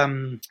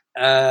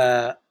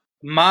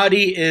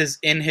 Marty is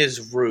in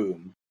his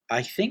room.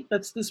 I think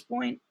that's this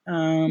point.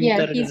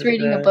 He's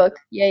reading a book.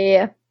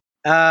 Yeah.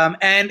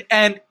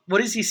 And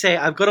what does he say?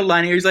 I've got a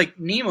line here. He's like,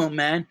 Nemo,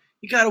 man,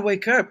 you gotta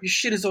wake up. Your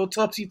shit is all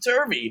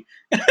topsy-turvy.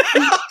 I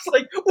was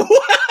like,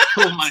 what?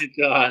 Oh my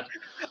god.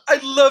 I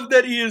love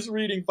that he is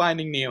reading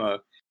Finding Nemo.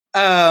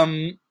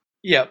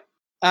 Yeah.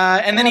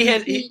 And then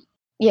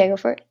Yeah, go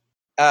for it.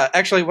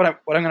 Actually, what I'm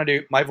gonna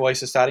do, my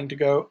voice is starting to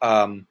go.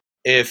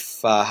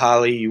 If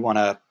Harley, you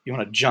wanna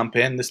jump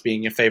in, this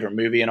being your favorite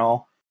movie and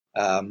all,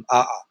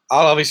 I'll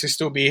obviously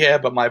still be here,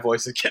 but my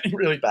voice is getting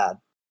really bad.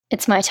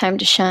 It's my time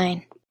to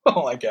shine.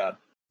 Oh my god.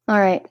 All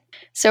right.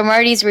 So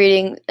Marty's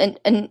reading, and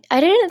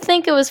I didn't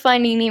think it was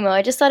Finding Nemo.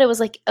 I just thought it was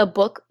like a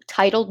book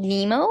titled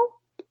Nemo,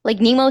 like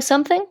Nemo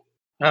something.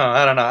 Oh,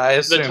 I don't know. I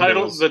assumed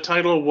the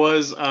title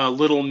was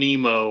Little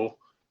Nemo,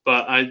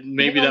 but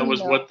that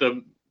was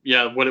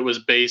what it was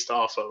based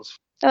off of.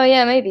 Oh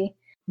yeah, maybe.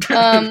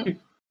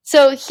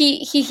 So he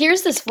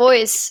hears this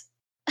voice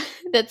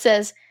that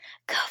says,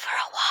 "Go for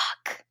a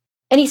walk,"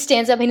 and he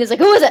stands up and he's like,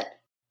 "Who is it?"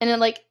 And then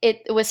like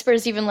it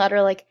whispers even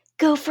louder, like,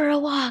 "Go for a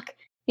walk."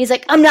 He's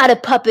like, "I'm not a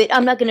puppet.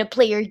 I'm not gonna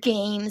play your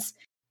games."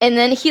 And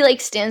then he like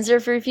stands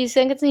there for a few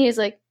seconds and he's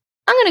like,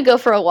 "I'm gonna go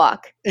for a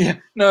walk." Yeah,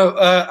 no,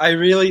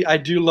 I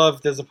do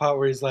love. There's a part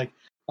where he's like,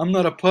 "I'm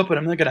not a puppet.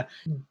 I'm not gonna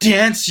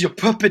dance your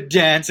puppet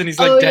dance," and he's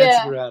like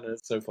dancing around it.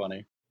 It's so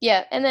funny.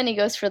 Yeah, and then he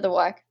goes for the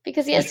walk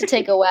because he has to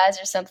take a Waz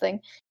or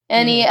something,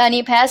 and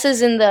he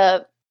passes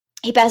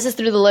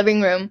through the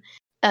living room,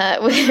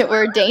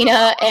 where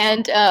Dana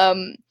and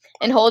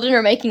Holden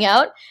are making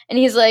out, and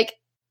he's like.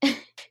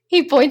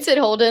 He points at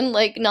Holden,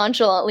 like,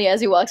 nonchalantly as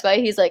he walks by.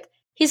 He's like,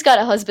 he's got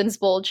a husband's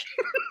bulge.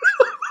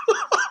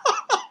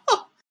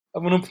 I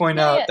want to point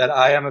out that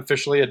I am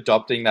officially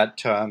adopting that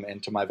term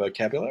into my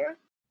vocabulary.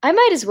 I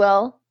might as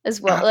well.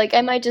 Like,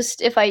 I might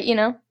just, if I,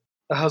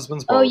 A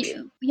husband's bulge.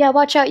 Oh,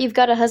 watch out, you've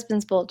got a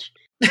husband's bulge.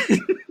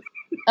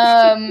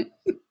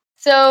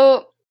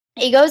 So,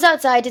 he goes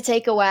outside to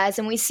take a Waz,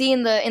 and we see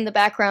in the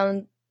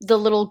background the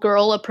little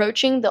girl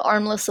approaching, the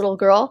armless little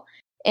girl.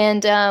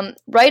 And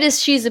right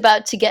as she's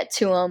about to get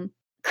to him,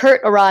 Kurt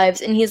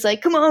arrives and he's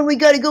like, "Come on, we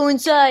gotta go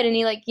inside." And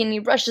he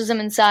rushes him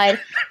inside,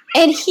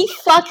 and he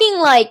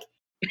fucking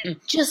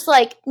just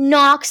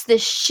knocks the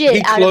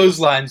shit out of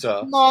clotheslines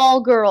her. Small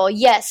girl.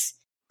 Yes,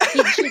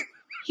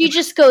 he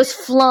just goes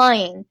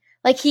flying.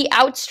 Like he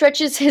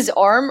outstretches his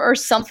arm or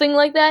something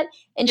like that,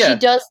 and she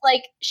does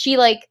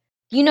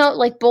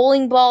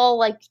bowling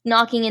ball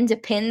knocking into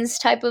pins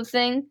type of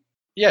thing.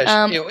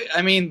 Yeah,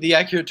 I mean, the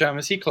accurate term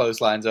is he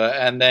clotheslines her,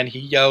 and then he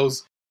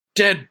yells,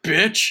 "Dead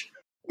bitch!"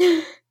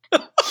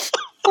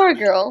 Poor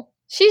girl.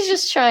 She was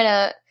just trying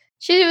to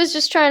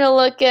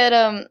look at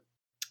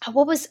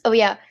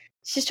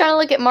she's trying to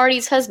look at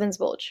Marty's husband's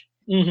bulge.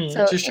 Mm-hmm.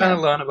 So, she's trying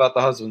to learn about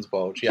the husband's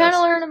bulge. Yes. Trying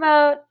to learn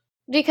about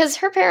because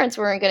her parents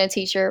weren't going to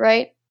teach her,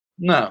 right?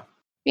 No.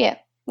 Yeah.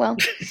 Well,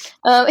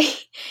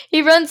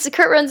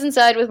 Kurt runs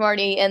inside with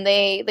Marty, and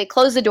they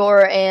close the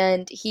door,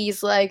 and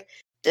he's like,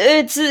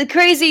 "It's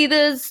crazy,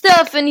 the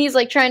stuff," and he's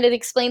trying to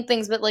explain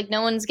things, but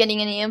no one's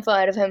getting any info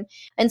out of him.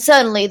 And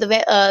suddenly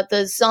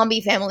the zombie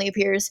family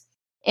appears,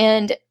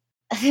 and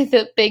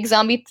the big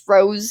zombie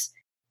throws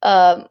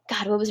God,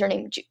 what was her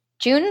name?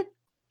 June?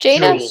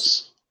 Jada?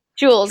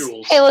 Jules.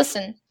 Hey,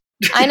 listen,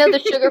 I know the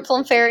Sugar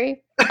Plum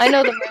Fairy. I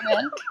know the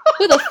merman.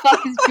 Who the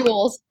fuck is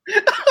Jules?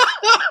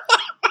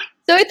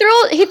 So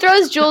he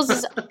throws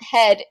Jules'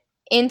 head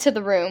into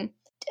the room.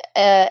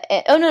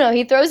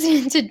 He throws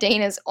it into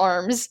Dana's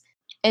arms.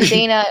 And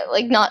Dana,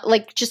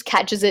 just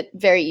catches it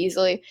very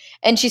easily.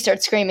 And she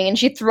starts screaming, and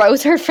she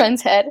throws her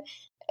friend's head.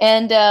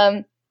 And,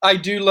 I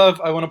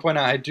want to point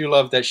out, I do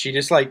love that she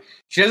just,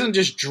 she doesn't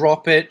just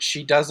drop it.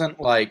 She doesn't,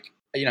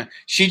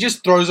 she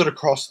just throws it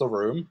across the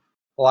room.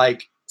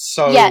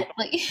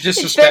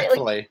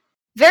 Disrespectfully.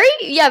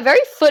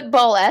 Very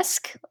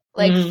football-esque.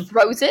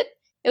 Throws it.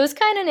 It was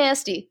kind of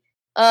nasty.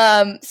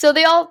 So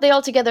they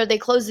all together, they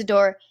close the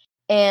door.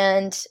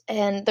 And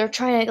they're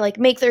trying to,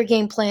 make their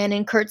game plan.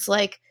 And Kurt's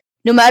like,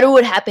 "No matter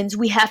what happens,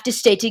 we have to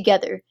stay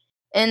together."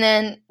 And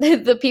then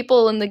the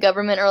people in the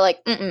government are like,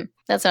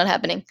 "That's not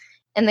happening."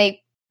 And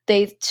they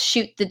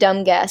shoot the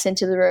dumb gas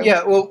into the room.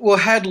 Yeah, well,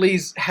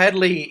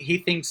 Hadley, he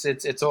thinks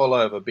it's all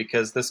over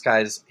because this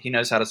he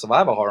knows how to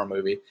survive a horror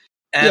movie.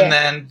 And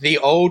then the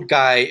old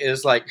guy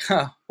is like,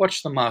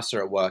 "Watch the master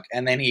at work."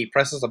 And then he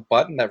presses a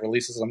button that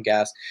releases some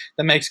gas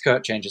that makes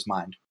Kurt change his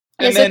mind.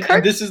 And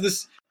this is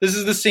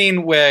the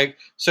scene where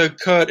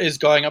Kurt is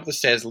going up the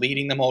stairs,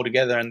 leading them all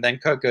together, and then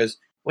Kurt goes,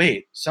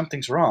 "Wait,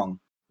 something's wrong.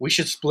 We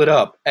should split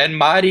up." And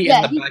Marty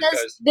in the back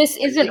goes, "This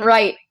isn't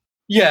right."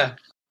 Yeah,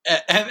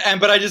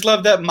 but I just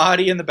love that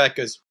Marty in the back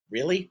goes,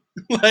 "Really?"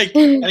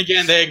 And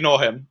again they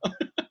ignore him.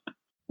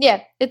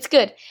 Yeah, it's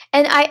good.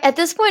 And at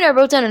this point, I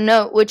wrote down a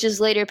note, which is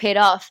later paid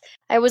off.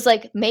 I was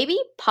like, maybe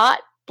pot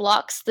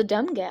blocks the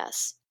dumb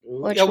gas,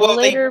 which will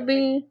later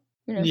be,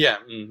 Yeah.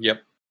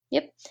 Yep.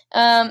 Yep.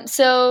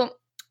 So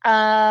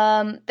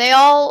they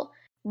all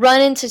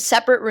run into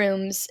separate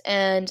rooms,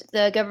 and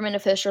the government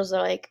officials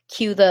are like,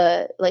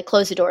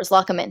 close the doors,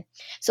 lock them in.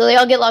 So they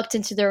all get locked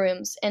into their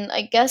rooms, and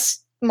I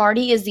guess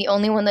Marty is the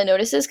only one that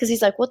notices because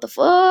he's like, "What the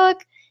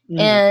fuck?"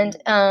 And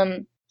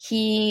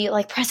he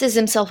like presses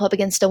himself up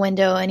against a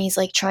window, and he's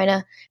like trying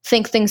to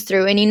think things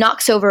through, and he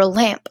knocks over a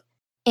lamp,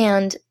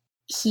 and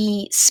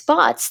he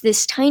spots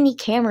this tiny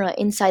camera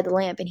inside the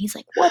lamp, and he's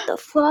like, "What the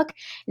fuck?"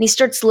 And he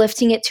starts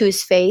lifting it to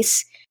his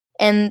face,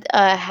 and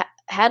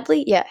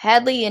Hadley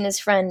and his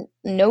friend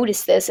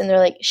notice this, and they're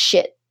like,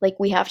 "Shit, like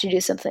we have to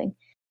do something."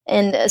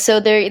 And so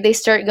they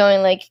start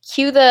going like,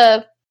 cue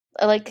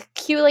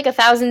like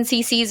 1,000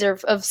 cc's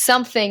of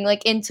something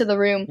like into the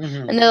room,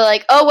 and they're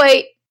like, "Oh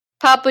wait,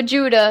 Papa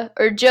Judah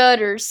or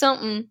Judd or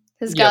something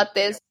has got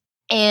this."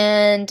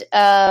 And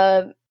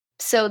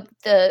so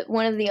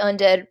one of the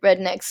undead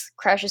rednecks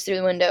crashes through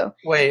the window.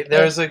 Wait,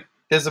 there's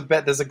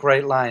a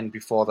great line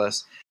before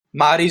this.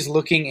 Marty's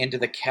looking into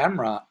the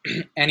camera,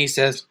 and he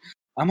says,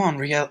 I'm on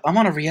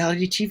a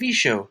reality TV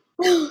show.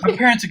 My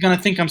parents are gonna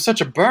think I'm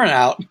such a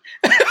burnout."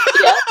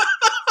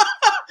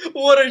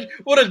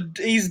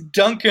 He's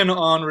dunking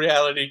on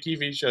reality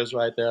TV shows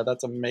right there.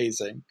 That's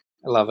amazing.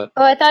 I love it.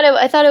 Oh, I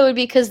thought it would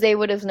be because they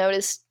would have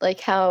noticed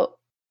how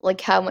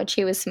much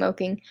he was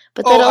smoking.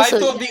 But that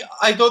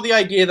I thought the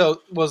idea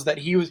though was that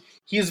he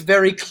is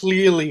very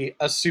clearly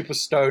a super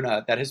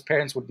stoner that his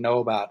parents would know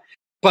about.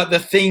 But the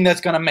thing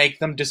that's going to make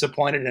them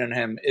disappointed in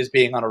him is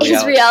being on a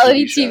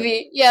reality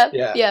TV.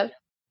 Yeah.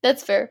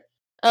 That's fair.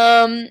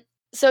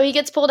 So he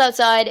gets pulled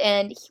outside,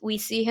 and we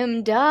see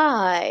him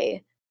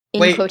die.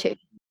 Quotation.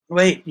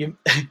 Wait,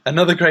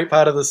 another great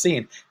part of the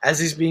scene. As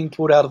he's being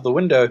pulled out of the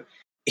window,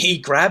 he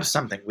grabs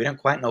something. We don't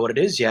quite know what it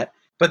is yet.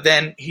 But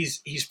then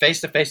he's face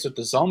to face with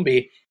the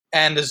zombie,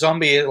 and the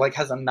zombie like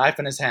has a knife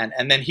in his hand,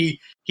 and then he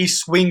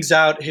swings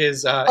out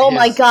his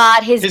my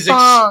god, his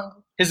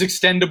bong. His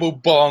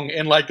extendable bong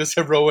in like this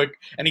heroic,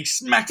 and he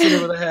smacks it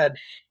over the head.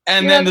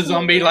 And then the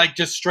zombie like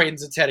just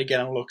straightens its head again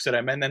and looks at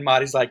him, and then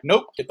Marty's like,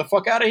 "Nope, get the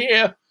fuck out of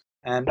here."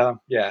 And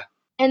yeah.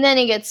 And then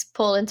he gets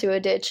pulled into a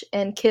ditch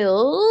and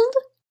killed?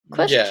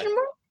 Question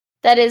mark?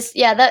 That is,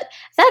 that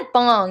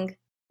bong.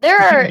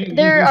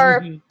 There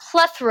are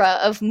plethora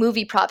of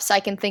movie props I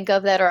can think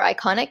of that are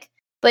iconic,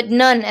 but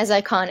none as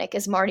iconic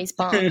as Marty's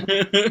bong.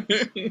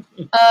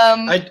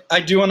 I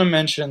do want to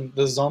mention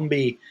the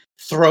zombie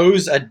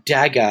throws a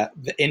dagger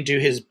into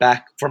his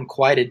back from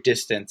quite a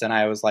distance, and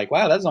I was like,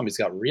 wow, that zombie's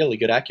got really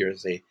good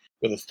accuracy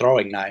with a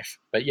throwing knife.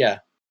 But yeah.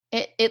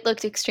 It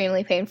looked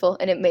extremely painful,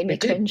 and it made me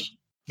cringe.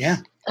 Yeah.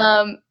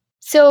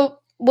 So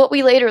what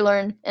we later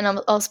learn, and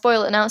I'll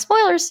spoil it now.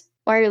 Spoilers!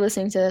 Why are you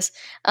listening to this?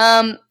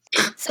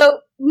 So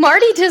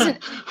Marty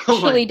doesn't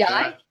actually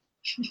die.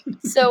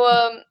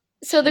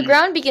 So the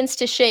ground begins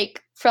to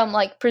shake from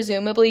like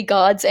presumably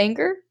God's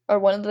anger, or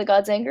one of the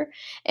God's anger,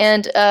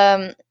 and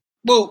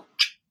no,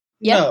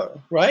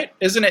 right?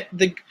 Isn't it?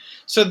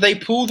 So they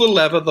pull the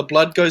lever, the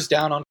blood goes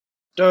down on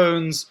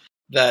stones.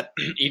 That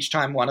each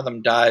time one of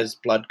them dies,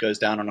 blood goes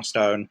down on a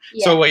stone.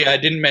 Yeah. So I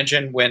didn't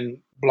mention when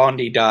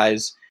Blondie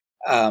dies,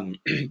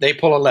 they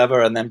pull a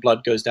lever and then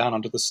blood goes down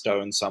onto the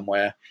stone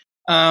somewhere.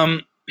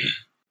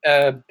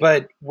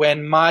 But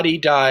when Marty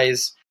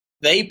dies,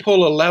 they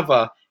pull a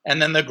lever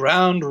and then the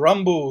ground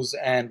rumbles,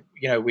 and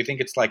we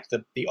think it's like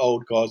the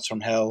old gods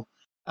from hell.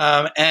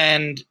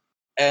 And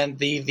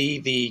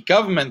the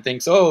government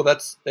thinks, oh,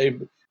 they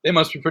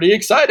must be pretty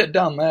excited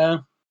down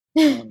there.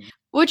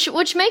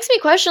 Which makes me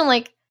question,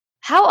 like,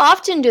 how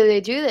often do they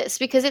do this?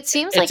 Because it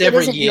seems like it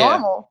isn't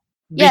normal.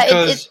 Yeah,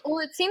 it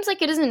seems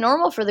like it isn't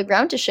normal for the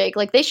ground to shake.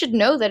 Like, they should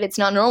know that it's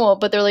not normal,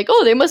 but they're like,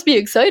 oh, they must be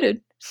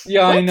excited.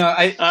 Yeah, what? I know.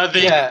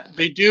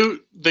 They do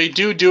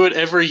it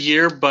every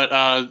year, but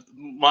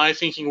my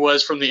thinking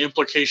was from the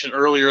implication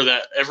earlier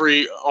that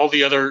all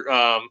the other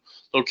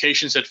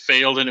locations had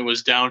failed, and it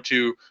was down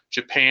to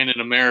Japan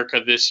and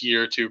America this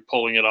year to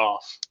pulling it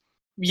off.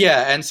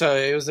 Yeah, and so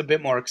it was a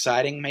bit more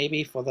exciting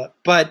maybe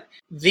but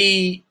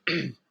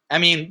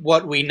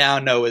what we now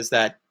know is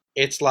that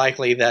it's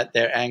likely that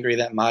they're angry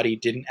that Marty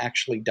didn't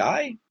actually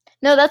die.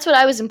 No, that's what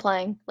I was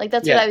implying. Like,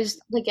 that's what I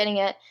was like getting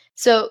at.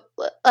 So,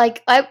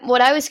 like, what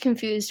I was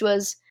confused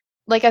was,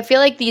 like, I feel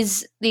like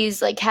these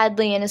like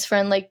Hadley and his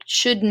friend like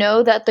should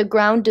know that the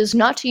ground does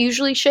not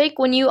usually shake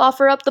when you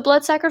offer up the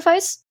blood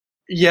sacrifice.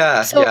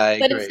 Yeah, I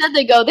but agree. Instead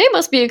they go, they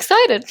must be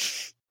excited.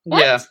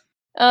 What? Yeah.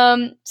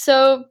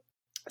 So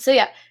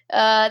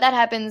that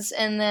happens,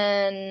 and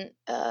then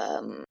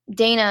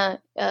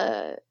Dana,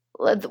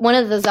 one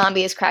of the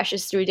zombies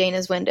crashes through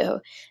Dana's window,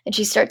 and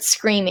she starts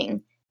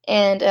screaming.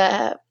 And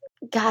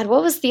God,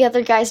 what was the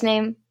other guy's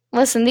name?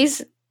 Listen,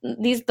 the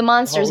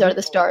monsters Holden? Are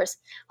the stars.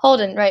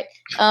 Holden, right?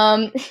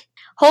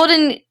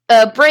 Holden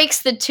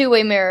breaks the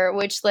two-way mirror,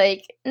 which,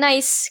 like,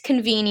 nice,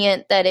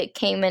 convenient that it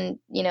came in.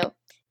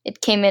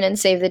 It came in and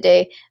saved the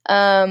day.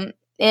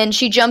 and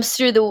she jumps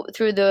through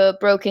the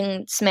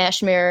broken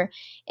smashed mirror,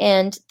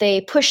 and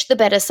they push the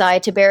bed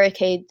aside to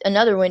barricade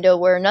another window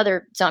where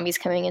another zombie's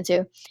coming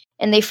into,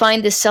 and they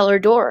find this cellar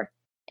door.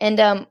 And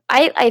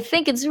I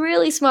think it's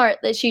really smart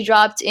that she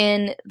dropped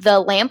in the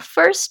lamp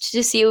first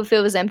to see if it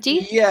was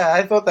empty. Yeah,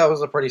 I thought that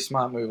was a pretty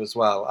smart move as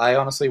well. I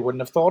honestly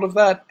wouldn't have thought of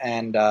that,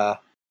 and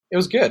it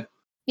was good.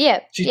 Yeah,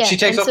 She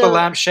takes off the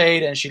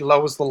lampshade and she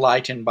lowers the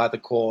light in by the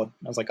cord.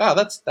 I was like, oh,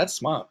 that's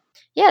smart.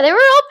 Yeah, they were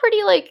all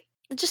pretty, like,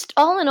 just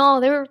all in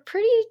all, they were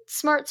pretty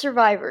smart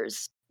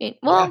survivors.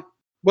 Well, yeah,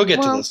 we'll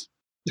get to this.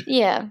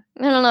 Yeah,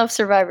 I don't know if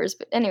survivors,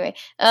 but anyway.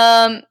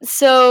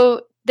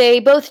 So they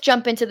both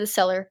jump into the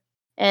cellar.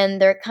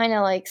 And they're kind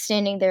of like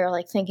standing there,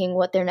 like thinking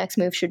what their next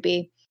move should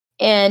be.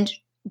 And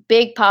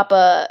Big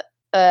Papa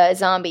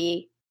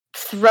Zombie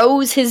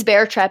throws his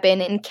bear trap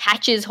in and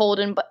catches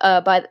Holden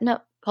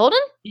Holden?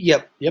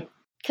 Yep.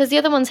 Because the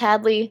other one's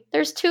Hadley.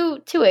 There's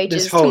two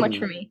H's. Too much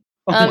for me.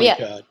 Oh my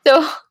God.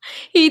 So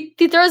he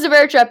throws the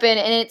bear trap in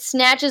and it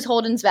snatches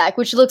Holden's back,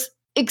 which looks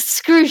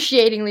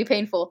excruciatingly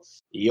painful.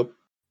 Yep.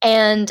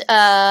 And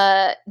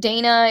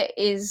Dana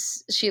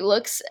she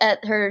looks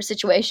at her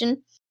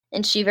situation.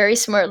 And she very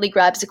smartly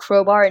grabs a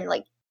crowbar and,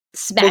 like,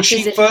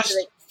 smashes it.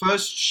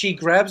 First, she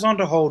grabs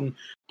onto Holden,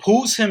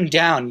 pulls him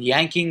down,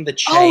 yanking the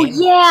chain.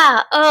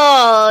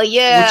 Oh,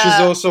 yeah. Which is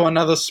also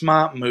another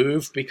smart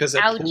move because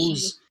it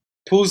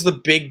pulls the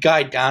big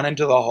guy down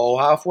into the hole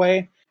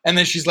halfway. And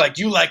then she's like,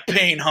 you like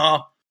pain,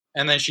 huh?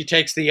 And then she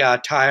takes the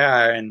tire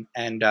iron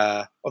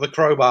or the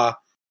crowbar,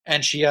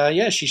 and she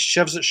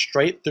shoves it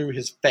straight through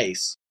his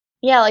face.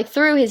 Yeah, like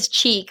through his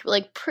cheek,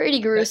 like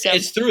pretty gruesome.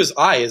 It's through his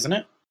eye, isn't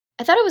it?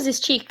 I thought it was his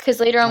cheek because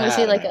later on we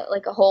see like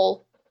a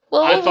hole.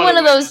 Well, one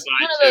of those.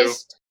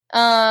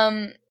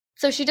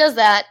 So she does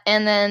that,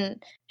 and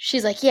then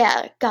she's like,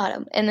 "Yeah, got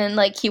him." And then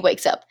like he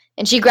wakes up,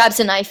 and she grabs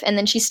a knife, and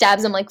then she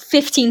stabs him like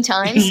 15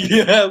 times.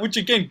 Yeah, which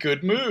again,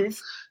 good move.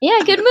 Yeah,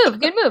 good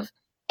move.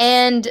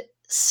 And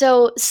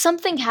so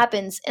something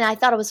happens, and I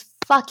thought it was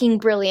fucking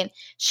brilliant.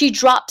 She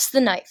drops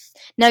the knife.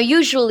 Now,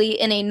 usually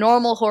in a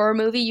normal horror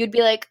movie, you'd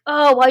be like,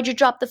 "Oh, why'd you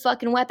drop the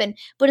fucking weapon?"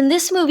 But in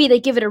this movie, they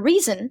give it a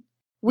reason.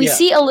 We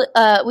see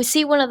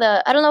one of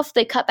the, I don't know if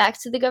they cut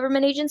back to the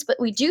government agents, but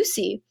we do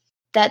see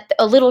that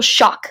a little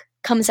shock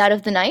comes out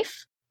of the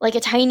knife, like a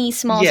tiny,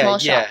 small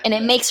shock, and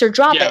it makes her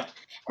drop it.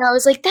 And I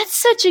was like, that's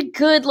such a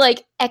good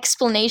like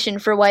explanation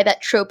for why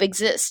that trope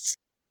exists.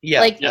 Yeah,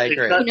 like, I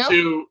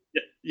agree.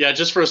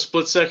 Just for a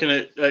split second,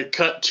 it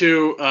cut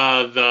to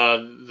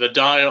the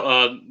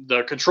dial,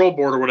 the control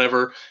board or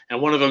whatever,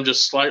 and one of them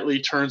just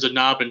slightly turns a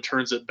knob and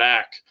turns it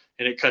back,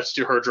 and it cuts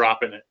to her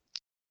dropping it.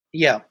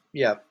 Yeah.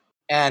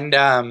 And,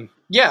 I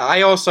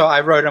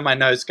wrote in my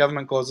notes,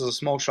 government causes a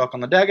small shock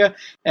on the dagger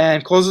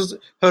and causes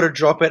her to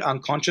drop it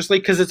unconsciously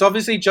because it's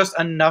obviously just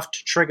enough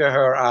to trigger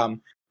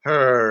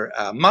her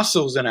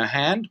muscles in her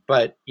hand,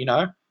 but,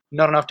 not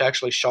enough to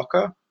actually shock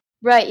her.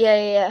 Right,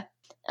 yeah.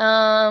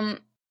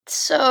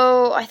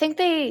 So I think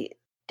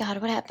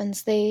what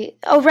happens?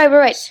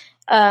 Right.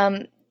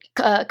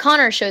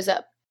 Connor shows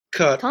up.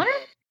 Kurt?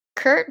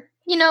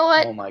 You know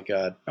what? Oh my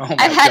God.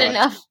 I've had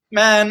enough.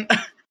 Man,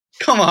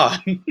 come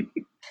on.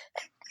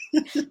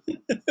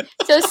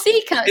 So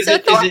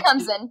Thor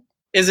comes in.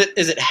 Is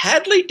it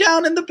Hadley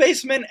down in the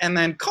basement and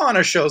then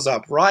Connor shows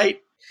up,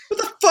 right? Who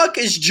the fuck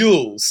is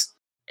Jules?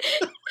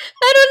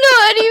 I don't know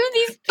any of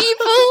these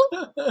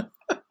people.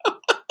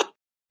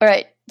 All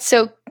right,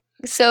 so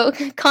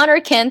Connor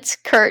Kent,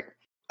 Kurt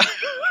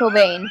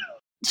Cobain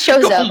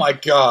shows up. Oh my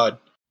God!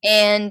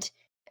 And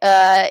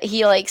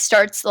he like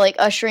starts like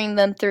ushering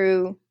them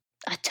through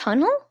a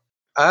tunnel.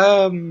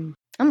 I'm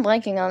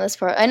blanking on this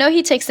part. I know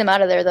he takes them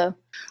out of there though.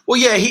 Well,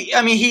 yeah,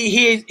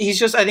 he's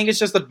just. I think it's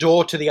just the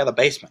door to the other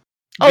basement.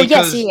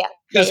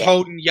 Because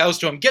Holden yells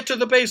to him, "Get to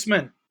the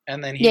basement!"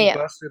 And then he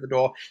bursts through the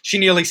door. She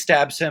nearly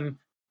stabs him,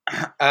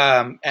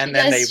 and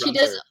then they run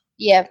through.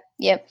 Yeah.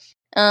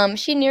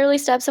 She nearly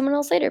stabs someone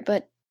else later,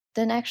 but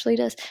then actually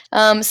does.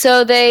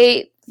 So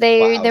they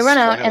run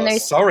out and they.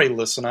 Sorry,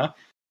 listener.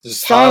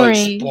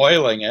 Sorry,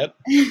 spoiling it.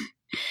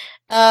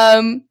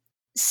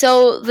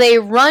 So they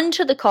run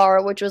to the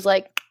car, which was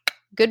like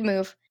good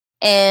move,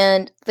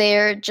 and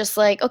they're just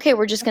like, okay,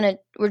 we're just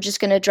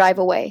gonna drive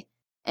away,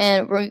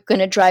 and we're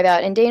gonna drive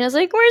out. And Dana's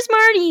like, where's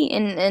Marty?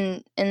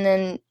 And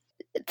then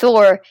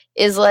Thor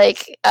is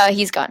like,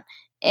 he's gone.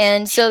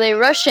 And so they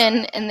rush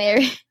in and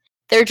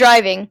they're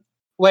driving.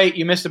 Wait,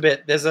 you missed a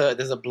bit. There's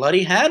a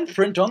bloody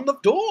handprint on the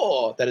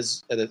door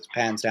that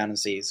pans down and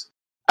sees.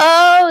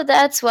 Oh,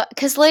 that's what.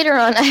 Because later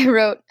on I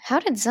wrote, how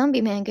did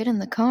Zombie Man get in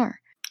the car?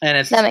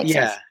 And that makes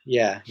sense.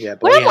 Yeah.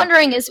 What I'm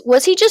wondering is,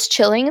 was he just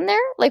chilling in there?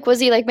 Like, was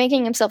he like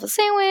making himself a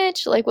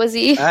sandwich? Like, was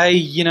he?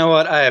 You know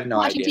what? I have no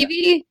watching idea.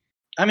 TV?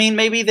 I mean,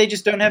 maybe they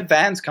just don't have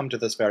vans come to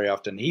this very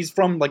often. He's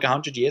from like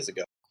 100 years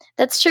ago.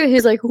 That's true.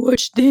 He's like,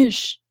 what's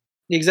this?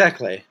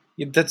 Exactly.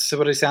 That's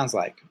what it sounds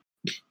like.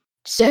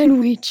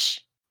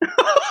 Sandwich.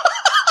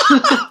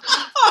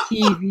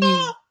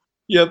 TV.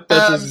 Yep,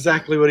 that's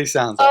exactly what he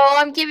sounds like. Oh,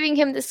 I'm giving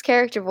him this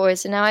character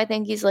voice, and now I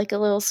think he's like a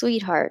little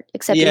sweetheart.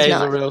 Except he's not. He's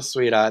a real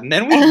sweetheart. And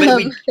then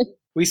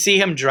We see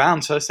him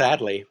drown so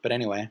sadly, but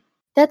anyway.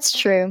 That's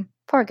true.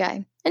 Poor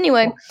guy.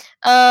 Anyway,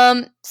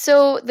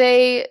 so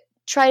they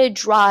try to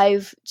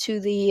drive to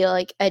the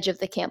edge of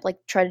the camp,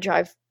 try to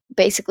drive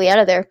basically out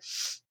of there.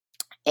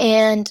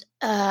 And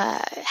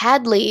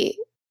Hadley,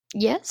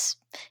 yes?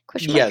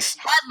 Question mark? Yes.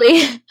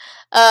 Hadley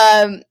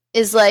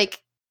is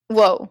like,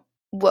 whoa.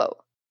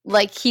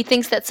 Like, he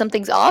thinks that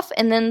something's off,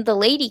 and then the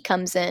lady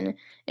comes in,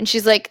 and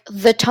she's like,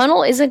 the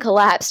tunnel isn't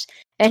collapsed.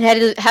 And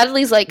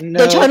Hadley's like,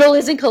 No. the tunnel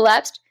isn't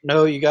collapsed?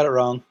 No, you got it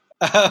wrong.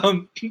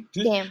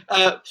 Damn.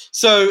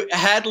 So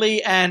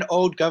Hadley and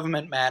old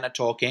government man are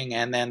talking,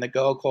 and then the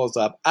girl calls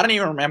up. I don't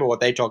even remember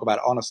what they talk about,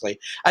 honestly.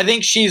 I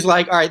think she's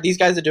like, all right, these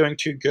guys are doing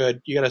too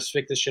good. You got to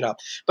fix this shit up.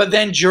 But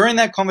then during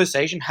that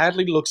conversation,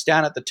 Hadley looks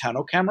down at the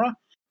tunnel camera,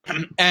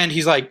 and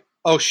he's like,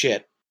 oh,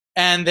 shit.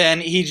 And then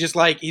he's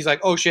like,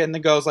 oh, shit. And the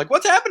girl's like,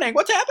 what's happening?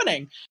 What's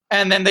happening?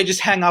 And then they just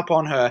hang up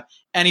on her.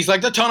 And he's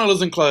like, the tunnel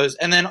isn't closed.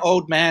 And then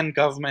old man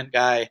government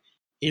guy,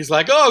 he's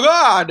like, oh,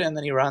 God. And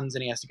then he runs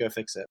and he has to go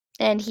fix it.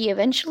 And he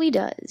eventually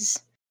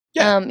does.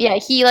 Yeah.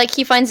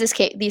 He finds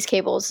these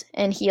cables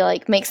and he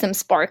makes them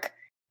spark,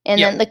 and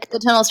then the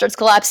tunnel starts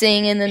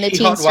collapsing, and then the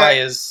teens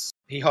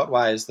he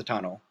hotwires the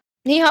tunnel.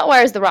 He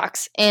hotwires the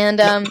rocks, and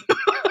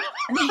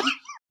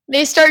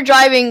they start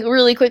driving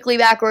really quickly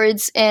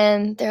backwards,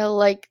 and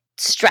they're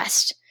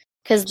stressed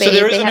because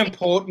there is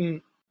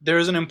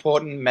an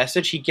important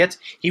message.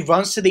 He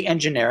runs to the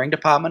engineering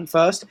department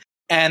first,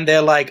 and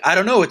they're like, I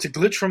don't know, it's a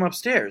glitch from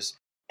upstairs.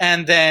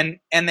 And then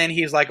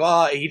he's like,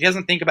 oh, he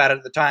doesn't think about it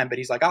at the time, but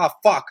he's like, oh,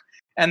 fuck.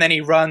 And then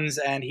he runs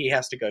and he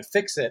has to go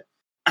fix it.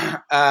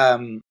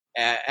 And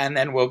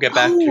then we'll get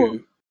back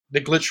to the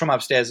glitch from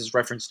upstairs is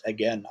referenced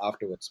again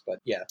afterwards. But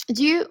yeah.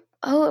 It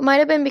might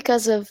have been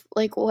because of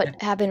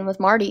what happened with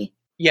Marty.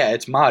 Yeah,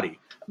 it's Marty.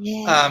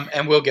 Yeah.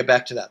 And we'll get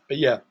back to that. But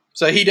yeah.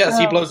 So he does.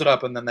 He blows it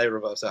up and then they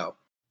reverse out.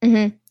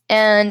 Mm-hmm.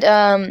 And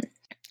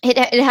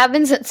it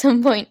happens at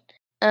some point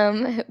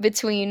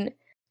between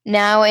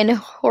now and a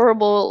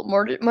horrible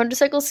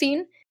motorcycle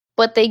scene,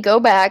 but they go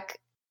back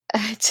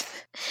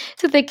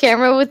to the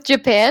camera with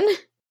Japan.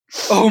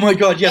 Oh my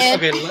god, yes,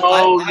 okay.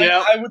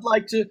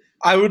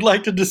 I would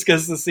like to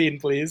discuss the scene,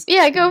 please.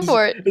 Yeah, go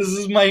for it. This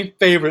is my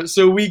favorite.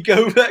 So we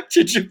go back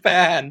to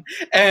Japan,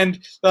 and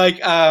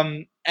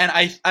and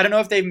I don't know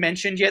if they've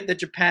mentioned yet that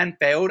Japan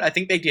failed. I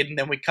think they did, and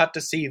then we cut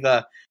to see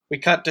the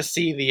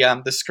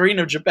screen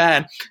of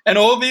Japan, and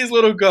all these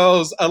little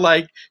girls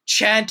are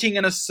chanting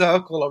in a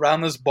circle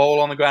around this bowl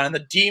on the ground, and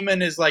the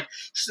demon is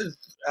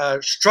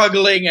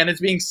struggling, and it's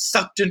being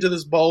sucked into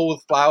this bowl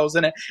with flowers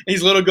in it.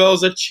 These little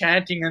girls are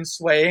chanting and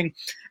swaying,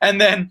 and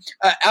then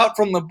out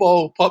from the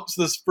bowl pops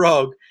this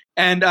frog,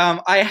 and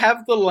I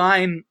have the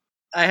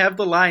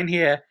line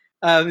here.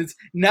 It's,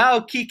 now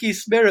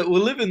Kiki's spirit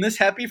will live in this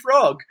happy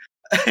frog.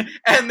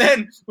 And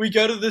then we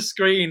go to the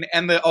screen,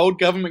 and the old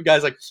government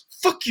guy's like,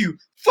 fuck you,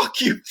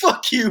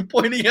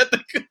 pointing at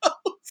the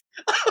girls.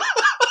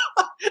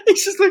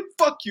 He's just like,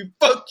 fuck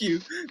you.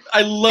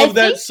 I love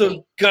that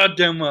so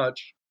goddamn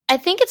much. I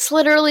think it's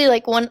literally I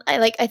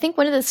think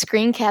one of the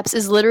screen caps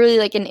is literally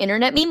an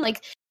internet meme,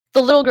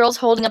 the little girl's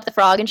holding up the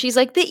frog, and she's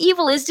like, the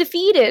evil is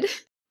defeated.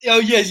 Oh,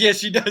 yes,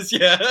 she does,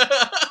 yeah.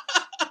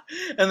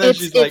 And then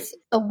it's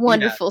a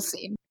wonderful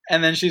scene.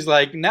 And then she's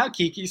like, now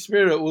Kiki's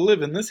spirit will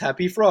live in this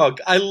happy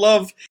frog. I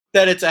love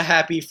that it's a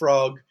happy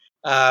frog.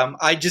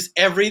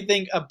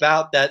 Everything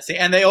about that scene.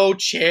 And they all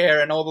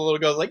cheer, and all the little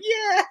girls are like,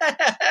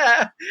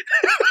 yeah!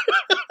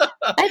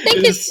 I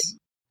think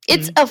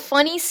it's a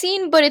funny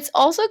scene, but it's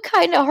also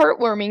kind of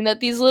heartwarming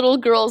that these little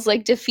girls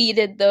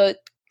defeated the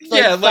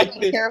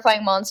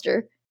terrifying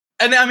monster.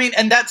 And I mean,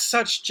 and that's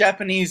such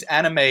Japanese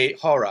anime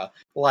horror.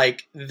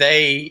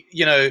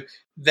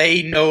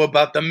 They know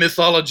about the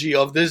mythology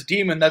of this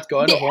demon that's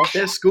going to haunt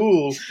their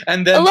school,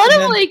 and then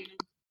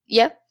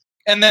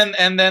And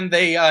then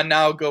they are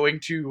now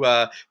going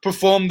to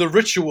perform the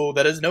ritual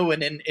that is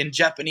known in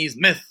Japanese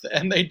myth,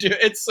 and they do.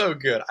 It's so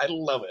good. I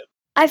love it.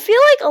 I feel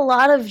like a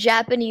lot of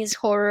Japanese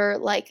horror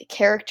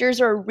characters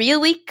are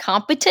really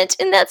competent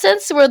in that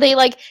sense, where they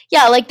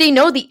they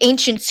know the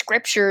ancient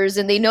scriptures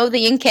and they know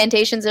the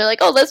incantations. They're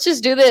like, oh, let's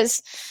just do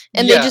this,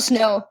 and they just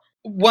know.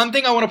 One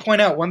thing I want to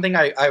point out, one thing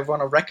I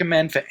want to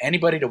recommend for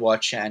anybody to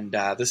watch, and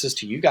this is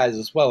to you guys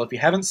as well, if you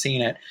haven't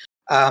seen it,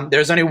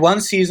 there's only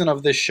one season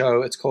of this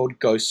show. It's called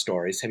Ghost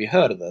Stories. Have you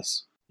heard of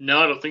this?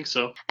 No, I don't think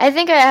so. I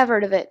think I have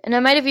heard of it, and I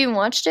might have even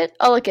watched it.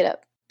 I'll look it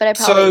up, but I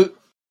probably...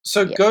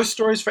 So Ghost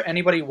Stories, for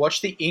anybody, watch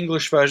the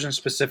English version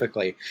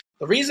specifically.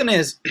 The reason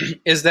is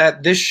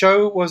that this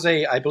show was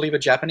I believe, a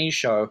Japanese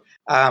show.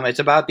 It's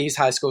about these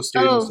high school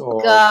students. Oh,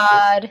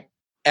 God.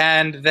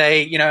 And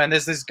they, and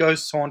there's this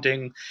ghost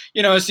haunting,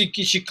 it's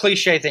a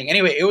cliche thing.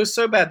 Anyway, it was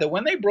so bad that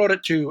when they brought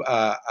it to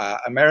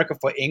America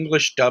for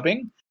English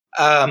dubbing,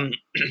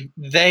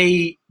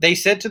 they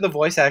said to the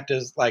voice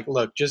actors,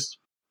 look, just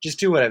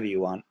do whatever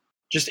you want.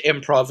 Just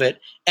improv it.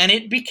 And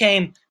it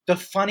became the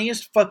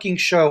funniest fucking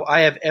show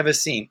I have ever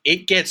seen.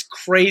 It gets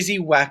crazy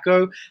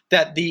wacko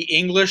that the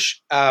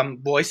English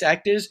voice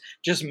actors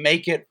just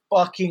make it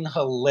fucking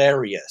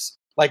hilarious.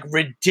 like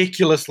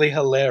ridiculously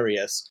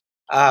hilarious.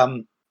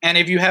 And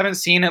if you haven't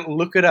seen it,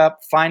 look it up,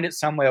 find it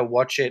somewhere,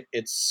 watch it.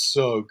 It's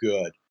so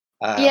good.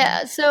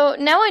 Yeah, so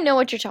now I know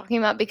what you're talking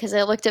about because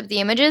I looked up the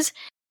images.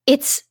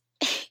 It's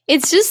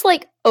just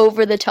like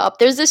over the top.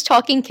 There's this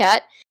talking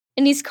cat,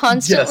 and he's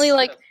constantly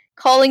like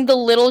calling the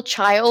little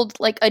child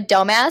like a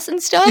dumbass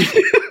and stuff.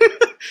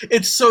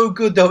 It's so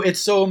good though. It's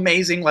so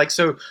amazing. Like,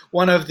 so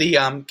one of the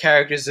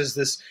characters is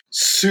this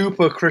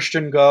super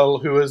Christian girl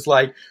who is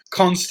like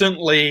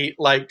constantly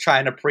like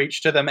trying to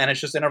preach to them, and it's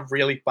just in a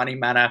really funny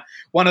manner.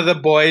 One of the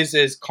boys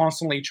is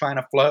constantly trying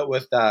to flirt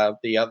with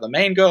the other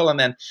main girl, and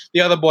then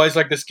the other boy's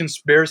like this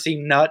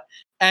conspiracy nut,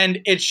 and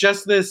it's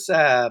just this.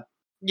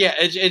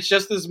 It's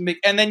just this,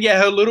 and then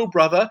her little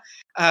brother,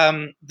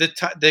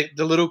 the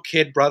little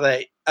kid brother.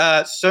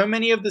 So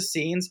many of the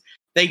scenes,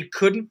 they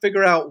couldn't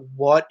figure out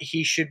what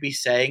he should be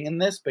saying in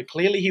this, but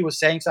clearly he was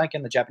saying something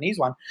in the Japanese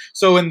one.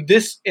 So in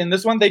this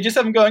one, they just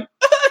have him going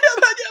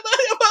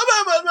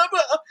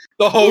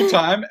the whole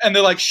time, and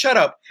they're like, "Shut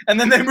up!" And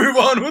then they move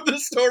on with the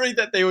story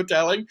that they were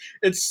telling.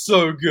 It's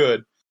so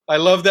good. I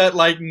love that.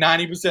 Like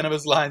 90% of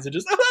his lines are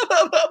just.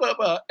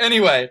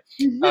 Anyway,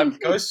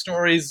 Ghost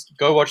Stories.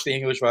 Go watch the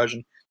English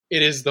version.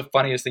 It is the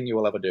funniest thing you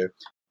will ever do.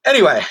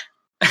 Anyway,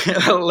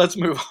 let's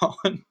move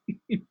on.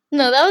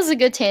 No, that was a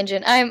good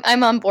tangent.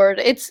 I'm on board.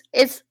 It's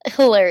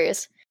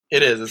hilarious.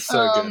 It is. It's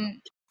so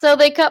good. So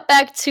they cut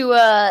back to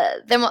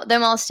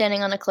them all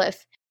standing on a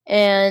cliff,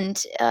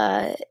 and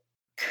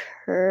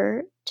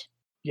Kurt.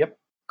 Yep,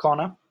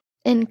 Connor.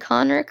 And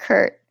Connor,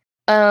 Kurt.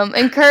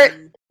 And Kurt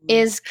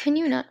is. Can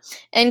you not?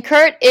 And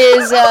Kurt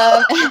is.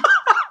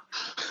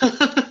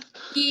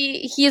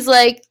 He's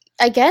like.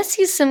 I guess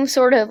he's some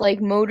sort of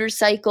like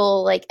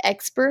motorcycle like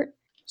expert.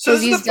 So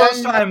this is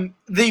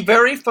the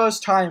very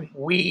first time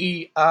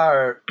we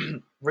are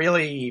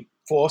really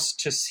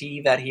forced to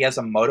see that he has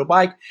a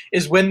motorbike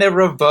is when they're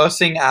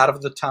reversing out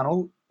of the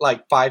tunnel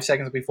like 5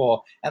 seconds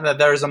before, and that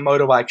there is a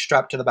motorbike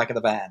strapped to the back of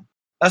the van.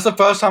 That's the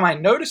first time I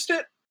noticed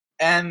it,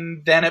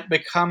 and then it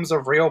becomes a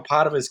real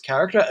part of his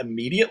character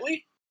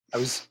immediately. I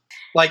was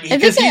like, I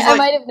think I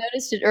might have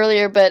noticed it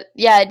earlier, but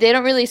yeah, they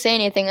don't really say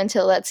anything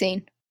until that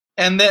scene.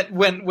 And that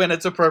when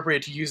it's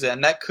appropriate to use it,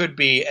 and that could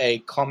be a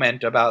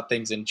comment about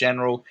things in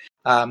general.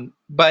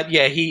 But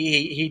yeah,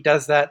 he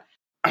does that.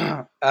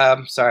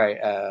 Sorry.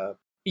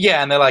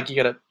 Yeah, and they're like,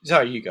 you go.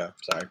 Sorry.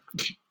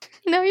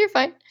 No, you're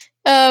fine.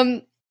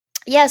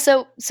 Yeah,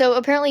 so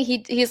apparently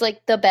he's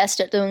like the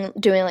best at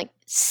doing like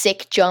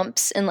sick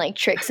jumps and like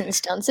tricks and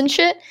stunts and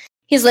shit.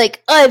 He's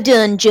like, I've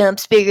done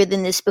jumps bigger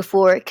than this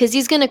before, because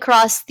he's gonna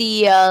cross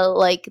the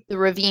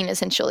ravine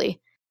essentially.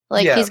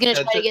 Like he's gonna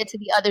try to get to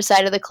the other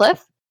side of the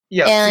cliff.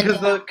 Yeah, and,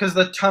 because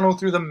the tunnel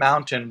through the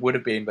mountain would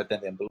have been, but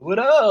then they blew it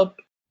up.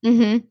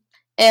 Mm-hmm.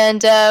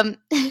 And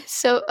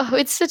so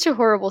it's such a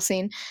horrible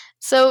scene.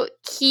 So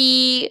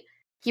he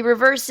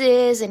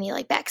reverses and he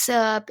like backs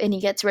up and he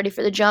gets ready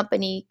for the jump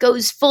and he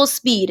goes full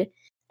speed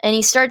and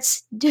he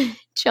starts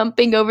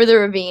jumping over the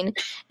ravine.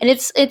 And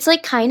it's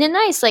like kind of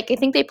nice. Like I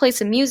think they play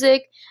some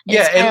music.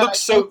 Yeah, it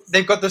looks like, so.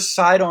 They've got the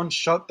side-on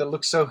shot that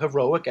looks so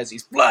heroic as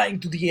he's flying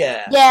through the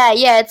air.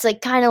 Yeah, it's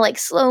like kind of like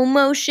slow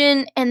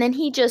motion, and then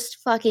he just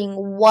fucking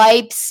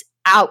wipes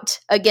out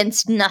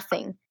against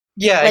nothing.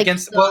 Yeah, like,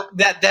 against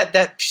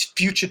that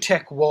future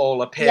tech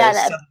wall appears. Yeah,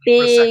 that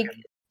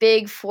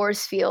big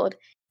force field,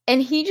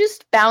 and he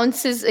just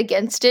bounces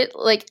against it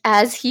like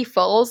as he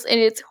falls, and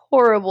it's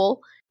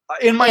horrible.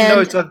 In my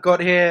notes, I've got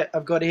here.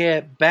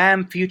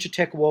 Bam, future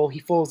tech wall. He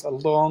falls a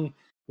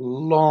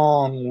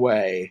long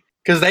way.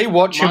 Because they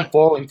watch him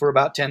falling for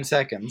about 10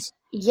 seconds.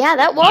 Yeah,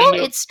 that wall,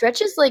 it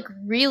stretches like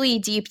really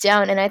deep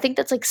down, and I think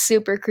that's like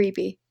super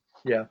creepy.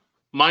 Yeah.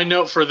 My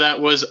note for that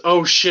was,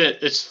 oh shit,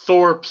 it's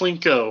Thor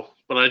Plinko.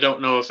 But I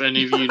don't know if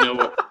any of you know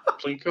what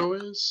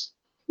Plinko is.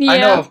 Yeah. I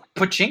know of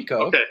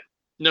Pachinko. Okay.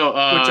 No,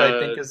 which I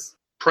think is...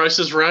 Price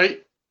is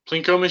Right?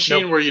 Plinko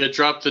machine where you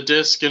drop the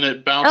disc and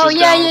it bounces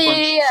down a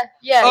bunch.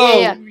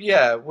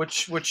 Yeah.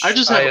 Which I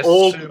just have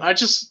old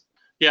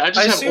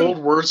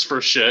words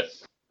for shit.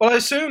 Well, I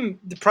assume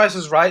The Price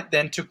is Right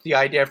then took the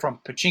idea from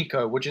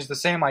Pachinko, which is the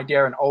same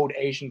idea in an old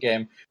Asian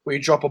game where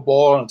you drop a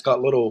ball and it's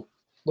got little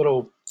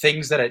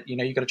things that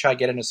you got to try to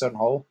get in a certain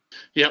hole.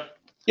 Yep.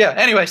 Yeah.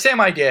 Anyway, same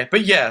idea,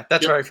 but yeah,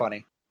 that's very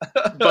funny.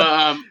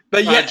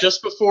 But yeah,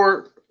 just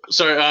before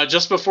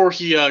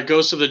he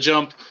goes to the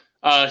jump,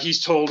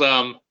 he's told,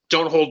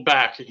 "Don't hold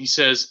back," and he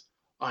says,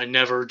 "I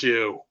never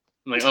do."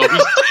 I'm like, oh, he's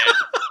dead.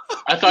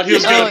 I thought he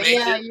was going to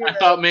make it. I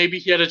thought maybe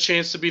he had a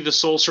chance to be the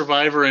sole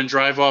survivor and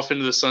drive off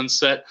into the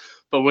sunset.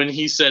 But when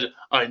he said,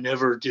 I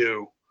never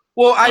do.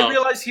 Well, I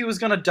realized he was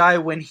going to die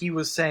when he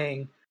was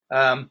saying,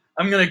 I'm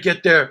going to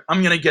get there.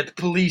 I'm going to get the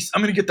police.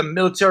 I'm going to get the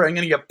military. I'm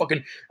going to get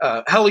fucking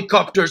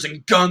helicopters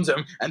and guns.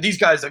 And these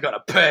guys are going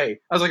to pay.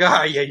 I was like,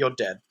 yeah, you're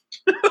dead.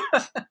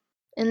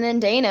 And then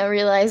Dana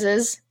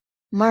realizes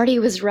Marty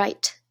was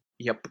right.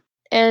 Yep.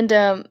 And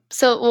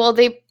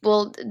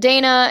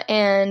Dana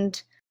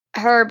and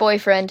her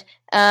boyfriend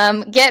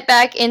get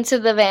back into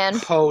the van.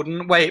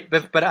 Holden, wait,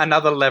 but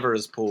another lever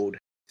is pulled.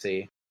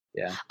 See,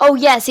 Yeah. Oh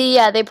yeah, see,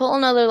 yeah, they pull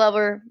another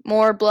lever.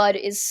 More blood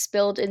is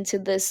spilled into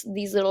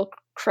these little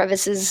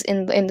crevices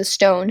in the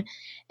stone,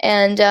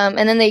 and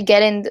then they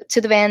get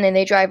into the van and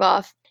they drive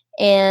off.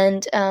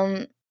 And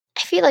I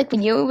feel like we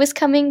knew it was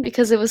coming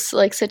because it was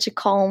like such a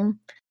calm,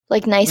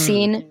 like nice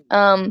scene.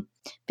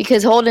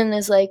 Because Holden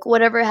is like,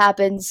 whatever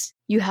happens,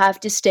 you have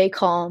to stay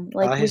calm.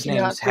 Like his we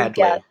cannot name's freak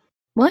Hadley. out.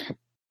 What?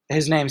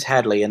 His name's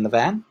Hadley in the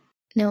van.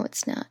 No,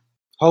 it's not.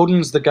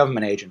 Holden's the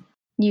government agent.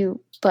 You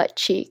butt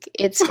cheek.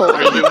 It's Are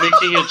Holden. you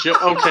making a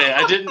joke? Okay,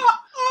 I didn't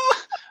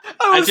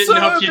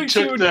know if you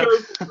took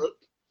the.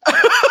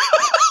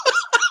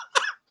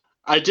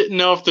 I didn't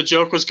know if the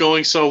joke was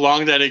going so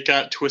long that it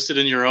got twisted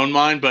in your own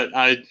mind, but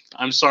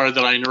I'm sorry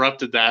that I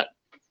interrupted that.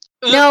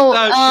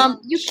 No,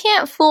 you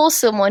can't fool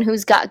someone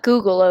who's got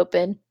Google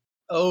open.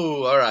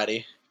 Oh,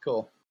 alrighty,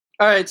 cool.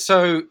 All right,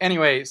 so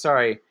anyway,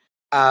 sorry.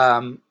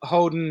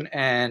 Holden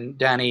and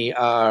Danny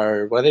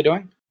are, what are they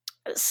doing?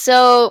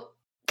 So,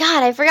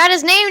 God, I forgot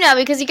his name now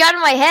because he got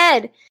in my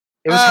head.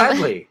 It was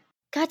Hadley.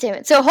 God damn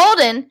it. So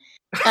Holden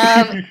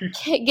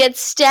gets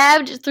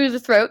stabbed through the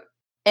throat,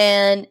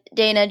 and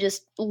Dana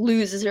just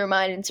loses her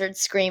mind and starts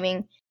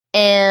screaming,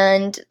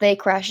 and they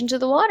crash into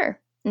the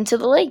water, into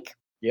the lake.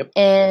 Yep.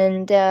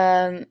 And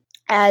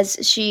as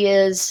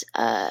she's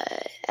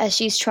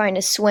trying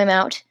to swim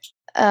out,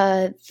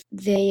 right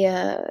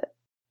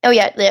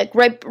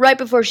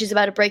before she's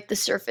about to break the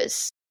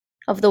surface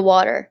of the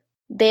water,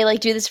 they like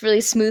do this really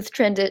smooth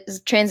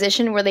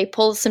transition where they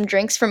pull some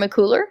drinks from a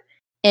cooler,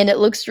 and it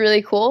looks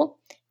really cool.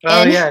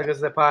 Oh yeah, because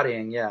they're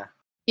partying. Yeah.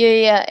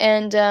 Yeah,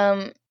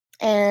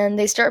 and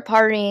they start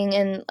partying,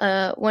 and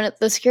when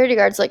the security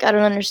guard's like, I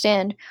don't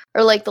understand,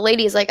 or like the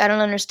lady's like, I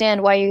don't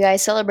understand why you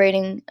guys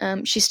celebrating.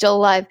 She's still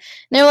alive.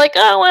 And they're like,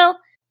 oh well,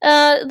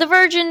 the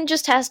virgin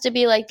just has to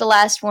be like the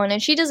last one,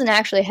 and she doesn't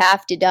actually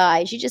have to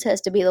die. She just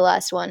has to be the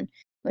last one,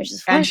 which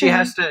is fine. And she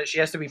has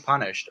to be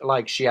punished.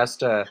 Like she has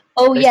to.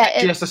 Oh yeah,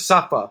 she has to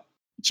suffer.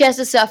 She has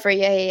to suffer.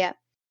 Yeah.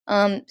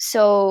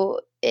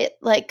 So it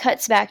like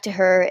cuts back to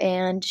her,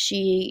 and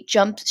she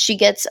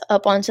gets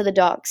up onto the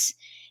docks,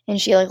 and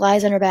she like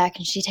lies on her back,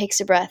 and she takes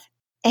a breath,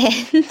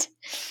 and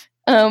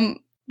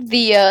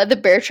the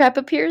bear trap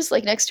appears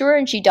like next to her,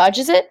 and she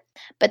dodges it,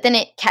 but then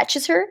it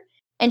catches her,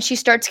 and she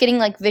starts getting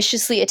like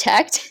viciously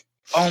attacked.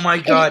 Oh my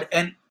god!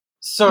 And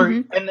so,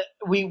 and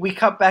we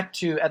cut back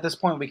to, at this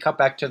point we cut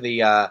back to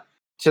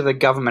the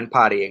government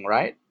partying,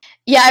 right?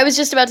 Yeah, I was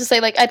just about to say,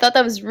 like, I thought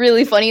that was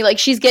really funny. Like,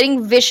 she's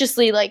getting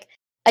viciously like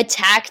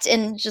attacked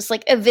and just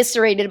like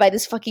eviscerated by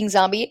this fucking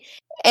zombie,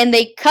 and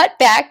they cut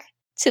back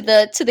to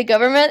the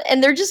government,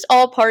 and they're just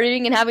all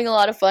partying and having a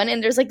lot of fun,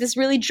 and there's like this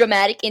really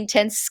dramatic,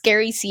 intense,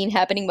 scary scene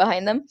happening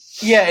behind them.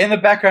 Yeah, in the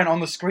background on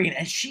the screen,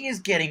 and she is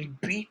getting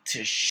beat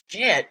to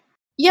shit.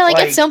 Yeah, like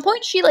at some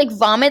point she like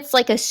vomits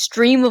like a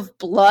stream of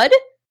blood.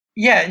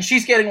 Yeah, and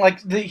she's getting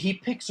like he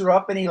picks her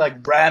up and he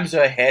like rams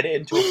her head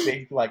into a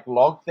big like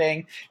log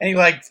thing, and he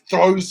like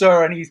throws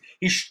her, and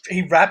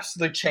he wraps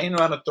the chain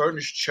around her throat and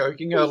is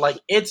choking her. Like,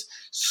 it's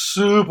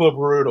super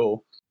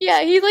brutal.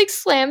 Yeah, he like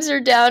slams her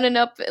down and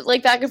up,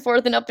 like back and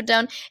forth and up and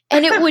down.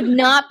 And it would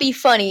not be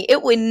funny.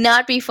 It would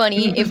not be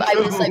funny if I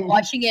was like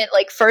watching it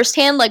like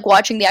firsthand, like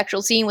watching the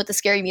actual scene with the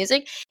scary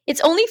music.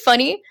 It's only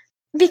funny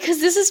because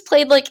this is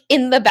played like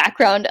in the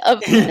background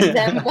of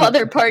them while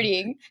they're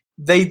partying.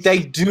 They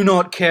do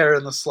not care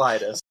in the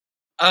slightest.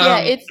 Yeah,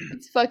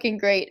 it's fucking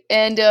great.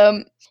 And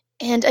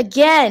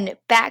again,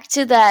 back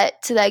to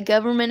that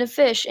government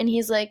official, and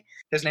he's like,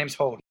 his name's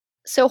Holden.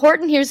 So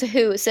Horton Hears a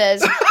Who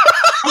says.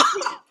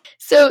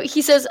 So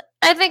he says,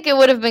 I think it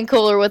would have been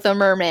cooler with a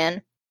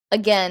merman.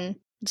 Again,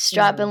 just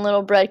dropping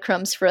little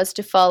breadcrumbs for us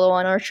to follow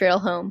on our trail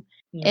home.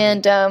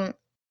 And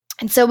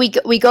so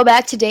we go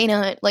back to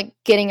Dana, like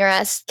getting her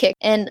ass kicked,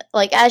 and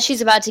like as she's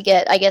about to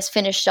get, I guess,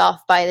 finished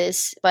off by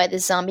this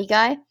zombie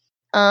guy,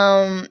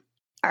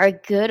 our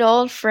good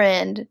old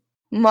friend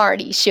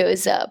Marty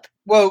shows up.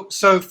 Well,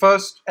 so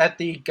first at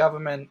the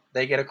government,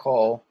 they get a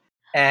call,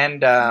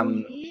 and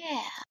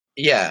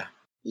Yeah,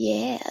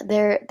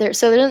 they're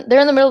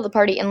in the middle of the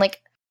party, and like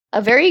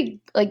a very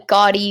like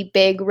gaudy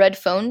big red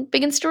phone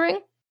begins to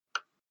ring,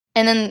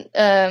 and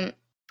then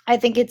I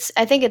think it's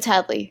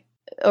Hadley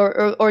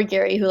or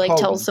Gary who like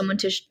Holden. tells someone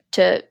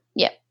to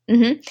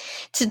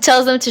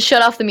tells them to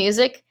shut off the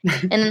music,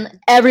 and then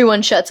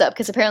everyone shuts up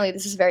because apparently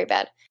this is very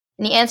bad.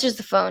 And he answers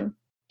the phone,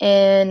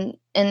 and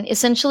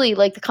essentially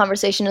like the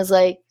conversation is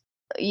like,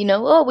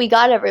 oh, we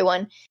got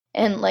everyone.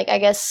 And like I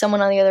guess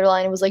someone on the other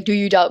line was like, "Do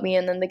you doubt me?"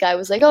 And then the guy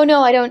was like, "Oh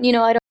no, I don't.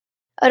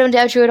 I don't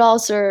doubt you at all,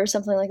 sir," or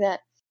something like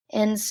that.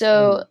 And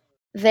so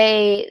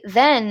they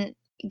then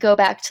go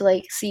back to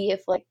like see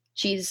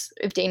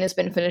if Dana's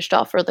been finished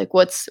off, or like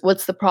what's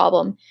the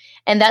problem.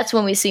 And that's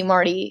when we see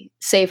Marty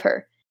save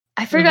her.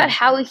 I forgot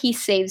how he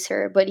saves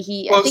her, but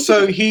he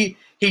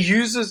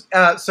uses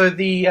so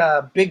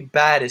the big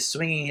bad is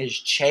swinging his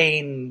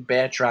chain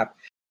bear trap,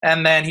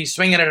 and then he's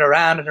swinging it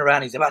around and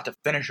around. He's about to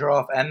finish her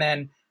off, and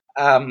then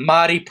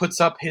Marty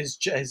puts up his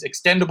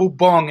extendable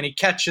bong, and he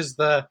catches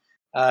the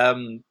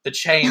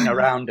chain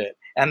around it,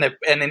 and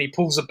then he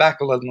pulls it back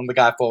a little, and the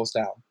guy falls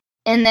down.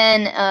 And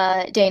then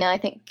Dana, I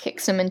think,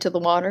 kicks him into the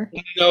water.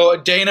 No,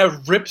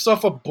 Dana rips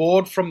off a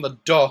board from the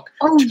dock.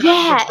 Oh,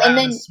 yeah, and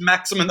then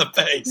smacks him in the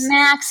face.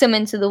 Smacks him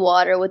into the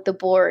water with the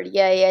board.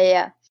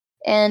 Yeah.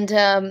 And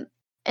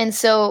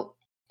so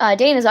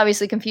Dana's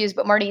obviously confused,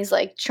 but Marty's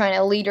like trying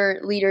to lead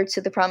her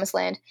to the promised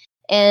land.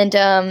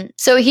 And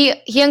so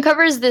he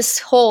uncovers this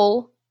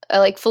hole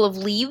like full of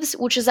leaves,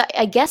 which is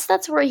I guess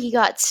that's where he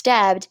got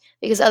stabbed,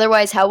 because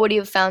otherwise how would he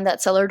have found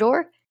that cellar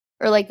door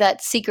or like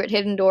that secret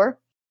hidden door?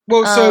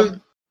 Well,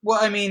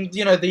 I mean,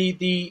 you know,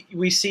 the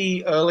we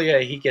see earlier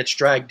he gets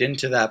dragged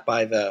into that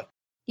by the.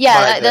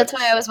 Yeah, that's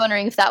why I was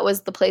wondering if that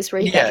was the place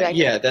where he got dragged.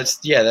 Yeah,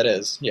 that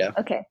is. Yeah.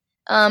 Okay.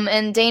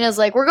 And Dana's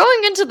like, "We're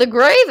going into the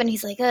grave," and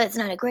he's like, "Oh, it's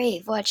not a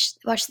grave. Watch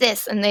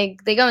this." And they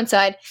go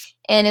inside,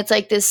 and it's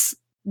like this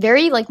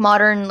very like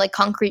modern like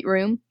concrete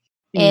room,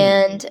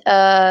 and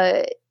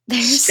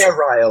there's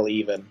sterile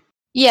even.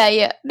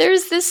 Yeah.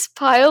 There's this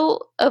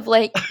pile of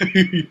like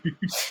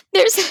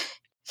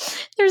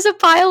there's a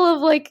pile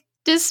of like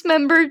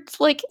dismembered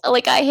like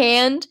a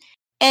hand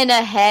and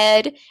a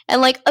head and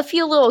like a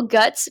few little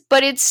guts,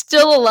 but it's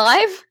still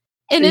alive,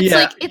 and it's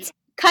like it's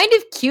kind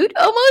of cute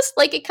almost,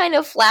 like it kind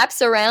of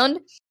flaps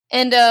around,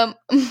 and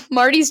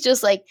Marty's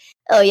just like,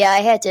 "Oh yeah, I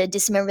had to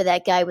dismember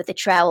that guy with a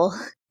trowel."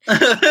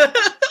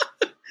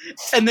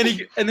 and then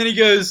he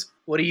goes,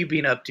 "What have you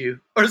been up to?"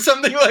 or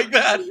something like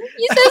that.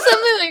 He says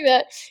something like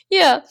that.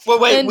 Yeah. Well,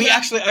 wait,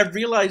 I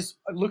realized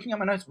looking at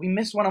my notes, we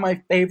missed one of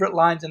my favorite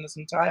lines in this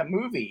entire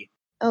movie.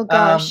 Oh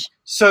gosh.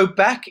 So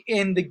back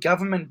in the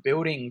government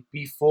building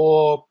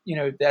before, you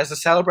know, as the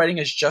celebrating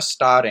is just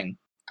starting,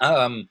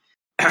 Holden.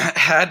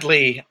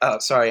 Hadley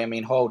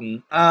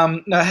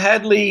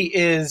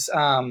is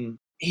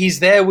he's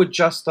there with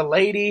just the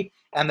lady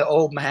and the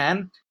old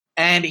man,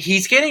 and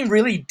he's getting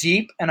really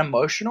deep and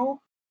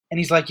emotional, and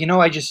he's like, you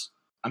know,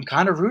 I'm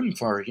kind of rooting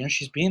for her. You know,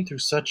 she's been through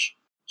such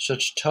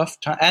tough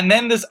time. And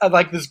then this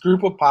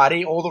group of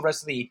party, all the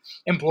rest of the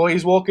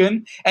employees walk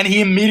in, and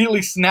he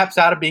immediately snaps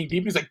out of being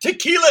deep. He's like,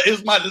 "Tequila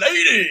is my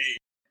lady,"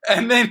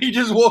 and then he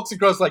just walks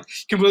across, like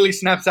completely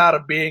snaps out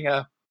of being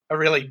a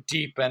really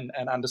deep and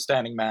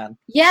understanding man.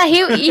 Yeah,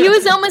 he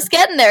was almost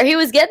getting there. He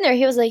was getting there.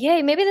 He was like,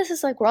 "Hey, maybe this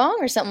is like wrong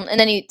or something," and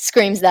then he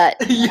screams that.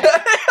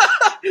 Yeah,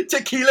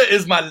 "Tequila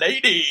is my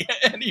lady,"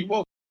 and he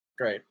walks.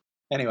 Great.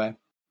 Anyway,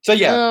 so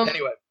yeah.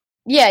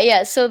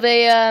 Yeah. So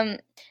they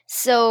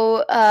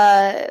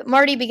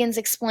Marty begins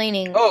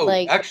explaining. Oh,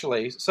 like,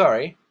 actually,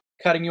 sorry,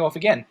 cutting you off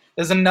again.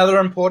 There's another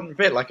important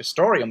bit, like a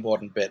story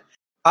important bit.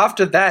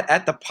 After that,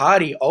 at the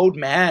party, old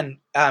man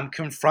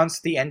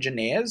confronts the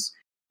engineers.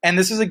 And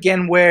this is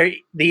again where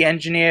the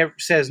engineer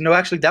says, "No,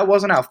 actually, that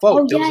wasn't our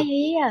fault.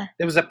 Yeah.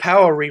 There was a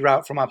power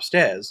reroute from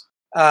upstairs."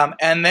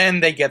 And then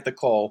they get the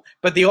call.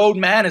 But the old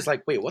man is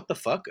like, "Wait, what the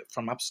fuck?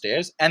 From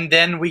upstairs?" And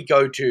then we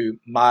go to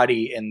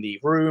Marty in the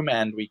room,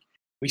 and we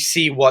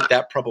see what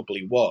that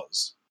probably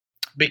was.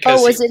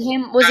 Because was it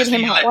him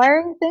hot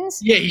wiring things?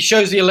 Yeah, he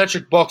shows the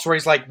electric box where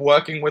he's like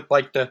working with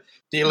like the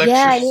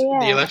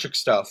electric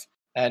stuff.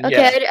 And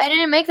okay, I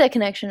didn't make that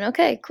connection.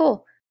 Okay,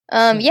 cool.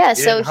 So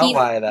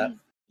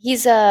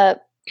he's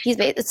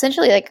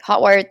essentially like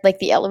hotwired like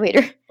the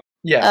elevator.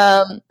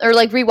 Yeah. Or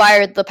like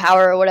rewired the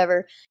power or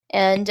whatever.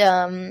 And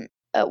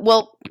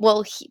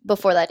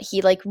before that,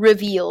 he like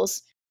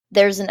reveals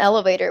there's an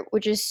elevator,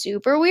 which is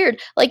super weird.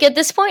 Like at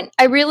this point,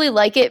 I really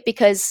like it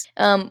because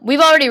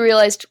we've already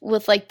realized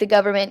with like the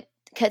government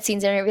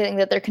cutscenes and everything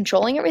that they're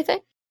controlling everything.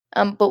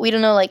 But we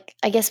don't know, like,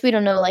 I guess we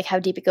don't know like how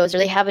deep it goes, or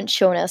they haven't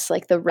shown us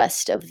like the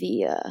rest of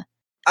the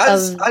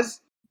place.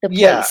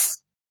 Yeah.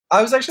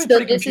 I was actually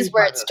pretty confused. This is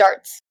where it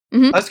starts.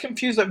 Mm-hmm. I was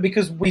confused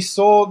because we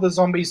saw the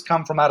zombies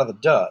come from out of the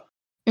dirt,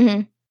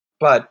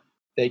 but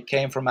they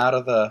came from out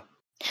of the.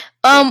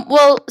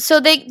 Well, so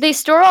they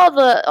store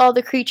all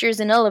the creatures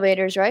in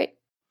elevators, right?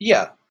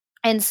 Yeah.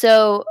 And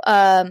so,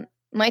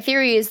 my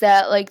theory is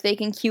that like they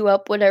can queue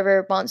up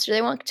whatever monster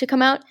they want to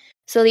come out.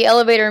 So the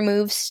elevator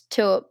moves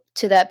to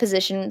that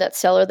position, that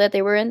cellar that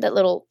they were in, that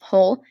little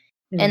hole,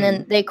 and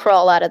then they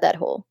crawl out of that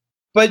hole.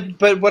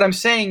 But what I'm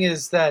saying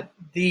is that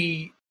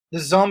the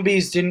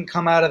zombies didn't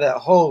come out of that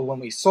hole when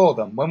we saw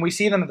them. When we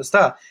see them at the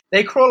start,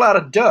 they crawl out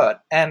of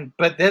dirt,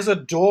 but there's a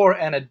door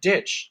and a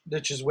ditch,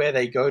 which is where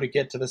they go to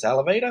get to this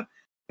elevator.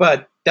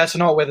 But that's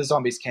not where the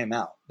zombies came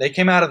out. They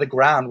came out of the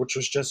ground, which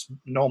was just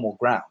normal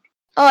ground.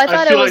 Oh, I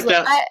thought it was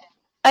like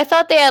I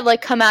thought they had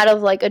like come out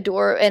of like a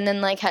door and then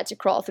like had to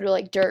crawl through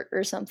like dirt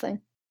or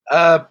something.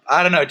 I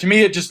don't know. To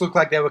me, it just looked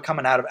like they were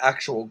coming out of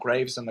actual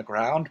graves in the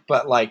ground.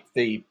 But like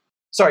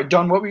Sorry,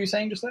 Don, what were you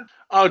saying just there?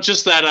 Oh,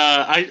 just that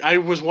I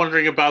was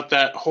wondering about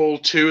that hole,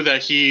 too,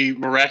 that he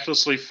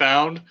miraculously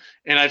found.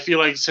 And I feel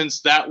like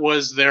since that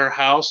was their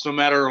house, no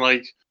matter,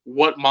 like,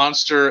 what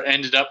monster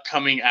ended up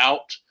coming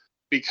out,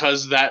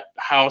 because that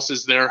house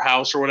is their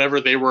house or whatever,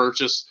 they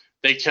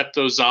kept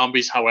those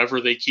zombies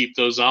however they keep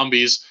those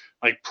zombies,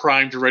 like,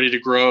 primed, ready to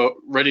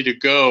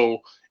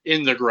go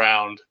in the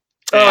ground.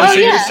 That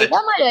might have, that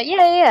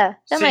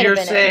might have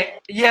been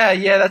it.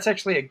 Yeah, that's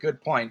actually a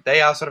good point. They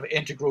are sort of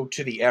integral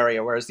to the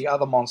area, whereas the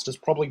other monsters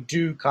probably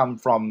do come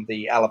from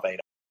the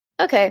elevator.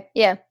 Okay,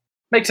 yeah.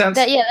 Makes sense.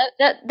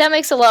 That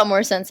makes a lot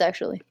more sense,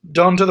 actually.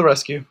 Dawn to the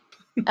rescue.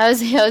 I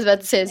was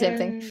about to say the same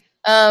thing.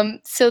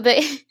 So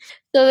they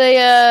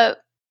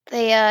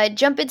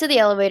jump into the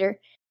elevator,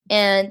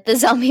 and the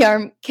zombie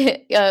arm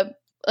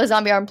a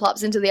zombie arm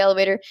plops into the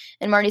elevator,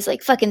 and Marty's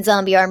like, "Fucking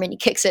zombie arm," and he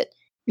kicks it.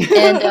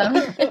 And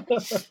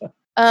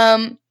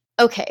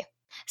okay.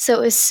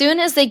 So as soon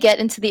as they get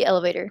into the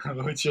elevator,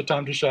 oh, it's your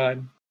time to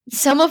shine.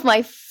 Some of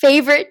my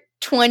favorite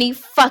 20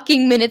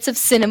 fucking minutes of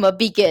cinema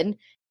begin.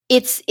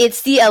 It's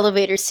the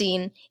elevator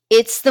scene.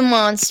 It's the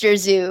monster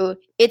zoo.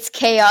 It's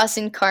chaos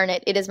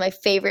incarnate. It is my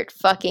favorite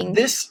fucking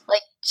just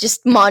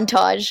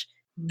montage.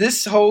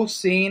 This whole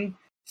scene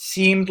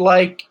seemed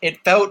like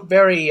it felt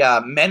very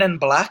Men in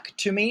Black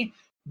to me.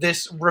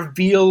 This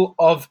reveal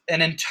of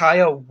an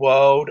entire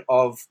world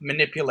of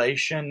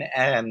manipulation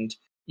and,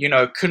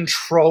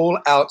 control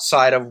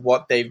outside of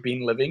what they've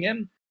been living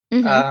in.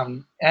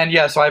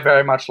 Mm-hmm. So I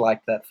very much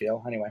liked that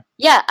feel. Anyway.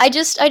 Yeah, I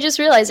just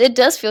realized it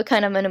does feel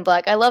kind of Men in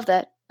Black. I love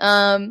that.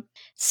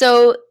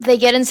 So they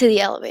get into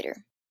the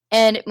elevator,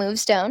 and it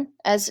moves down,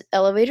 as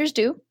elevators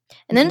do,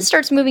 and then it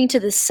starts moving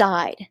to the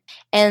side,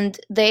 and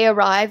they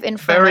arrive in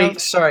front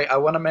of... Sorry, I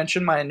want to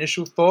mention my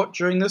initial thought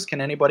during this. Can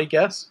anybody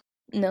guess?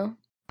 No.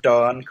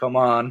 Dawn, come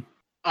on.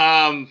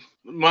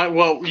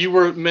 You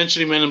were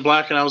mentioning Men in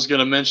Black, and I was going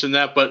to mention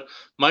that, but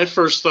my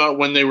first thought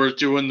when they were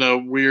doing the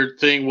weird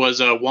thing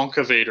was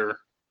Wonka Vader.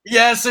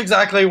 Yes,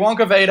 exactly,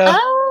 Wonka Vader.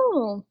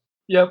 Oh.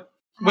 Yep.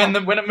 When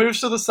it moves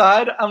to the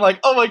side, I'm like,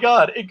 oh my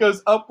god, it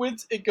goes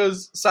upwards, it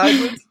goes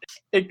sideways,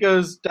 it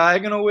goes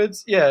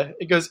diagonalwards,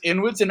 it goes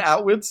inwards and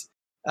outwards.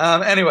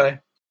 Anyway,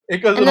 it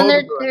goes. And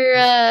then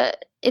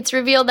it's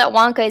revealed that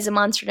Wonka is a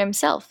monster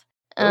himself.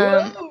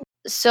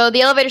 So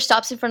the elevator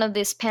stops in front of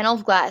this panel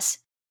of glass,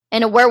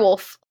 and a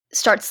werewolf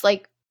starts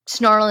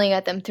snarling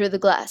at them through the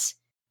glass.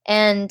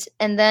 And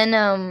then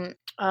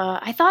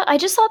I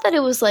just thought that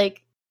it was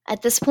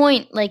at this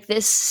point,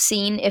 this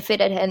scene, if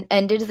it had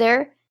ended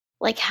there,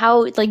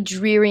 how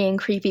dreary and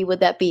creepy would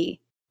that be?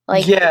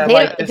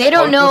 They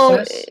don't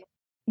know.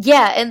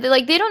 Yeah, and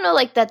they don't know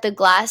that the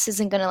glass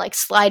isn't gonna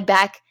slide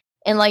back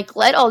and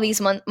let all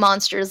these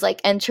monsters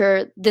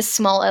enter this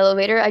small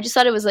elevator. I just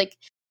thought it was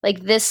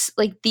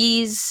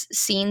these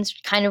scenes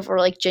kind of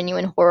were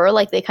genuine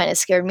horror. They kind of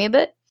scared me a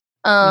bit.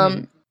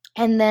 And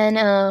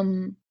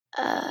then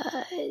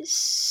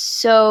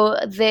so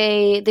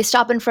they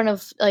stop in front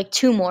of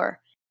two more.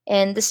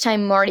 And this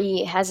time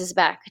Marty has his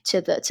back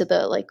to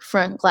the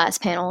front glass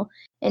panel,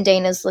 and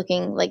Dana's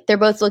looking they're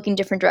both looking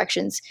different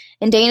directions.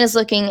 And Dana's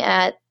looking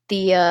at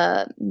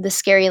the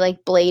scary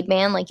blade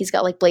man, he's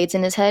got blades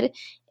in his head,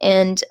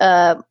 and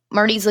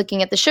Marty's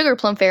looking at the sugar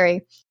plum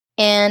fairy.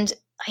 And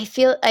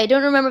I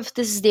don't remember if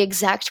this is the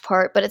exact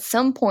part, but at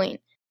some point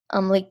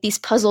these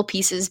puzzle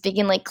pieces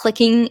begin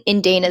clicking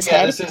in Dana's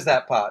head. Yeah, this is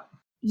that part.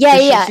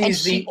 Yeah. She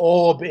sees the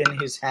orb in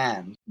his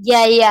hand.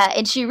 Yeah.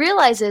 And she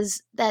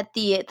realizes that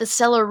the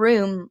cellar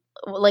room,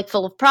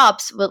 full of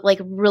props,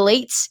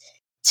 relates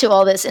to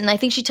all this. And I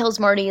think she tells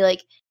Marty,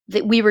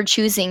 that we were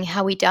choosing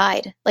how he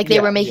died. They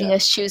were making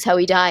us choose how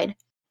he died.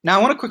 Now,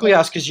 I want to quickly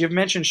ask, because you've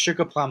mentioned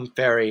Sugar Plum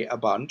Fairy a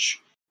bunch.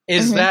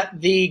 Is that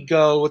the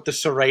girl with the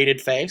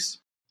serrated face?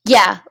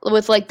 Yeah,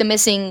 with, the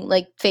missing,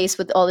 face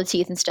with all the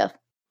teeth and stuff.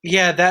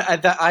 Yeah,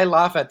 that I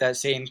laugh at that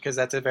scene because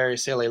that's a very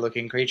silly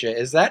looking creature.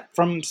 Is that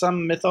from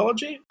some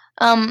mythology?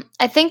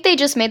 I think they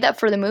just made that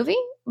for the movie,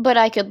 but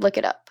I could look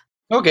it up.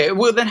 Okay,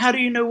 well then how do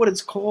you know what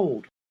it's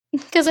called?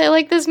 Because I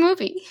like this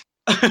movie.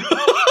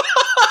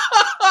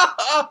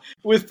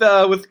 with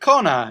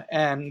Connor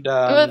and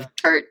with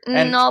Kurt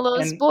and all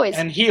those boys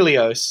and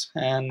Helios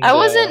and I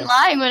wasn't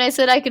lying when I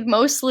said I could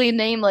mostly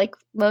name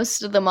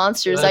most of the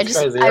monsters. I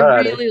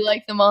really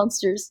like the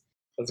monsters.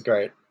 That's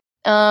great.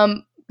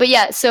 But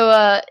yeah, so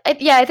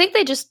I think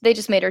they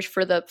just made her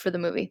for the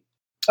movie.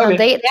 Okay,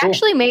 they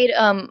actually made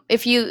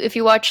if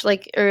you watch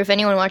or if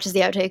anyone watches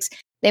the outtakes,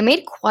 they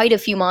made quite a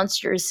few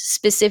monsters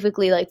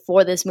specifically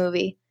for this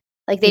movie.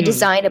 They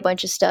designed a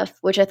bunch of stuff,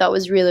 which I thought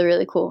was really,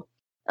 really cool.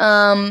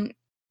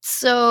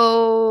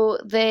 So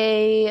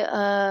they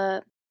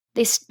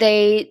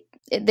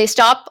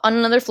stop on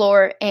another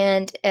floor,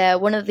 and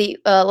one of the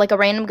a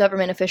random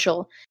government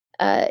official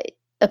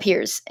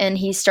appears, and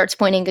he starts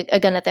pointing a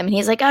gun at them, and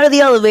he's like, "Out of the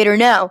elevator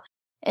now!"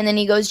 And then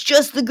he goes,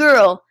 "Just the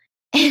girl."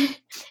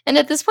 And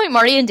at this point,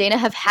 Marty and Dana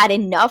have had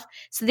enough,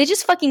 so they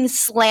just fucking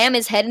slam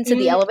his head into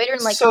the elevator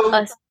and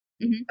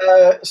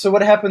So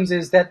what happens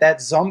is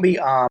that zombie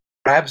arm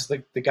grabs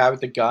the guy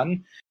with the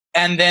gun,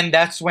 and then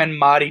that's when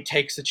Marty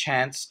takes a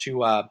chance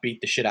to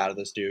beat the shit out of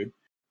this dude.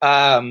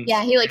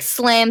 He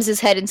slams his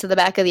head into the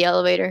back of the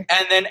elevator.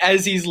 And then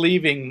as he's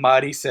leaving,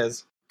 Marty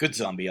says, "Good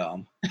zombie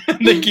arm."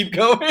 And they keep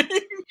going.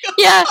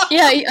 Yeah,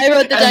 I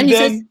wrote that down. He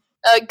says,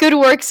 "Good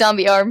work,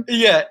 zombie arm."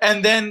 Yeah,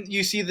 and then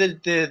you see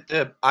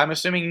the I'm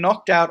assuming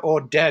knocked out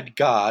or dead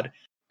guard,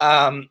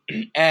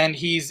 and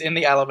he's in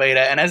the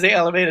elevator, and as the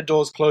elevator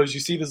doors close, you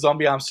see the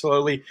zombie arm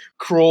slowly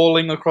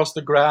crawling across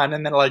the ground,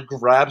 and then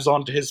grabs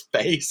onto his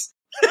face.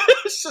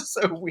 It's just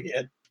so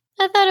weird.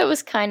 I thought it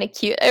was kind of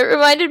cute. It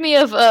reminded me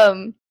of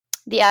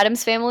the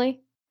Addams Family.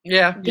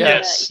 Yeah.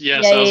 Yes. I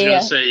was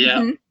gonna say yeah.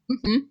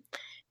 Mm-hmm.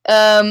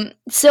 Mm-hmm.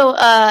 So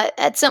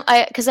at some,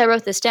 because I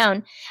wrote this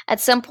down. At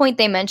some point,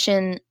 they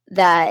mention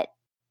that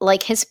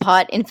like his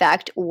pot, in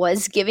fact,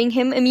 was giving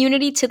him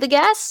immunity to the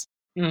gas,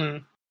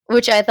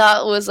 which I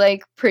thought was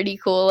like pretty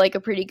cool, like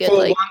a pretty good For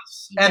like.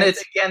 once, and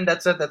it's again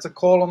that's a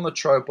call on the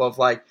trope of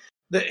like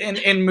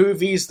in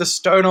movies the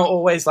stoner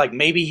always like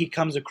maybe he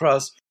comes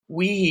across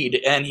weed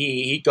and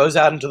he goes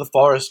out into the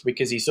forest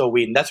because he saw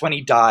weed and that's when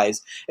he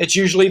dies. It's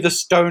usually the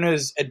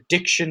stoner's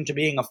addiction to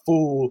being a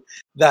fool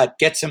that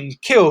gets him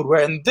killed,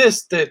 where in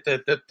this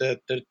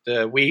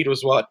the weed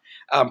was what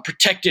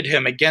protected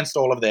him against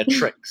all of their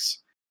tricks.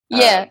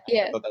 Yeah.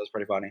 I thought that was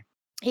pretty funny.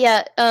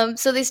 Yeah,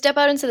 so they step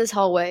out into this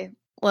hallway,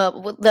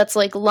 well, that's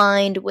like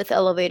lined with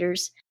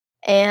elevators,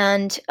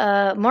 and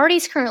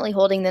Marty's currently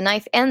holding the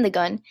knife and the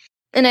gun.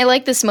 And I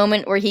like this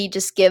moment where he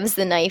just gives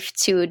the knife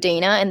to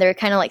Dana, and they're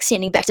kind of like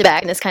standing back to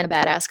back, and it's kind of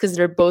badass because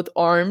they're both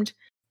armed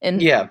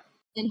and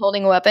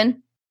holding a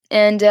weapon.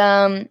 And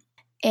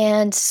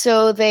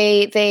so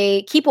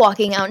they keep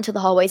walking out into the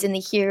hallways, and they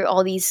hear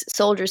all these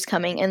soldiers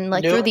coming, and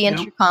like through the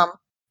intercom.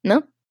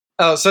 No.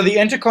 Oh, so the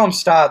intercom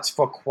starts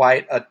for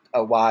quite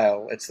a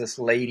while. It's this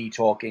lady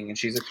talking, and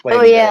she's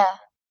explaining. Oh yeah.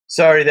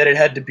 Sorry that it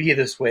had to be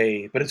this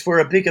way, but it's for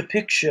a bigger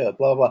picture,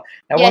 blah, blah.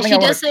 Now, yeah, she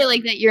does say,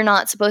 like, that you're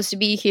not supposed to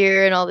be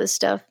here and all this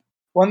stuff.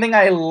 One thing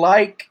I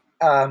like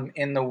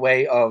in the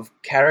way of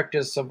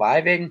characters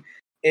surviving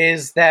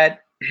is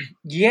that,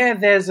 yeah,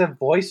 there's a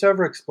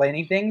voiceover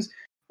explaining things,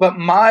 but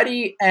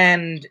Marty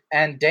and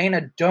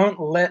Dana don't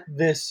let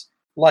this,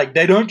 like,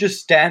 they don't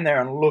just stand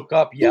there and look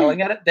up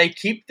yelling at it. They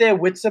keep their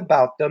wits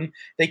about them.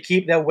 They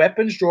keep their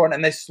weapons drawn,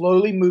 and they're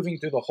slowly moving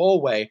through the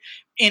hallway.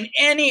 In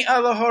any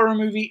other horror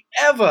movie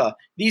ever,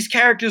 these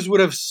characters would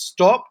have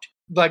stopped,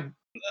 like,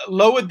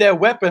 lowered their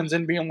weapons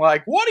and been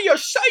like, what are you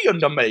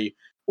saying to me?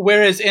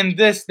 Whereas in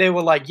this, they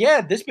were like,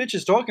 yeah, this bitch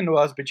is talking to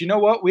us, but you know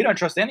what? We don't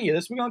trust any of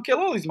this. We're going to kill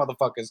all these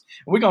motherfuckers,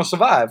 and we're going to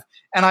survive.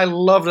 And I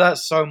love that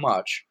so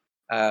much.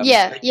 They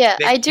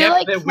I do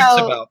like their how...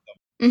 wits about them.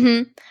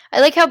 Mm-hmm. I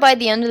like how by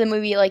the end of the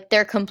movie, like,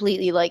 they're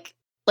completely, like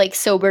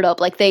sobered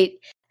up. Like,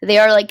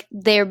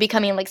 they're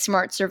becoming, like,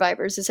 smart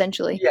survivors,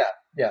 essentially.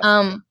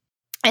 Yeah.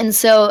 And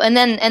so, and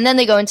then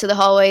they go into the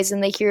hallways,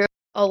 and they hear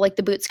all, like,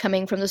 the boots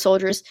coming from the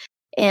soldiers,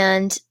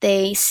 and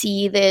they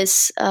see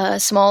this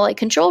small, like,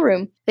 control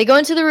room. They go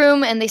into the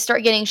room, and they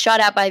start getting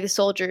shot at by the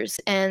soldiers,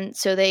 and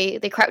so they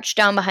crouch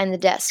down behind the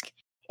desk,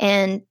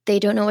 and they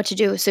don't know what to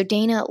do. So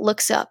Dana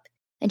looks up,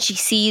 and she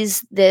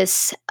sees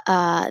this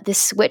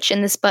switch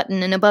and this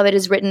button, and above it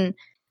is written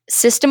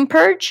 "System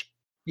Purge."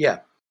 Yeah.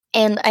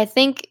 And I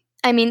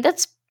mean,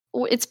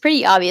 it's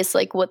pretty obvious,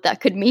 like, what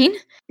that could mean.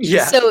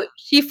 Yeah. So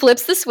she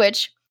flips the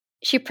switch,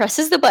 she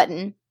presses the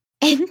button,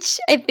 and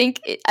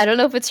I don't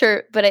know if it's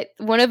her, but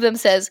one of them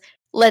says,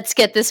 "Let's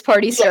get this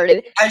party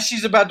started." As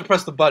she's about to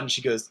press the button,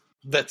 she goes,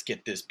 "Let's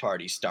get this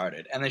party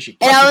started." And then she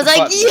and I was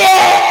like,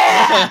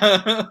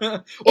 "Yeah!"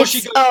 Or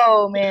she goes,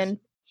 oh man.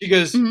 She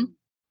goes,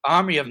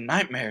 "Army of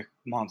nightmare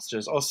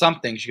monsters," or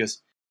something. She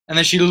goes, and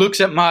then she looks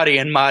at Marty,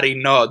 and Marty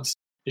nods.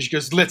 And she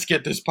goes, "Let's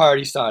get this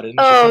party started."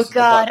 Oh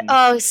god!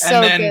 Oh,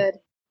 so good.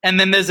 And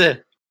then there's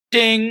a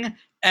ding,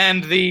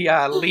 and the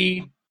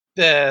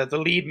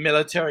lead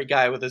military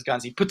guy with his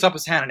guns, he puts up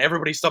his hand, and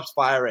everybody stops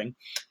firing.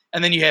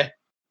 And then you hear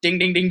ding,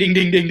 ding, ding, ding,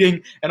 ding, ding,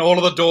 ding, and all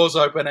of the doors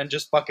open, and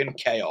just fucking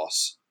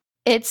chaos.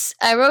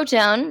 I wrote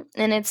down,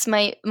 and it's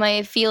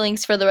my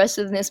feelings for the rest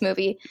of this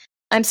movie.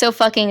 I'm so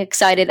fucking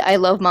excited. I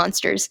love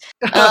monsters.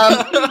 And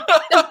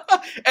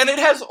it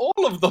has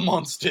all of the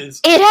monsters.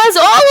 It has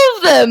all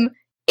of them.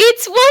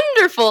 It's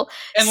wonderful.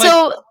 And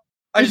so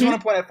I just want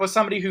to point out, for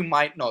somebody who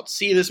might not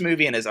see this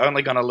movie and is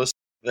only going to listen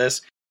to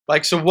this,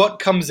 like, so what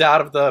comes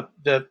out of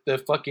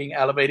the fucking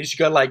elevators? You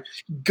got, like,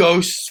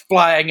 ghosts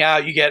flying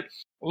out. You get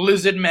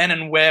lizard men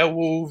and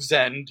werewolves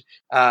and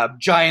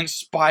giant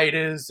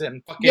spiders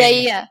and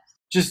fucking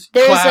just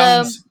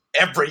clowns,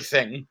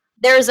 everything.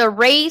 There's a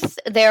wraith.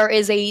 There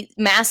is a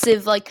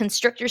massive, like,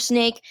 constrictor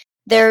snake.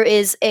 There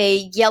is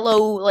a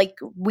yellow, like,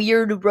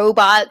 weird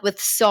robot with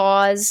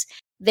saws.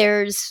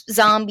 There's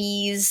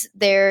zombies.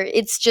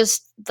 It's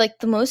just, like,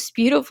 the most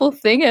beautiful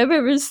thing I've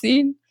ever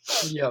seen.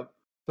 Yep.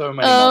 So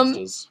many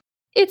monsters.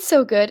 It's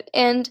so good.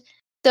 And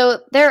so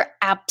they're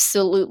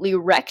absolutely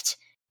wrecked.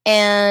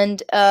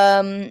 And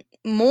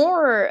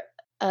more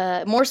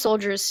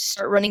soldiers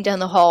start running down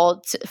the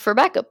hall for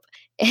backup.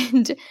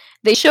 And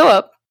they show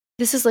up.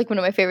 This is, like, one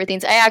of my favorite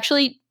things. I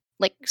actually,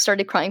 like,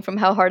 started crying from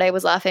how hard I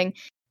was laughing.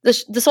 The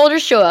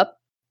soldiers show up,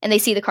 and they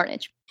see the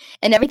carnage.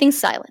 And everything's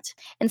silent.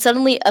 And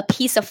suddenly a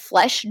piece of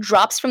flesh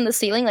drops from the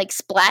ceiling, like,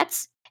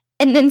 splats.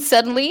 And then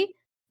suddenly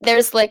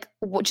there's, like,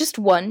 just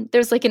one.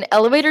 There's, like, an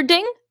elevator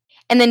ding.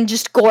 And then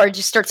just gore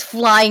just starts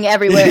flying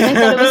everywhere. And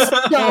I thought it was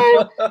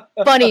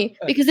so funny.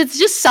 Because it's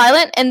just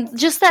silent. And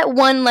just that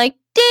one, like,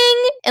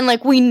 ding. And,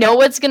 like, we know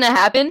what's going to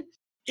happen.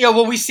 Yeah,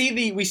 well, we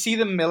see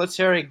the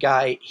military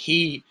guy.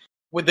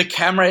 With the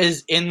camera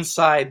is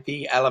inside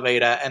the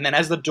elevator. And then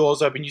as the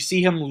doors open, you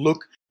see him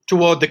look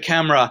toward the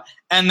camera,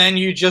 and then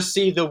you just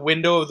see the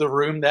window of the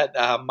room that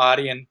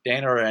Marty and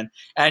Dana are in,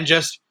 and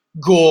just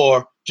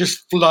gore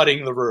just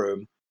flooding the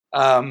room.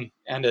 And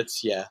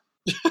it's, yeah.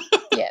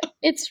 Yeah,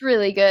 it's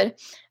really good.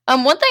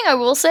 One thing I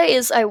will say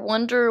is I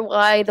wonder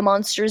why the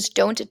monsters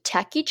don't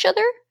attack each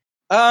other.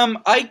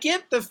 I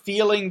get the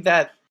feeling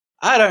that,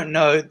 I don't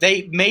know,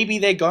 maybe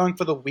they're going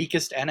for the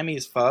weakest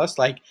enemies first.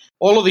 Like,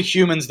 all of the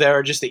humans there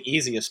are just the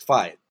easiest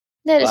fight.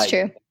 That is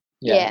true.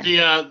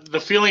 Yeah. The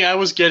feeling I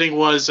was getting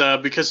was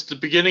because at the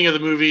beginning of the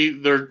movie,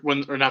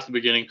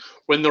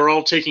 when they're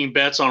all taking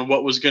bets on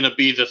what was going to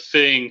be the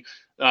thing,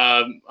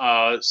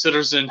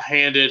 Citizen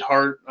handed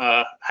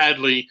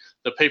Hadley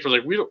the paper,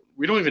 like, we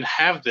don't even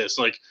have this.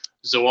 Like,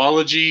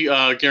 zoology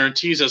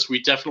guarantees us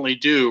we definitely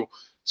do.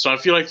 So I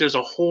feel like there's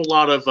a whole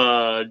lot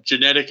of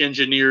genetic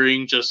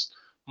engineering, just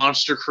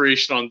monster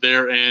creation on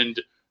their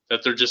end,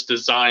 that they're just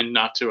designed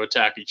not to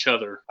attack each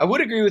other. I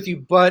would agree with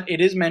you, but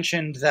it is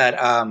mentioned that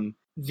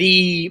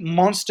the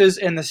monsters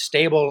in the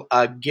stable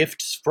are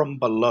gifts from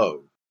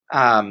below.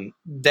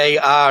 They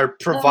are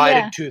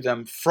provided to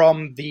them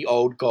from the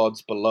old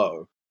gods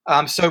below.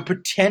 So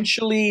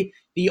potentially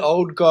the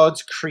old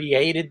gods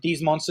created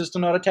these monsters to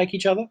not attack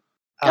each other.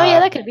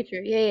 That could be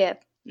true. Yeah,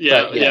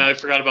 I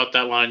forgot about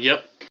that line.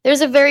 Yep.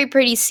 There's a very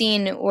pretty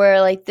scene where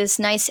like this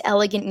nice,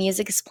 elegant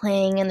music is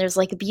playing, and there's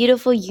like a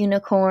beautiful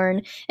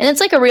unicorn, and it's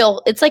like a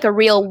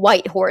real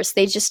white horse.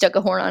 They just stuck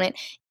a horn on it,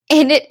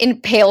 and it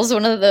impales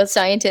one of the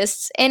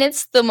scientists, and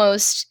it's the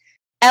most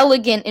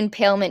elegant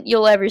impalement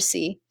you'll ever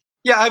see.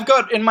 Yeah, I've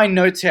got in my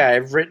notes here.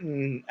 I've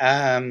written.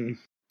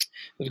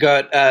 We've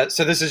got,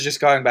 so this is just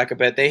going back a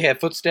bit. They hear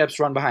footsteps,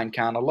 run behind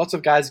counter. Lots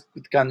of guys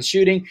with guns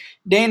shooting.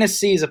 Dana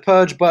sees a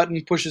purge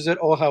button, pushes it,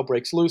 all hell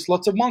breaks loose.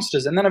 Lots of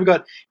monsters. And then I've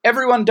got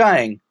everyone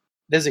dying.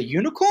 There's a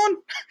unicorn?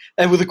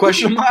 And with a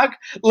question mark?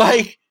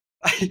 Like,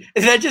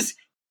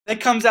 that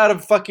comes out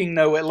of fucking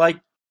nowhere. Like,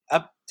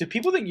 do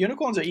people think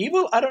unicorns are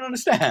evil? I don't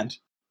understand.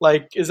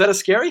 Like, is that a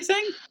scary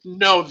thing?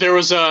 No, there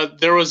was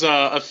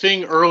a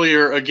thing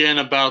earlier, again,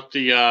 about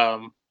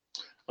the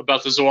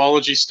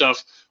zoology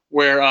stuff,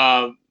 where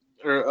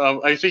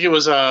I think it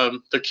was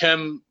the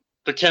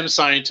chem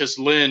scientist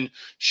Lynn.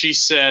 She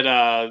said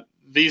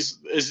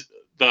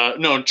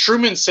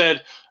Truman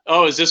said,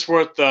 "Oh, is this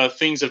what the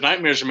things of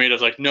nightmares are made of?"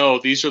 Like, no,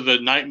 these are the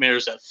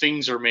nightmares that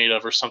things are made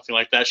of, or something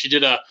like that. She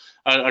did a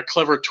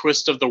clever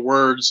twist of the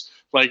words,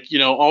 like,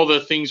 all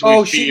the things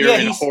we fear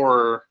in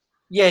horror.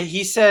 Yeah,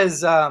 he says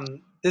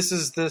this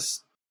is the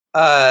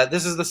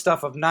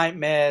stuff of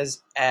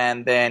nightmares,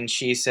 and then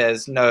she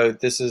says, "No,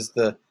 this is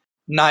the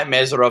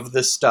nightmares are of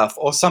this stuff,"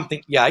 or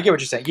something. Yeah, I get what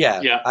you're saying.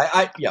 Yeah.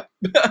 Yep.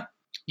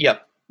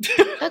 Yep.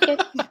 Okay.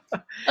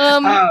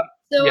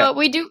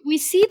 We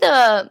see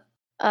the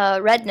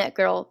redneck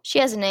girl. She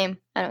has a name.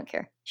 I don't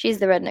care. She's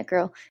the redneck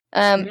girl.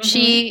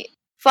 She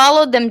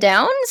followed them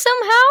down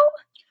somehow,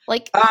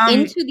 like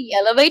into the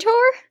elevator.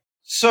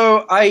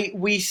 So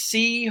we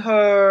see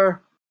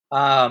her.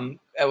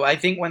 I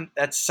think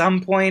at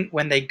some point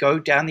when they go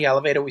down the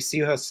elevator, we see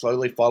her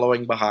slowly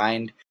following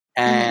behind.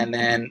 And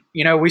then,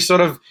 we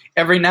sort of,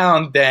 every now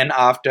and then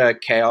after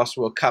chaos,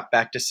 we'll cut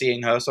back to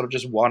seeing her sort of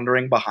just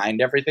wandering behind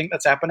everything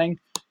that's happening.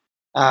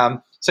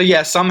 So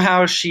yeah,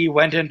 somehow she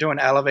went into an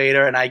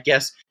elevator, and I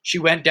guess she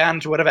went down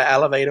to whatever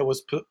elevator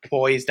was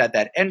poised at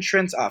that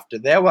entrance after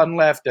their one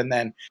left, and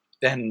then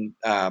Dana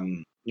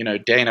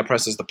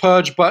presses the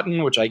purge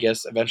button, which I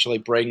guess eventually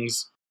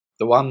brings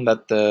the one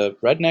that the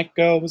redneck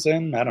girl was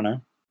in. I don't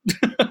know.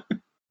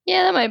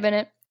 Yeah, that might have been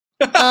it.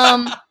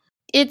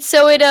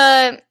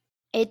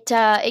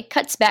 It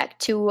cuts back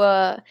to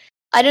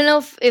I don't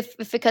know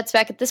if it cuts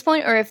back at this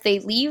point or if they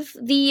leave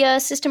the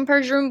system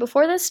purge room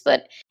before this,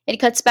 but it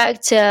cuts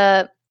back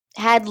to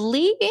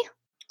Hadley.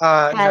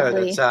 No,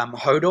 that's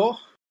Hodor.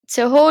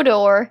 So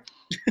Hodor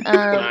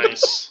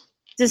nice.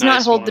 does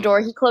not hold the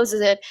door; he closes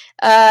it.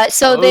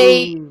 So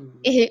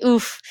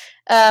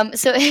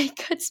it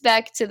cuts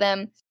back to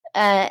them,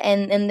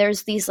 and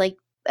there's these like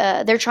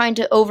they're trying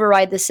to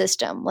override the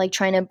system, like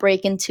trying to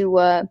break into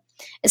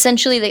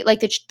essentially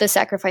the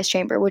sacrifice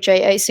chamber, which I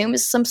assume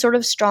is some sort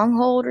of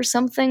stronghold or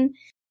something.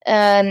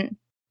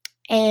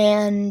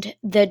 And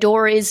the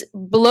door is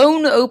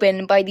blown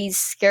open by these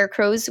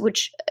scarecrows,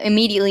 which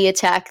immediately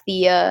attack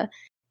the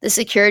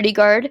security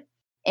guard.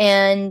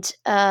 And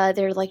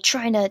they're like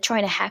trying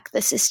to hack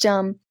the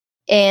system.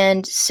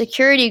 And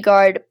security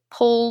guard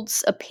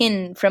pulls a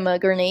pin from a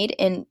grenade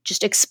and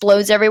just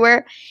explodes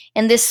everywhere.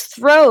 And this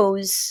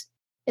throws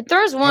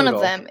one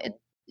of them.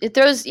 It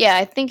throws,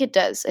 I think it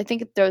does. I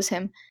think it throws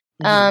him.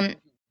 Mm-hmm.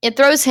 It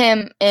throws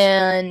him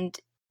and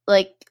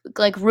like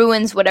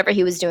ruins whatever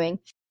he was doing.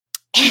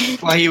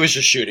 Well, he was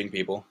just shooting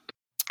people.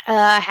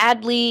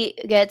 Hadley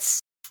gets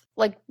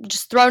like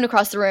just thrown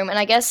across the room, and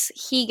I guess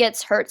he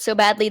gets hurt so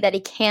badly that he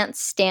can't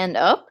stand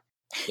up.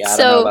 Yeah,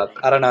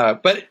 I don't know,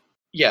 but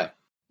yeah.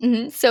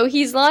 Mm-hmm. So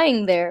he's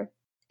lying there,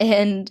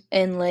 and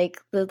like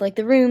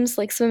the room's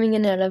like swimming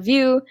in and out of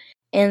view.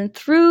 And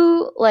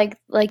through like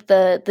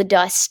the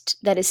dust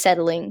that is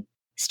settling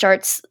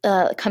starts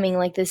coming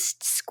like this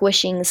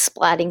squishing,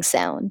 splatting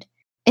sound.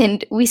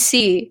 and we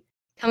see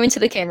coming to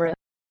the camera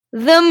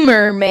the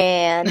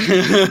merman,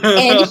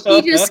 and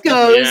he just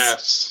goes,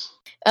 Yes.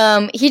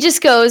 he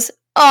just goes,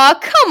 "Aw,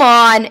 come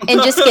on,"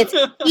 and just gets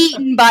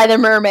eaten by the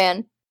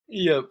merman.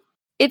 Yep.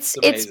 It's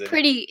amazing.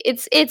 pretty.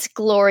 It's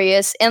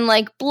glorious, and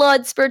like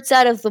blood spurts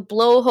out of the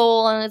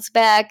blowhole on its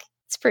back.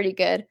 It's pretty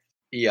good.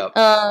 Yep.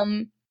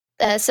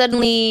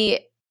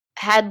 Suddenly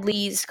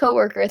Hadley's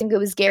coworker, I think it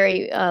was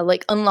Gary,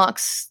 like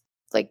unlocks,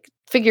 like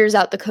figures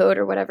out the code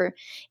or whatever,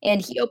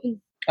 and he opens.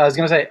 I was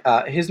gonna say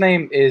his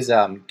name is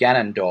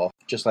Ganondorf.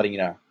 Just letting you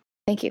know.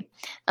 Thank you.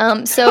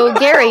 So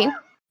Gary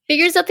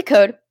figures out the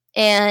code,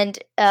 and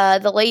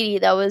the lady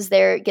that was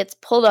there gets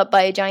pulled up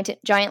by a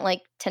giant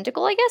like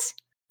tentacle, I guess.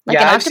 Like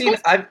yeah, an I've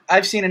octopus?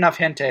 I've seen enough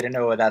hentai to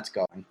know where that's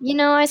going. You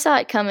know, I saw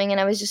it coming, and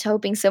I was just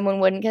hoping someone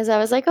wouldn't, because I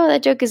was like, "Oh,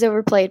 that joke is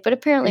overplayed," but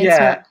apparently it's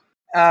not.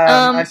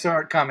 I saw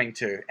it coming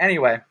too.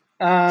 Anyway,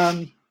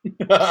 So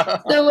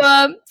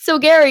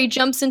Gary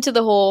jumps into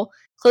the hole,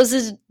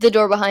 closes the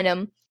door behind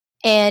him,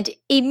 and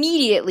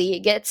immediately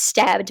gets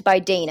stabbed by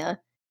Dana.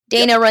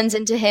 Dana runs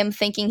into him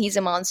thinking he's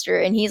a monster,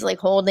 and he's like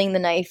holding the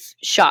knife,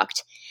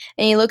 shocked.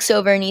 And he looks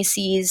over and he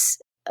sees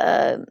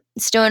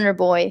Stoner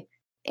Boy,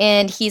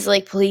 and he's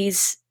like,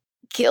 "Please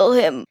kill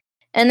him."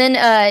 And then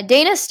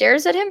Dana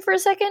stares at him for a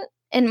second,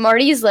 and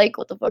Marty's like,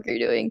 "What the fuck are you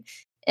doing?"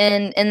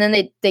 And then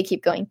they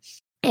keep going.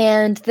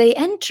 And they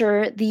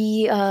enter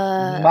the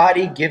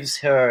Marty gives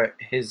her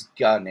his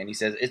gun, and he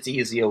says, "It's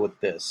easier with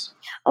this."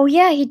 Oh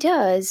yeah, he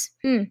does.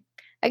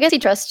 I guess he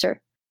trusts her.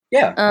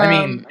 Yeah, I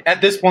mean,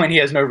 at this point, he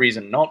has no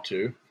reason not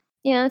to.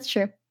 Yeah, that's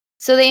true.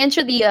 So they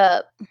enter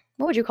the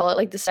what would you call it?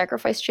 Like the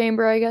sacrifice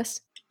chamber, I guess.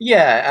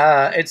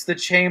 Yeah, it's the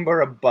chamber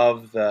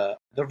above the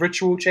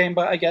ritual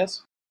chamber, I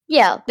guess.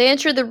 Yeah, they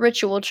enter the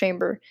ritual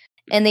chamber,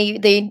 and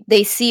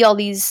they see all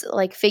these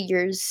like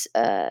figures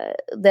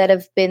that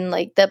have been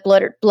like that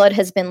blood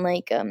has been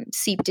like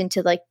seeped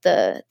into like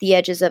the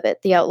edges of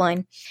it, the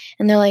outline,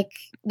 and they're like,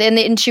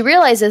 and she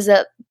realizes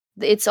that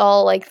it's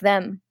all like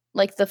them,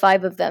 like the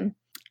 5 of them,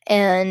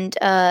 and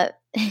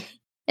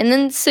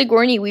then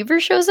Sigourney Weaver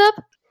shows up.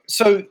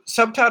 So,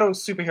 subtitle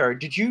superhero.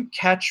 Did you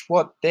catch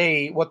what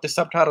the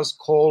subtitles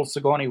call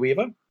Sigourney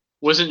Weaver?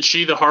 Wasn't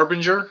she the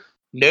Harbinger?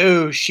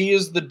 No, she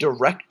is the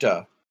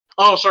director.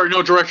 Oh, sorry,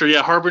 no, director.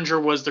 Yeah,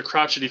 Harbinger was the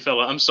crotchety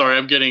fella. I'm sorry,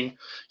 I'm getting...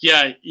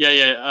 Yeah.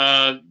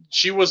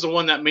 She was the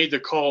one that made the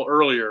call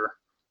earlier.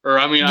 Or,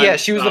 I mean... Yeah,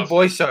 she was the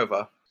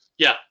voiceover.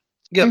 Yeah.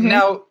 Yeah. Mm-hmm.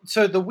 Now,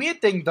 so the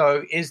weird thing,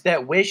 though, is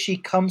that where she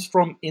comes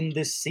from in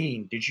this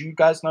scene, did you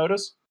guys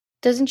notice?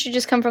 Doesn't she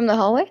just come from the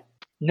hallway?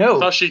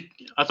 No.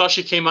 I thought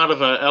she came out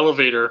of an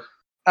elevator.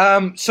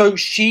 So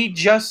she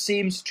just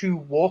seems to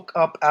walk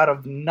up out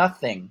of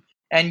nothing.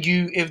 And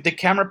if the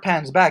camera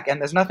pans back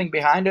and there's nothing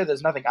behind her,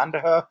 there's nothing under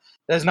her,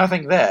 there's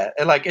nothing there.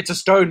 Like, it's a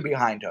stone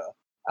behind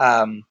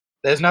her.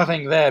 There's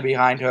nothing there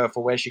behind her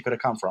for where she could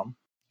have come from.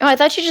 Oh, I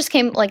thought she just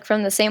came, like,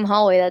 from the same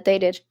hallway that they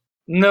did.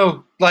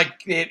 No, like,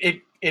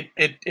 it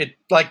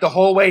like, the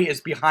hallway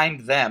is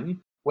behind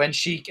them and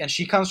she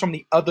comes from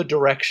the other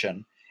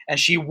direction. And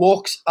she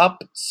walks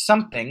up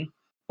something,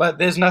 but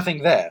there's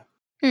nothing there.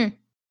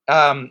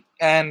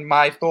 And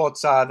my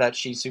thoughts are that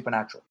she's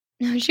supernatural.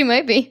 She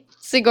might be.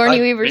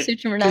 Sigourney Weaver's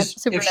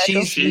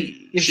supernatural.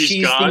 If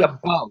she's the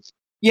above.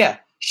 Yeah,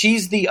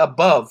 she's the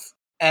above,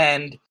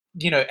 and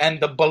and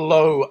the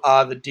below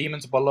are the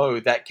demons below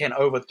that can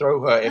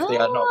overthrow her if they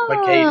are not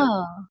placated.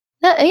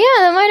 That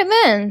might have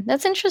been.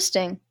 That's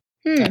interesting.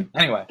 Yeah,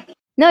 anyway.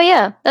 No,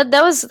 yeah.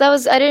 That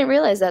was I didn't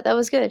realize that. That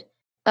was good.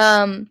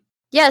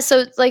 Yeah,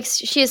 so like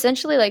she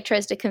essentially like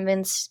tries to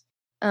convince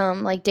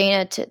like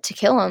Dana to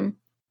kill him,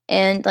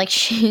 and like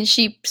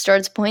she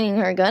starts pointing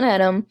her gun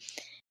at him.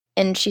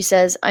 And she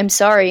says, "I'm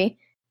sorry."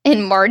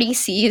 And Marty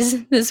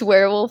sees this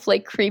werewolf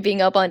like creeping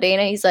up on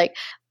Dana. He's like,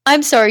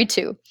 "I'm sorry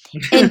too."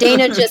 And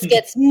Dana just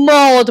gets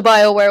mauled by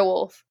a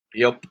werewolf.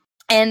 Yep.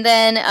 And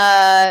then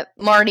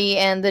Marty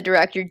and the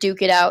director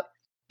duke it out.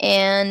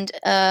 And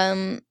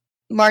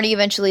Marty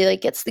eventually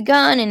like gets the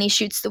gun and he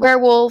shoots the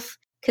werewolf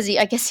because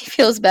I guess he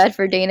feels bad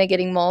for Dana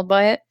getting mauled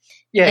by it.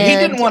 Yeah, he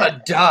didn't want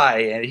to die,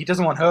 and he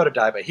doesn't want her to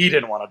die, but he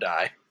didn't want to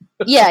die.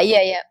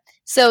 Yeah.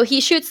 So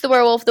he shoots the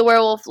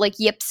werewolf like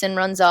yips and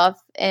runs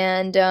off.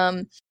 And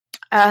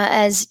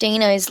as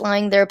Dana is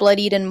lying there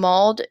bloodied and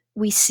mauled,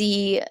 we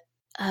see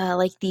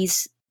like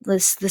this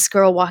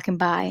girl walking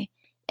by,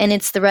 and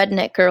it's the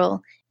redneck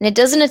girl, and it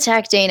doesn't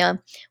attack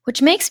Dana,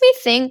 which makes me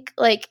think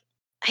like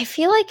I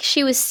feel like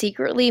she was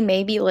secretly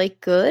maybe like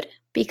good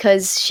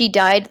because she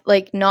died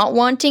like not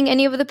wanting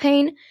any of the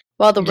pain,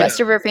 while the rest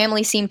of her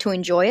family seemed to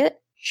enjoy it.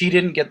 She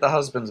didn't get the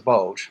husband's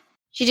bulge.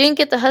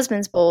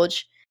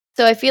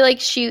 So I feel like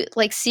she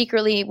like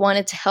secretly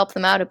wanted to help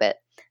them out a bit.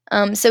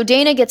 So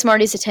Dana gets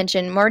Marty's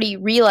attention. Marty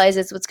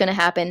realizes what's going to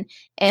happen,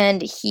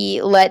 and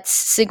he lets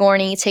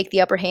Sigourney take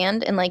the upper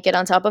hand and like get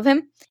on top of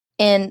him.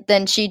 And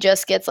then she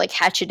just gets like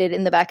hatcheted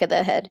in the back of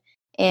the head,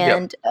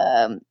 and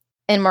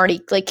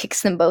Marty like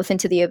kicks them both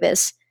into the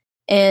abyss.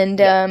 And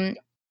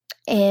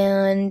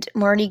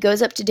Marty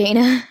goes up to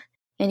Dana,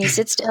 and he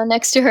sits down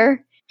next to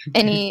her.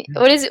 And he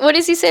what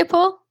does he say,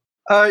 Paul?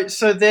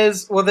 So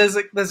there's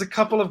a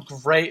couple of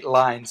great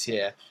lines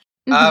here.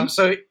 Mhm.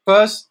 So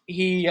first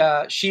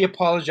she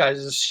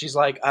apologizes. She's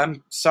like,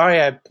 "I'm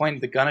sorry I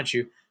pointed the gun at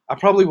you. I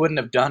probably wouldn't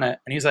have done it."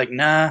 And he's like,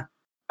 "Nah,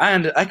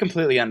 I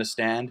completely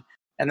understand."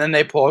 And then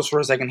they pause for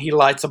a second. He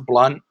lights a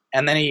blunt,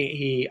 and then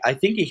I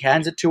think he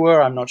hands it to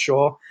her. I'm not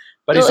sure,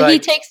 but he's Well,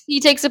 like, he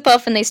takes a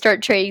puff, and they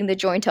start trading the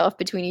joint off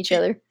between each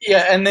other.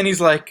 yeah. And then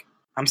he's like,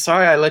 "I'm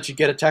sorry I let you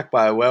get attacked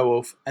by a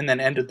werewolf and then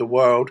ended the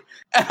world."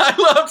 And I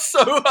laughed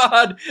so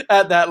hard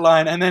at that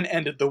line, "and then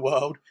ended the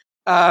world."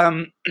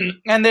 And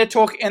they're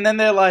talking, and then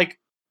they're like,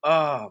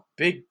 "Oh,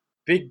 big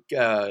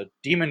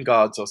demon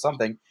gods or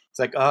something." It's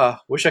like,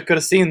 wish I could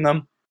have seen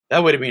them.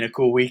 That would have been a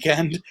cool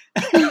weekend."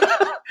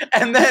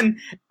 and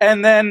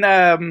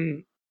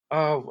then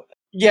oh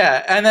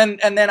yeah,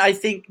 and then I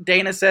think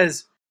Dana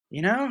says,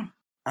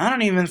 "I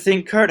don't even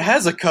think Kurt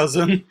has a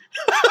cousin."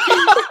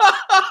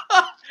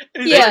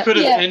 They could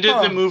have ended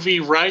the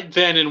movie right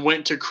then and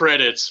went to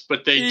credits,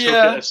 but they took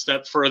it a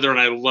step further, and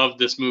I love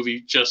this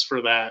movie just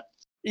for that.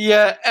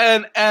 Yeah,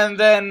 and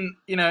then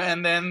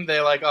and then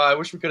they're like, "Oh, I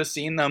wish we could have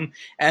seen them."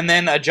 And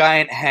then a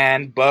giant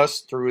hand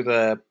bursts through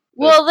the.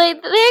 Well, they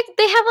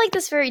have like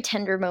this very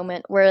tender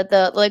moment where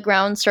the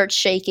ground starts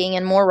shaking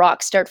and more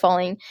rocks start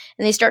falling,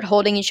 and they start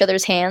holding each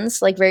other's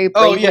hands like very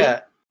bravely. Oh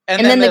yeah,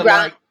 and then the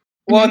ground.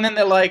 And then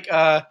they're like,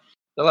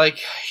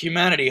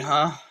 "Humanity,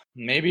 huh?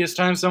 Maybe it's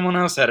time someone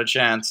else had a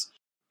chance."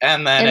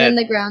 And then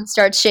the ground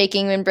starts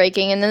shaking and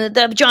breaking, and then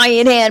the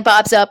giant hand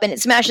pops up and it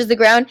smashes the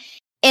ground.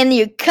 And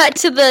you cut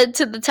to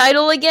the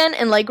title again,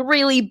 and like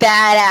really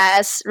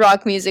badass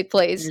rock music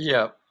plays.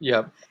 Yep.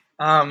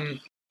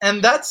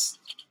 And that's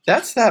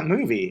that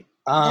movie.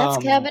 That's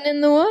Cabin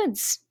in the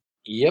Woods.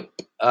 Yep.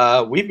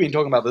 We've been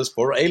talking about this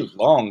for a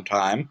long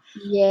time.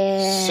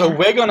 Yeah. So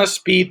we're gonna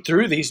speed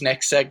through these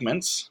next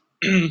segments.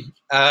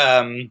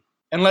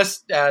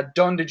 Unless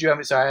Don, did you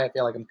have? Sorry, I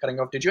feel like I'm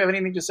cutting off. Did you have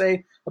anything to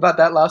say about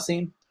that last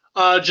scene?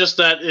 Just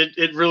that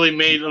it really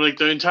made like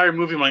the entire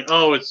movie. I'm like,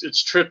 oh, it's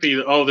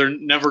trippy. Oh, they're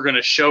never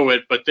gonna show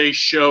it, but they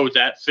showed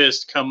that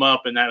fist come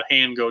up and that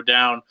hand go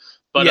down.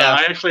 But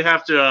I actually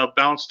have to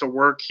bounce to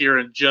work here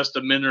in just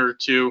a minute or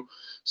two.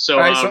 So,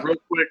 real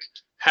quick,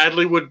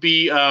 Hadley would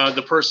be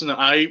the person that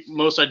I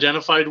most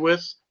identified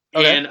with,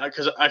 and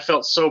because I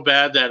felt so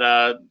bad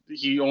that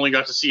he only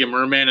got to see a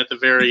merman at the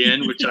very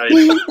end, which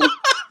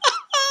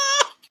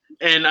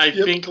and I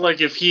think like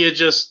if he had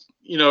just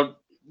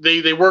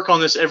They work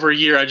on this every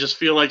year. I just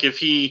feel like if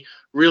he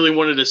really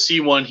wanted to see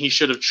one, he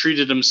should have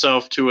treated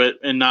himself to it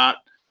and not,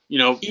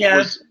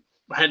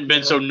 hadn't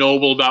been so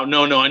noble about,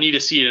 no, I need to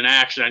see it in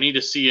action. I need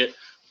to see it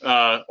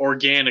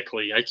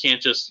organically. I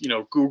can't just,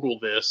 Google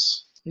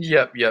this.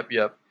 Yep.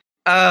 Yeah,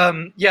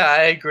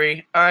 I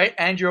agree. All right,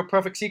 and your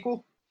perfect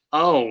sequel?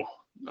 Oh,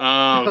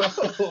 I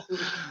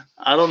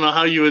don't know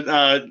how you would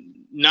I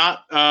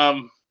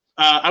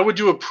would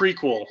do a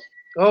prequel.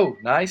 Oh,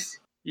 nice.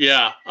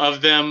 Yeah,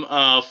 of them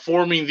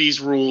forming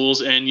these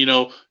rules and,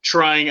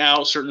 trying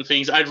out certain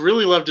things. I'd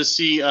really love to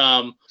see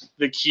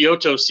the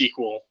Kyoto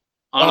sequel.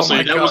 Honestly,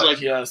 was like,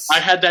 yes. I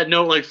had that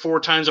note like 4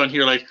 times on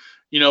here. Like,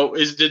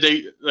 did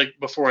they, like,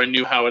 before I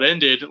knew how it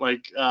ended,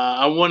 like,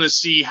 I want to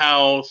see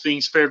how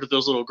things fared with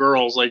those little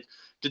girls. Like,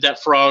 did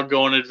that frog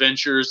go on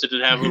adventures? Did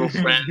it have little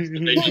friends?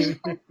 Did they just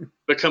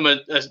become a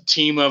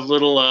team of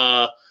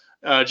little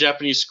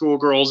Japanese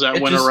schoolgirls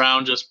that went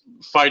around just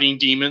fighting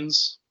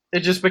demons?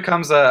 It just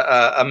becomes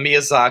a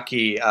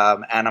Miyazaki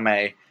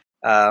anime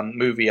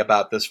movie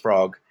about this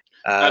frog.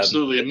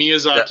 Absolutely, a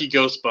Miyazaki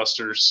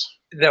Ghostbusters.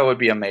 That would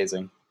be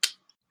amazing.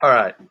 All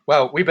right.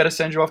 Well, we better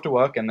send you off to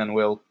work, and then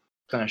we'll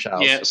finish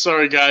ours. Yeah,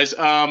 sorry, guys.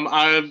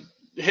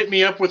 Hit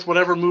me up with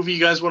whatever movie you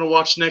guys want to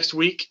watch next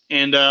week,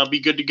 and be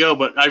good to go.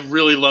 But I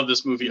really love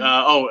this movie.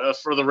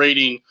 For the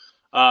rating,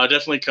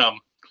 definitely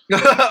come.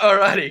 All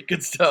righty.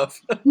 Good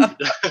stuff. All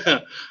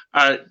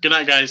right. Good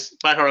night, guys.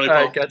 Bye, Harley. All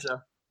right.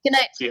 Gotcha. Good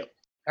night. See ya.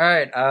 All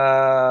right.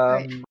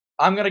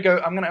 I'm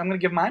gonna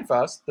give mine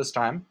first this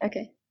time.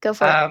 Okay, go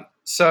for it.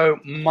 So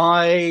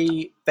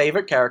my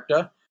favorite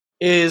character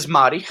is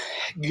Marty.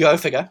 Go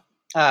figure.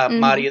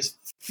 Marty is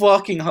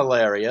fucking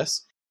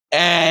hilarious,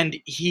 and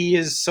he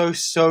is so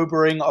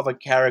sobering of a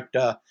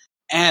character,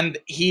 and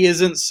he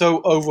isn't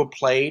so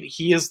overplayed.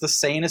 He is the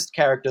sanest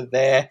character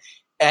there,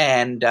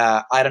 and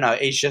I don't know.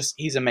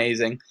 He's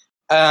amazing.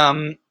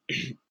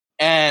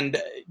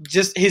 And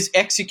just his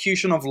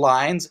execution of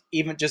lines,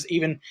 even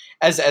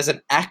as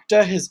an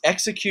actor, his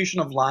execution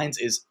of lines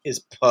is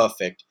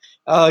perfect.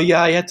 Oh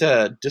yeah, I had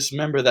to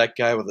dismember that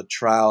guy with a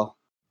trowel.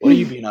 What have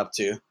you been up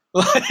to?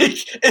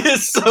 Like, it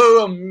is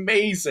so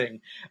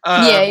amazing.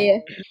 Yeah.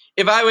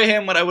 If I were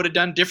him, what I would have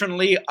done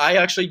differently, I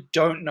actually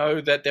don't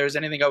know that there's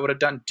anything I would have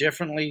done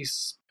differently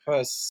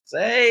per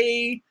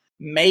se.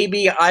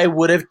 Maybe I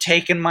would have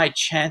taken my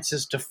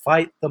chances to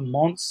fight the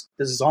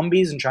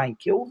zombies and try and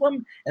kill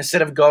them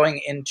instead of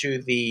going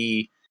into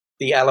the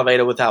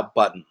elevator without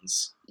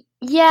buttons.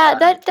 Yeah,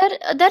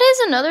 that is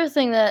another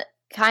thing that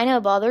kind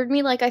of bothered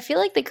me. Like, I feel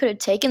like they could have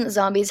taken the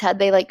zombies had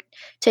they like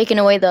taken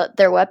away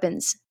their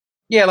weapons.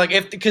 Yeah,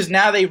 like because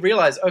now they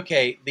realize,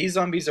 okay, these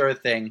zombies are a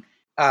thing.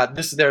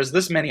 there's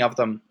this many of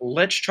them.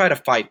 Let's try to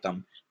fight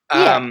them.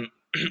 Yeah.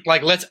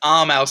 Like, let's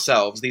arm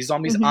ourselves. These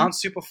zombies Mhm. aren't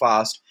super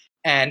fast,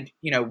 and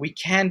we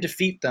can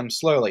defeat them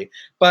slowly.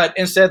 But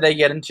instead, they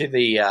get into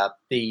the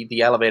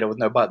elevator with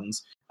no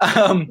buttons.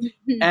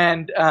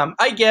 And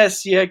I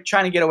guess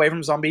trying to get away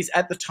from zombies.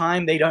 At the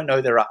time, they don't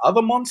know there are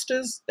other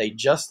monsters. They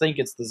just think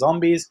it's the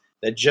zombies.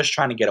 They're just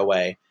trying to get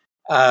away.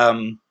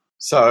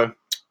 So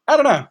I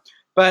don't know.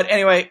 But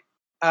anyway,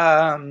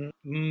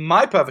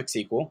 my perfect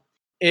sequel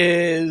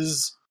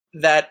is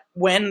that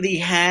when the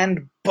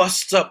hand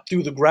busts up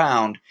through the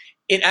ground,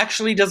 it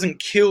actually doesn't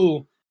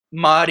kill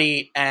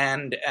Marty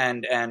and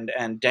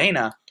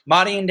Dana.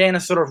 Marty and Dana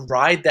sort of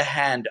ride the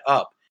hand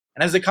up,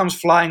 and as it comes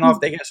flying off,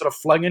 they get sort of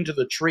flung into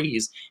the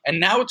trees. And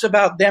now it's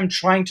about them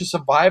trying to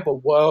survive a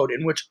world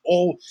in which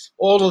all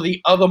of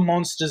the other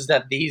monsters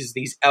that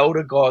these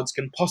elder gods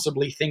can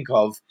possibly think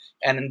of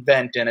and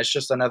invent, and it's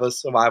just another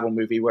survival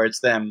movie where it's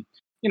them,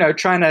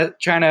 trying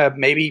to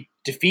maybe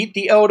defeat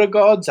the elder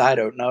gods. I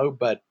don't know,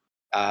 but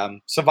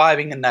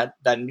surviving in that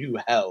new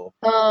hell.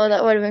 Oh,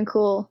 that would have been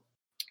cool.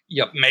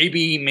 Yep,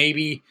 maybe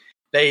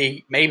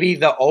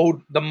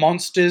the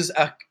monsters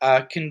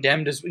are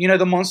condemned as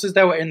the monsters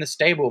that were in the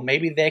stable.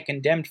 Maybe they're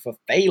condemned for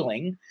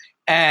failing,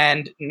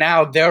 and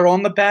now they're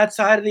on the bad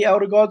side of the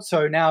elder gods.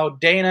 So now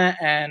Dana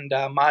and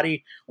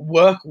Marty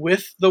work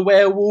with the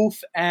werewolf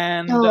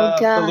and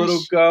the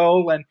little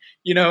girl, and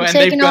You're and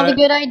taking they've all got the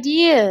good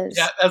ideas.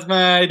 Yeah, that's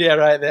my idea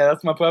right there.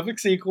 That's my perfect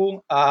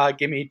sequel.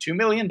 Give me $2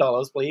 million,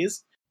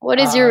 please. What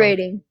is your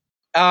rating?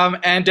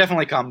 And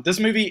definitely come. This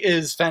movie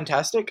is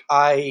fantastic.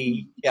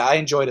 I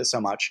enjoyed it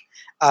so much.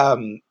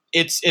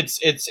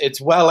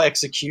 It's well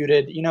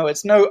executed.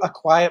 It's no A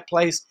Quiet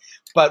Place,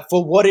 but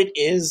for what it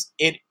is,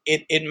 it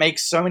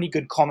makes so many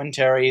good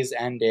commentaries,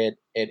 and it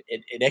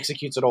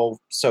executes it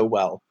all so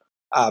well.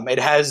 It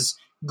has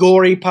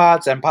gory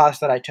parts and parts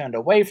that I turned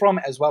away from,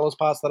 as well as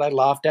parts that I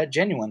laughed at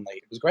genuinely.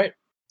 It was great.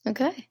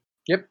 Okay.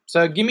 Yep.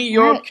 So give me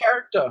your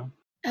character.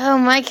 Oh,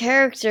 my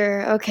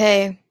character.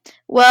 Okay.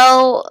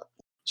 Well,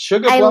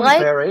 Sugar Plum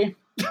Fairy.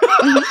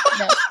 No.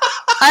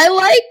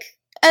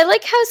 I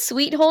like how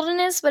sweet Holden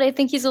is, but I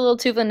think he's a little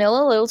too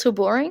vanilla, a little too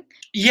boring.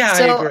 Yeah,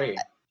 I agree.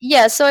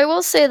 Yeah, so I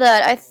will say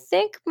that I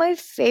think my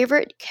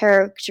favorite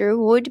character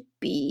would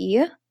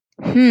be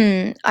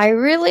I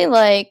really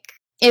like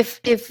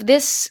if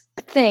this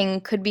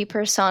thing could be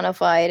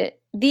personified,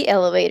 the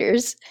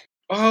elevators.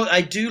 Oh,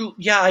 I do.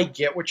 Yeah, I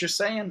get what you're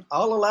saying.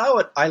 I'll allow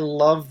it. I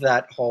love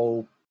that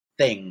whole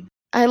thing.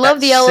 I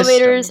love the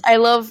elevators. I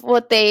love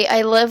what they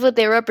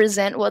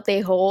represent, what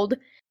they hold,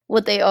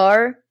 what they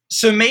are.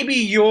 So maybe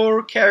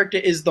your character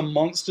is the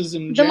monsters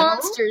in general? The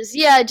monsters,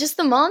 yeah, just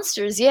the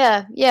monsters,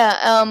 yeah.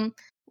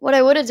 What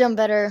I would have done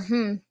better,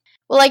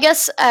 Well, I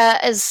guess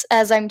as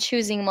I'm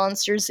choosing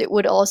monsters, it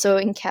would also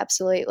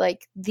encapsulate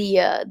like the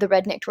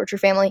redneck torture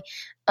family.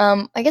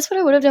 I guess what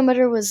I would have done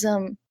better was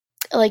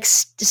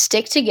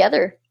stick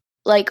together,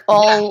 like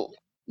all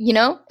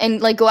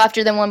and like go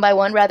after them one by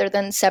one rather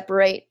than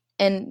separate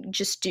and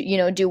just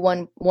do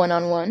one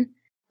on one.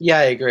 Yeah,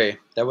 I agree.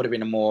 That would have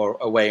been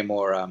a way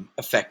more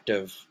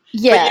effective.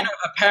 Yeah.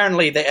 But,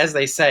 apparently, as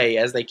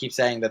they keep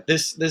saying that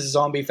this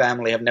zombie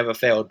family have never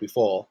failed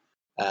before.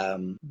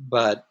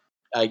 But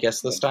I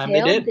guess this time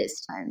they did.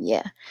 This time,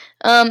 yeah.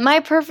 My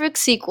perfect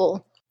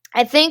sequel.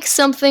 I think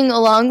something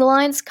along the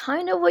lines,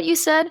 kind of what you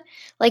said.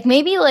 Like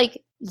maybe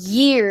like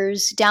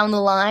years down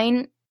the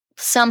line,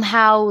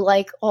 somehow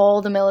like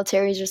all the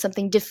militaries or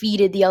something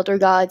defeated the elder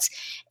gods,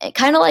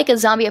 kind of like a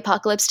zombie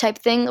apocalypse type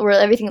thing where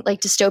everything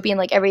like dystopian,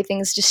 like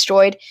everything's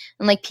destroyed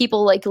and like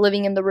people like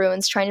living in the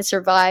ruins trying to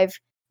survive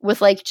with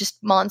like just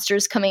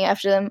monsters coming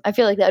after them. I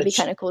feel like that would be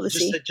kind of cool to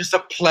see. Just a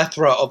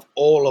plethora of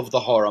all of the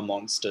horror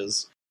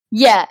monsters.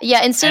 Yeah.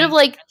 Instead of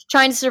like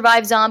trying to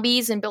survive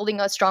zombies and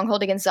building a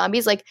stronghold against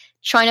zombies, like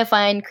trying to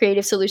find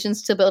creative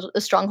solutions to build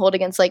a stronghold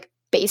against like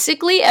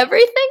basically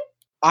everything.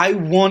 I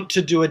want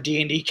to do a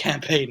D&D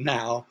campaign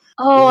now.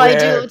 Oh, I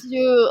do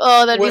too.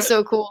 Oh, that'd be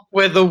so cool.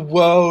 Where the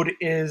world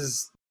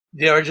is,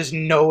 there are just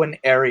known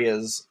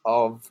areas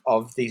of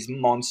these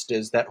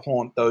monsters that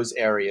haunt those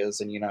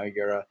areas, and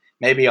you're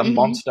maybe a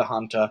monster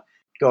hunter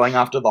going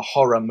after the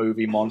horror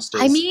movie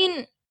monsters. I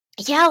mean,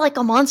 yeah, like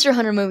a Monster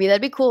Hunter movie.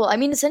 That'd be cool. I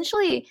mean,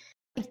 essentially,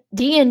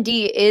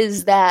 D&D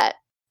is that.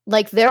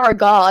 Like, there are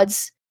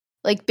gods,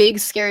 like big,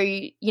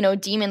 scary,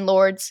 demon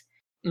lords.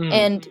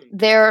 And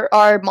there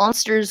are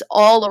monsters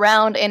all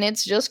around, and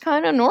it's just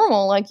kind of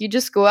normal. Like, you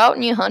just go out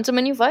and you hunt them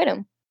and you fight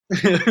them.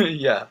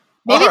 Yeah.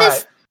 Maybe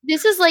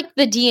this is like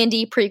the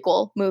D&D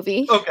prequel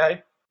movie.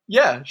 Okay.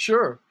 Yeah,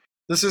 sure.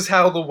 This is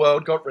how the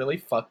world got really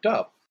fucked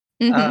up.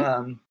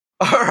 Mm-hmm.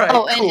 All right.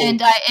 Oh, cool.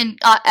 and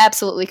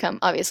absolutely come,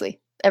 obviously,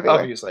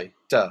 everywhere. Obviously,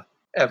 duh,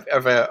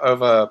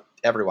 over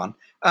everyone.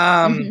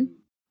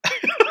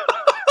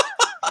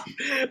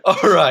 All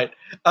right.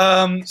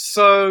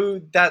 So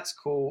that's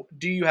cool.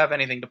 Do you have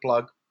anything to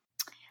plug?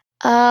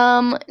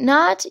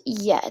 Not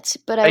yet,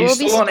 but I will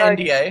be still starting. On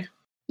NDA?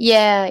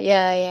 Yeah,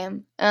 I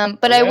am.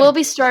 But I will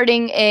be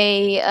starting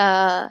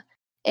a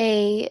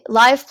a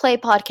live play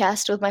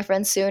podcast with my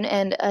friends soon,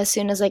 and as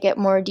soon as I get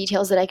more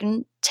details that I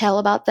can tell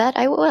about that,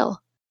 I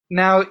will.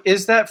 Now,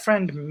 is that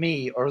friend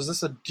me, or is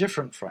this a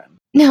different friend?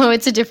 No,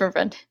 it's a different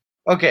friend.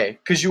 Okay,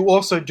 because you're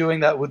also doing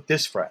that with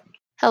this friend.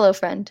 Hello,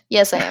 friend.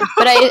 Yes, I am.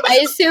 But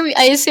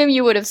I assume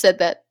you would have said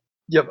that.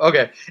 Yep.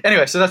 Okay.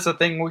 Anyway, so that's the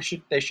thing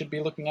they should be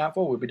looking out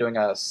for. We'll be doing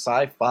a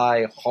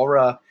sci-fi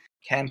horror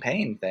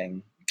campaign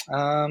thing.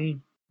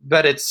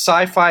 But it's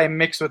sci-fi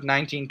mixed with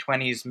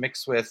 1920s,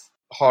 mixed with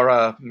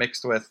horror,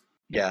 mixed with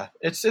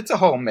it's a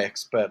whole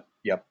mix. But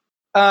yep.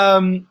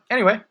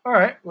 Anyway, all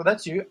right. Well,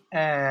 that's you.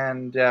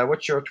 And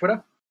what's your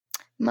Twitter?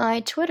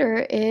 My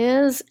Twitter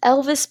is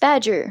Elvis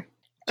Badger.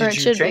 Did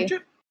you change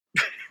it?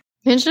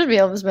 It should be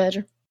Elvis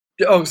Badger.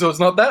 Oh, so it's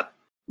not that?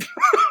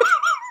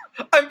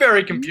 I'm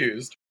very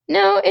confused.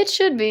 No, it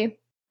should be.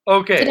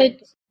 Okay.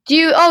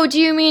 Did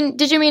you mean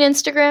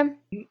Instagram?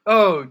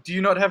 Oh, do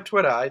you not have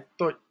Twitter? I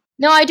thought.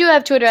 No, I do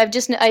have Twitter. I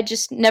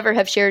just never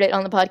have shared it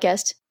on the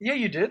podcast. Yeah,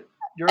 you did.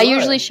 I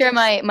usually share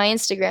my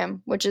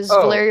Instagram, which is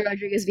Valeria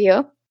Rodriguez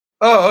VO.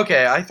 Oh,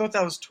 okay. I thought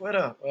that was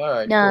Twitter. All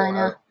right.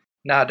 No.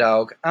 Nah,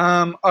 dog.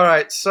 All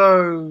right.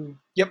 So,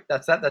 yep,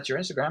 that's that. That's your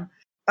Instagram.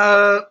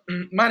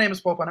 My name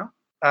is Paul Parnell.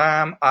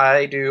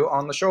 I do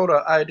On the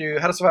Shoulder. I do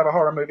How to Survive a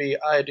Horror Movie.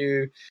 I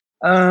do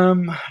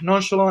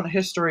Nonchalant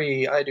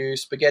History. I do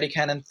Spaghetti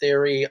Cannon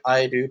Theory.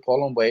 I do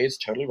Paul and Wade's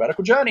Totally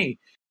Radical Journey.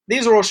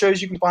 These are all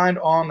shows you can find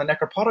on the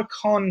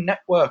Necropodicon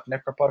network,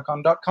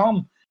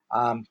 necropodicon.com,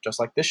 just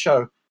like this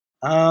show.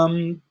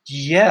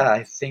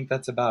 I think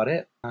that's about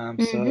it.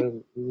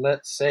 So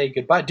let's say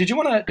goodbye. Did you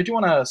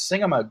wanna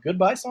sing them a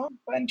goodbye song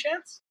by any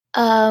chance?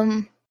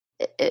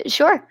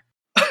 Sure.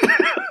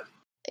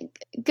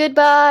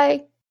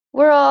 Goodbye.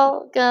 We're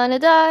all gonna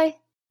die.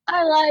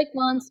 I like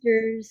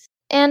monsters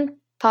and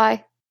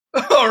pie.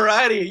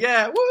 Alrighty,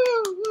 yeah. Woo!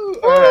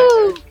 Woo! All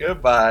right.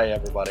 Goodbye,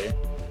 everybody.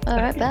 All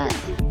right, bye.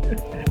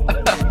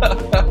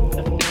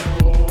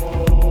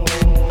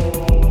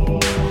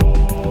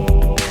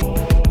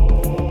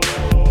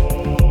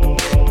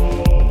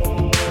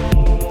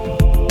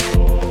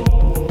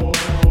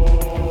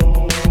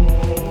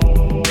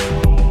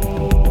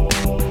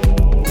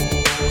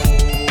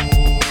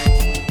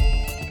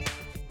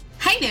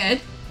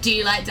 Do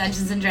you like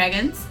Dungeons and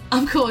Dragons?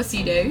 Of course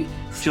you do.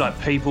 Do you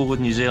like people with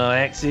New Zealand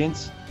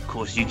accents? Of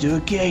course you do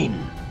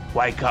again.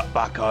 Wake up,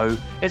 bucko.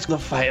 It's the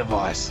fate of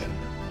Ison.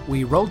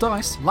 We roll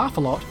dice, laugh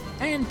a lot,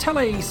 and tell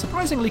a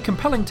surprisingly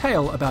compelling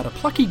tale about a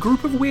plucky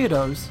group of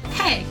weirdos.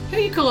 Hey, who are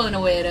you calling a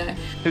weirdo?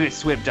 Who gets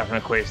swept up in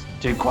a quest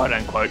to,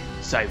 quote-unquote,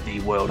 save the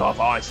world off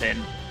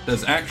Ison.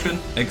 There's action,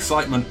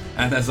 excitement,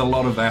 and there's a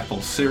lot of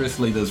apples.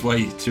 Seriously, there's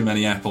way too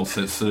many apples.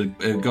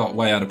 It got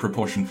way out of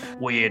proportion.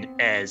 Weird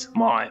as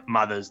my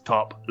mother's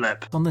top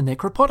lip. On the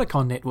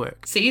Necropodicon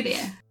network. See you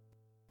there.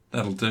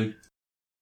 That'll do.